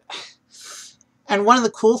format. And one of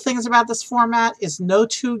the cool things about this format is no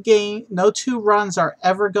two runs are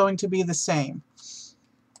ever going to be the same,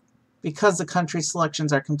 because the country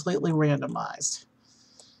selections are completely randomized.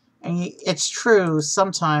 And it's true,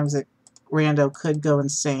 sometimes Rando could go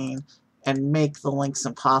insane and make the links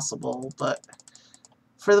impossible, but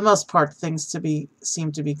for the most part, things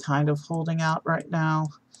seem to be kind of holding out right now.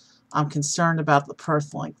 I'm concerned about the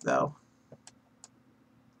Perth link, though.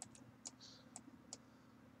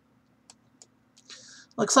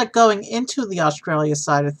 Looks like going into the Australia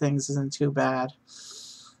side of things isn't too bad.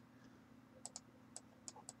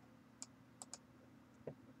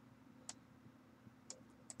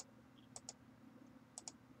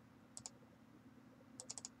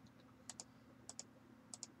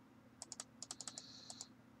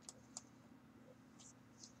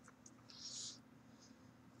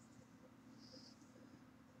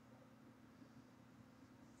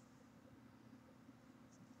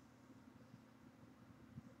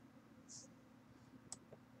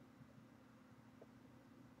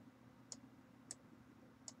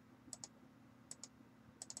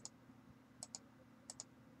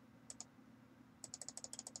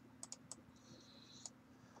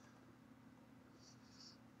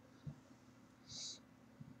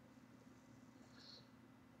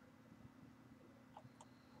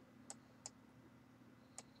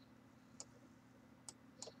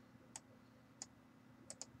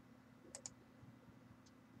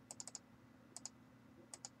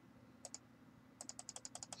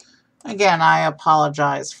 Again, I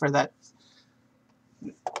apologize for that,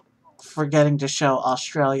 forgetting to show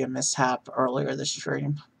Australia mishap earlier this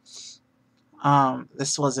stream.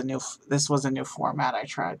 This was a new format I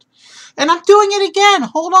tried, and I'm doing it again.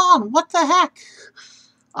 Hold on, what the heck?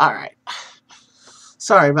 All right,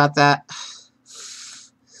 sorry about that.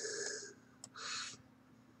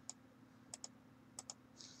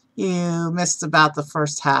 You missed about the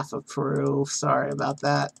first half of Peru. Sorry about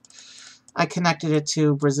that. I connected it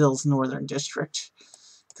to Brazil's northern district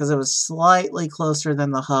because it was slightly closer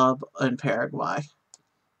than the hub in Paraguay.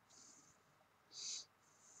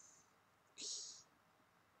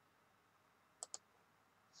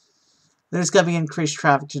 There's going to be increased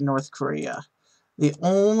traffic to North Korea. The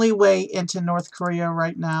only way into North Korea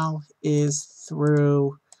right now is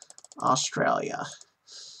through Australia.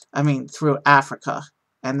 I mean, through Africa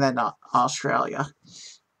and then Australia.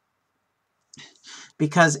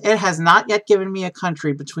 Because it has not yet given me a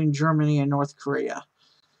country between Germany and North Korea.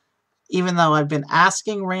 Even though I've been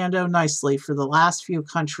asking Rando nicely for the last few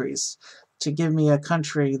countries to give me a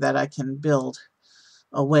country that I can build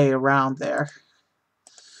a way around there.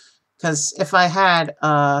 Because if I had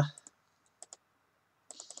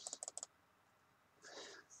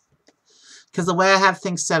because the way I have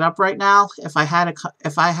things set up right now, if I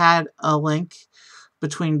had a link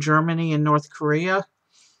between Germany and North Korea,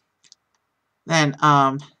 then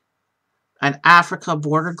an Africa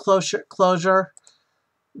border closure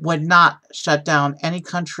would not shut down any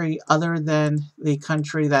country other than the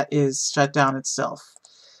country that is shut down itself.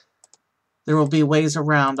 There will be ways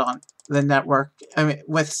around on the network. I mean,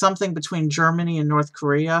 with something between Germany and North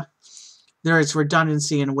Korea, there is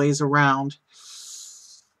redundancy and ways around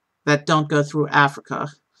that don't go through Africa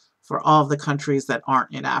for all of the countries that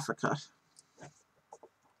aren't in Africa.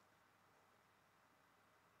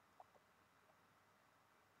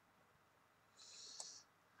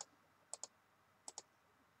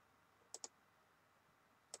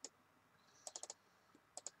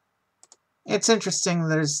 It's interesting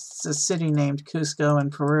there's a city named Cusco in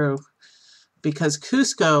Peru, because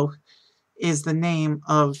Cusco is the name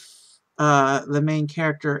of the main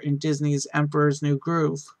character in Disney's Emperor's New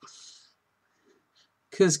Groove.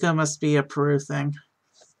 Cusco must be a Peru thing.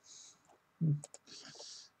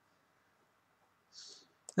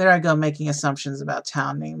 There I go, making assumptions about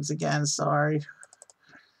town names again, sorry.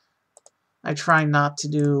 I try not to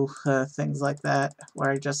do things like that, where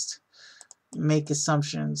I just make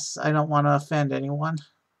assumptions. I don't want to offend anyone.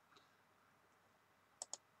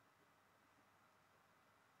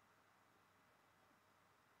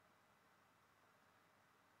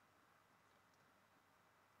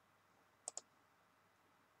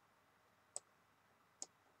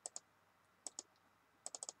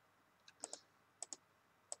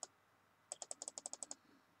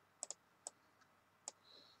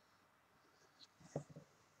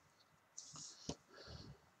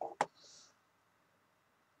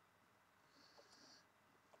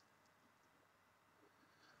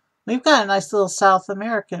 We've got a nice little South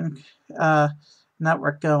American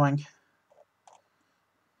network going.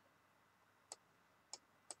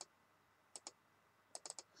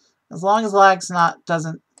 As long as lag's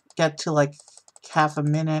doesn't get to like half a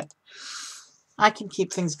minute, I can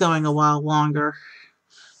keep things going a while longer.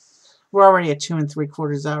 We're already at 2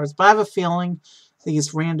 3/4 hours, but I have a feeling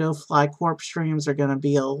these Rando FlyCorp streams are going to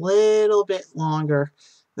be a little bit longer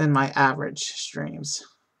than my average streams,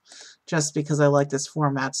 just because I like this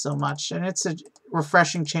format so much, and it's a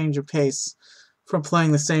refreshing change of pace from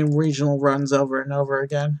playing the same regional runs over and over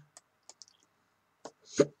again.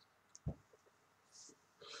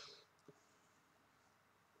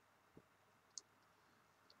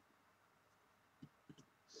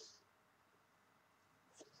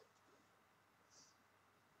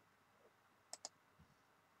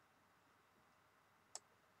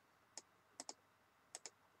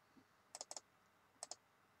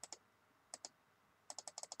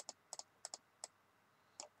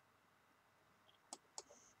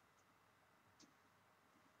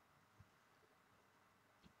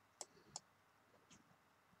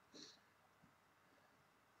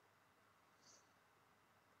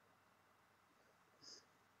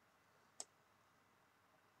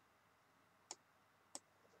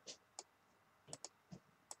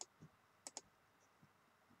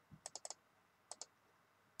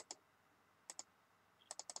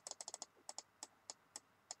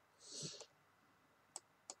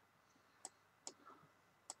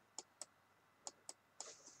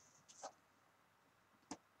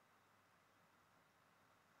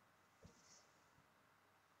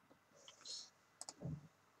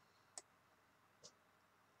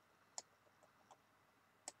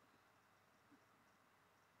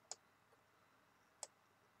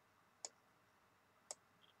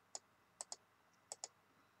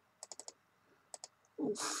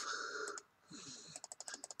 Oof.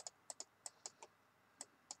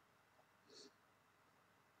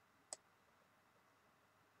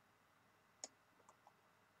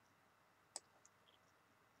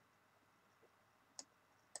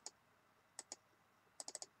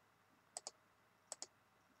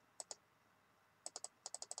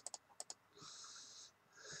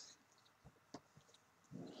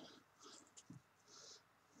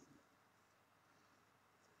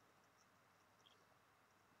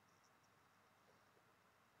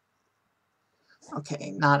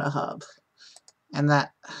 Okay, not a hub. And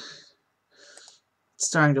that's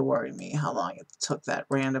starting to worry me how long it took that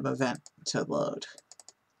random event to load.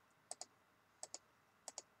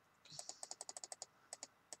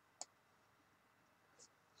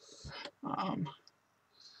 Um,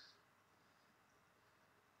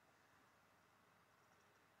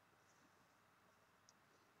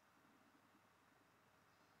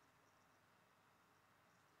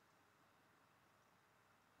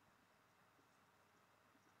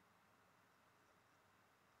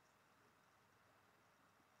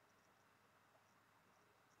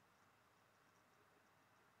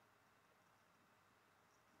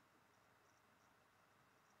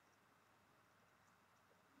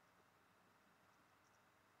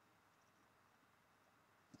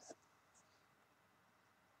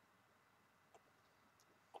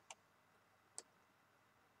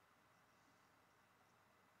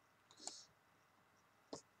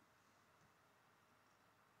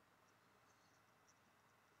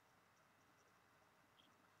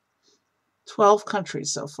 12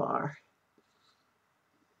 countries so far.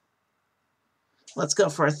 Let's go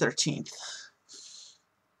for a 13th.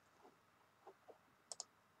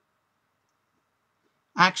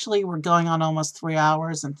 Actually, we're going on almost 3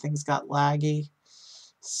 hours and things got laggy.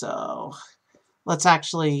 So let's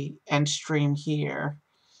actually end stream here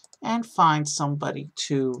and find somebody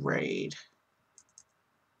to raid.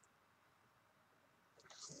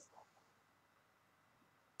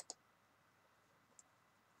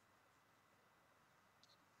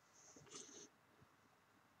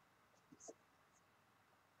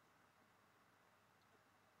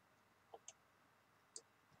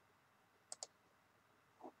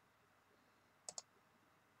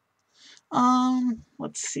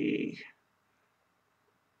 Let's see.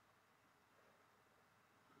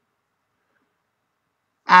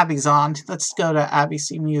 Abby's on. Let's go to Abby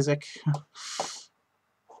C Music.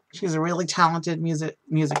 She's a really talented music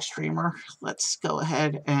streamer. Let's go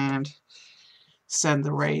ahead and send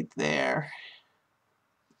the raid there.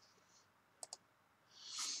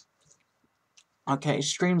 Okay,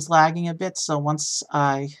 stream's lagging a bit, so once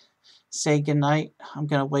I say goodnight, I'm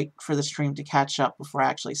going to wait for the stream to catch up before I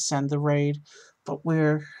actually send the raid. But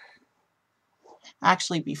we're...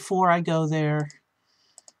 Actually, before I go there,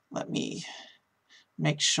 let me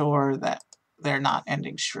make sure that they're not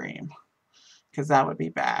ending stream, because that would be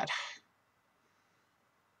bad.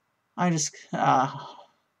 I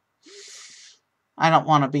don't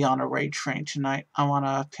want to be on a raid train tonight. I want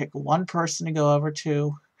to pick one person to go over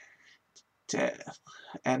to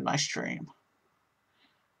end my stream.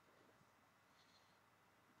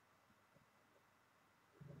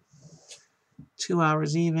 Two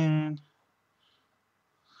hours even.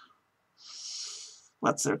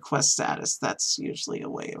 What's their quest status? That's usually a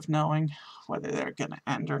way of knowing whether they're going to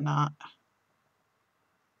end or not.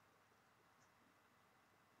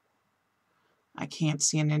 I can't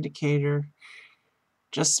see an indicator.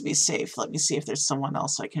 Just to be safe, let me see if there's someone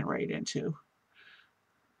else I can raid into.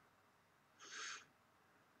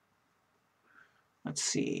 Let's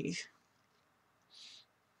see.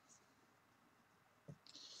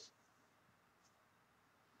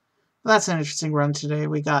 That's an interesting run today.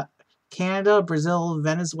 We got Canada, Brazil,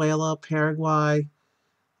 Venezuela, Paraguay,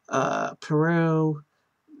 Peru,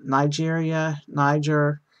 Nigeria,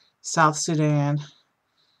 Niger, South Sudan,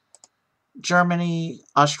 Germany,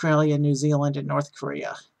 Australia, New Zealand, and North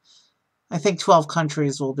Korea. I think 12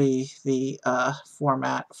 countries will be the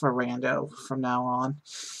format for Rando from now on,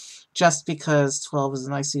 just because 12 is a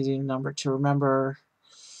nice easy number to remember,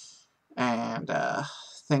 and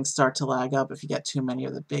things start to lag up if you get too many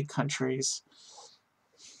of the big countries.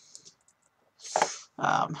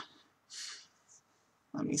 Let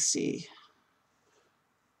me see.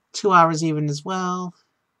 2 hours even as well.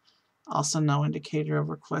 Also no indicator of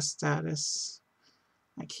request status.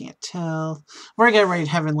 I can't tell. We're going to raid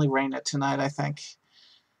Heavenly Raina tonight, I think.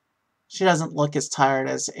 She doesn't look as tired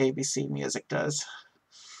as ABC Music does.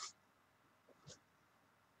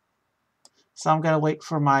 So I'm going to wait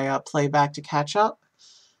for my playback to catch up.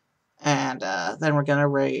 And then we're going to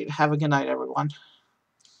raid. Have a good night, everyone.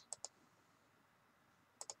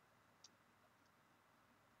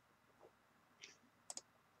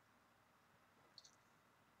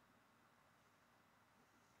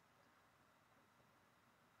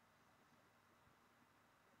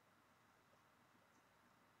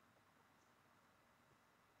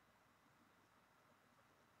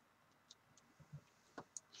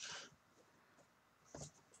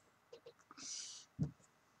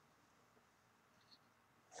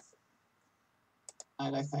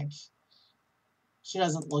 And I think she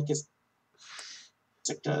doesn't look as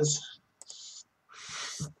it does.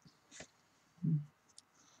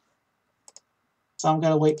 So I'm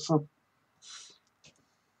going to wait for...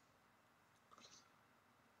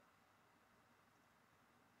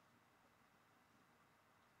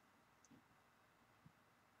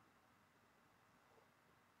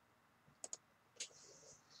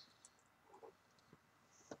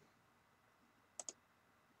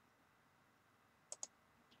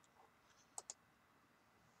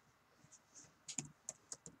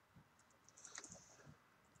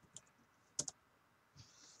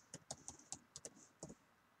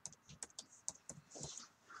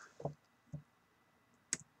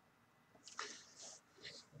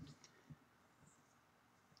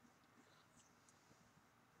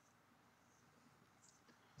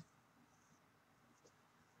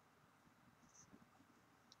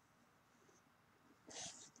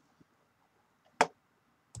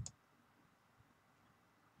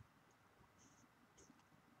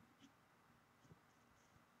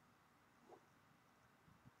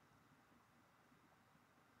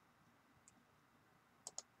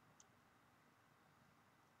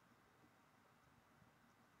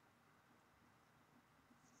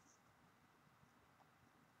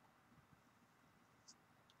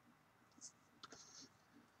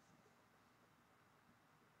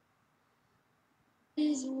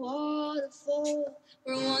 is a waterfall.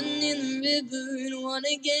 We're one in the river and one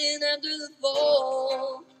again after the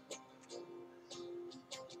fall.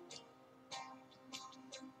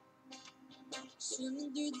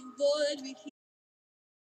 Swimming through the void, we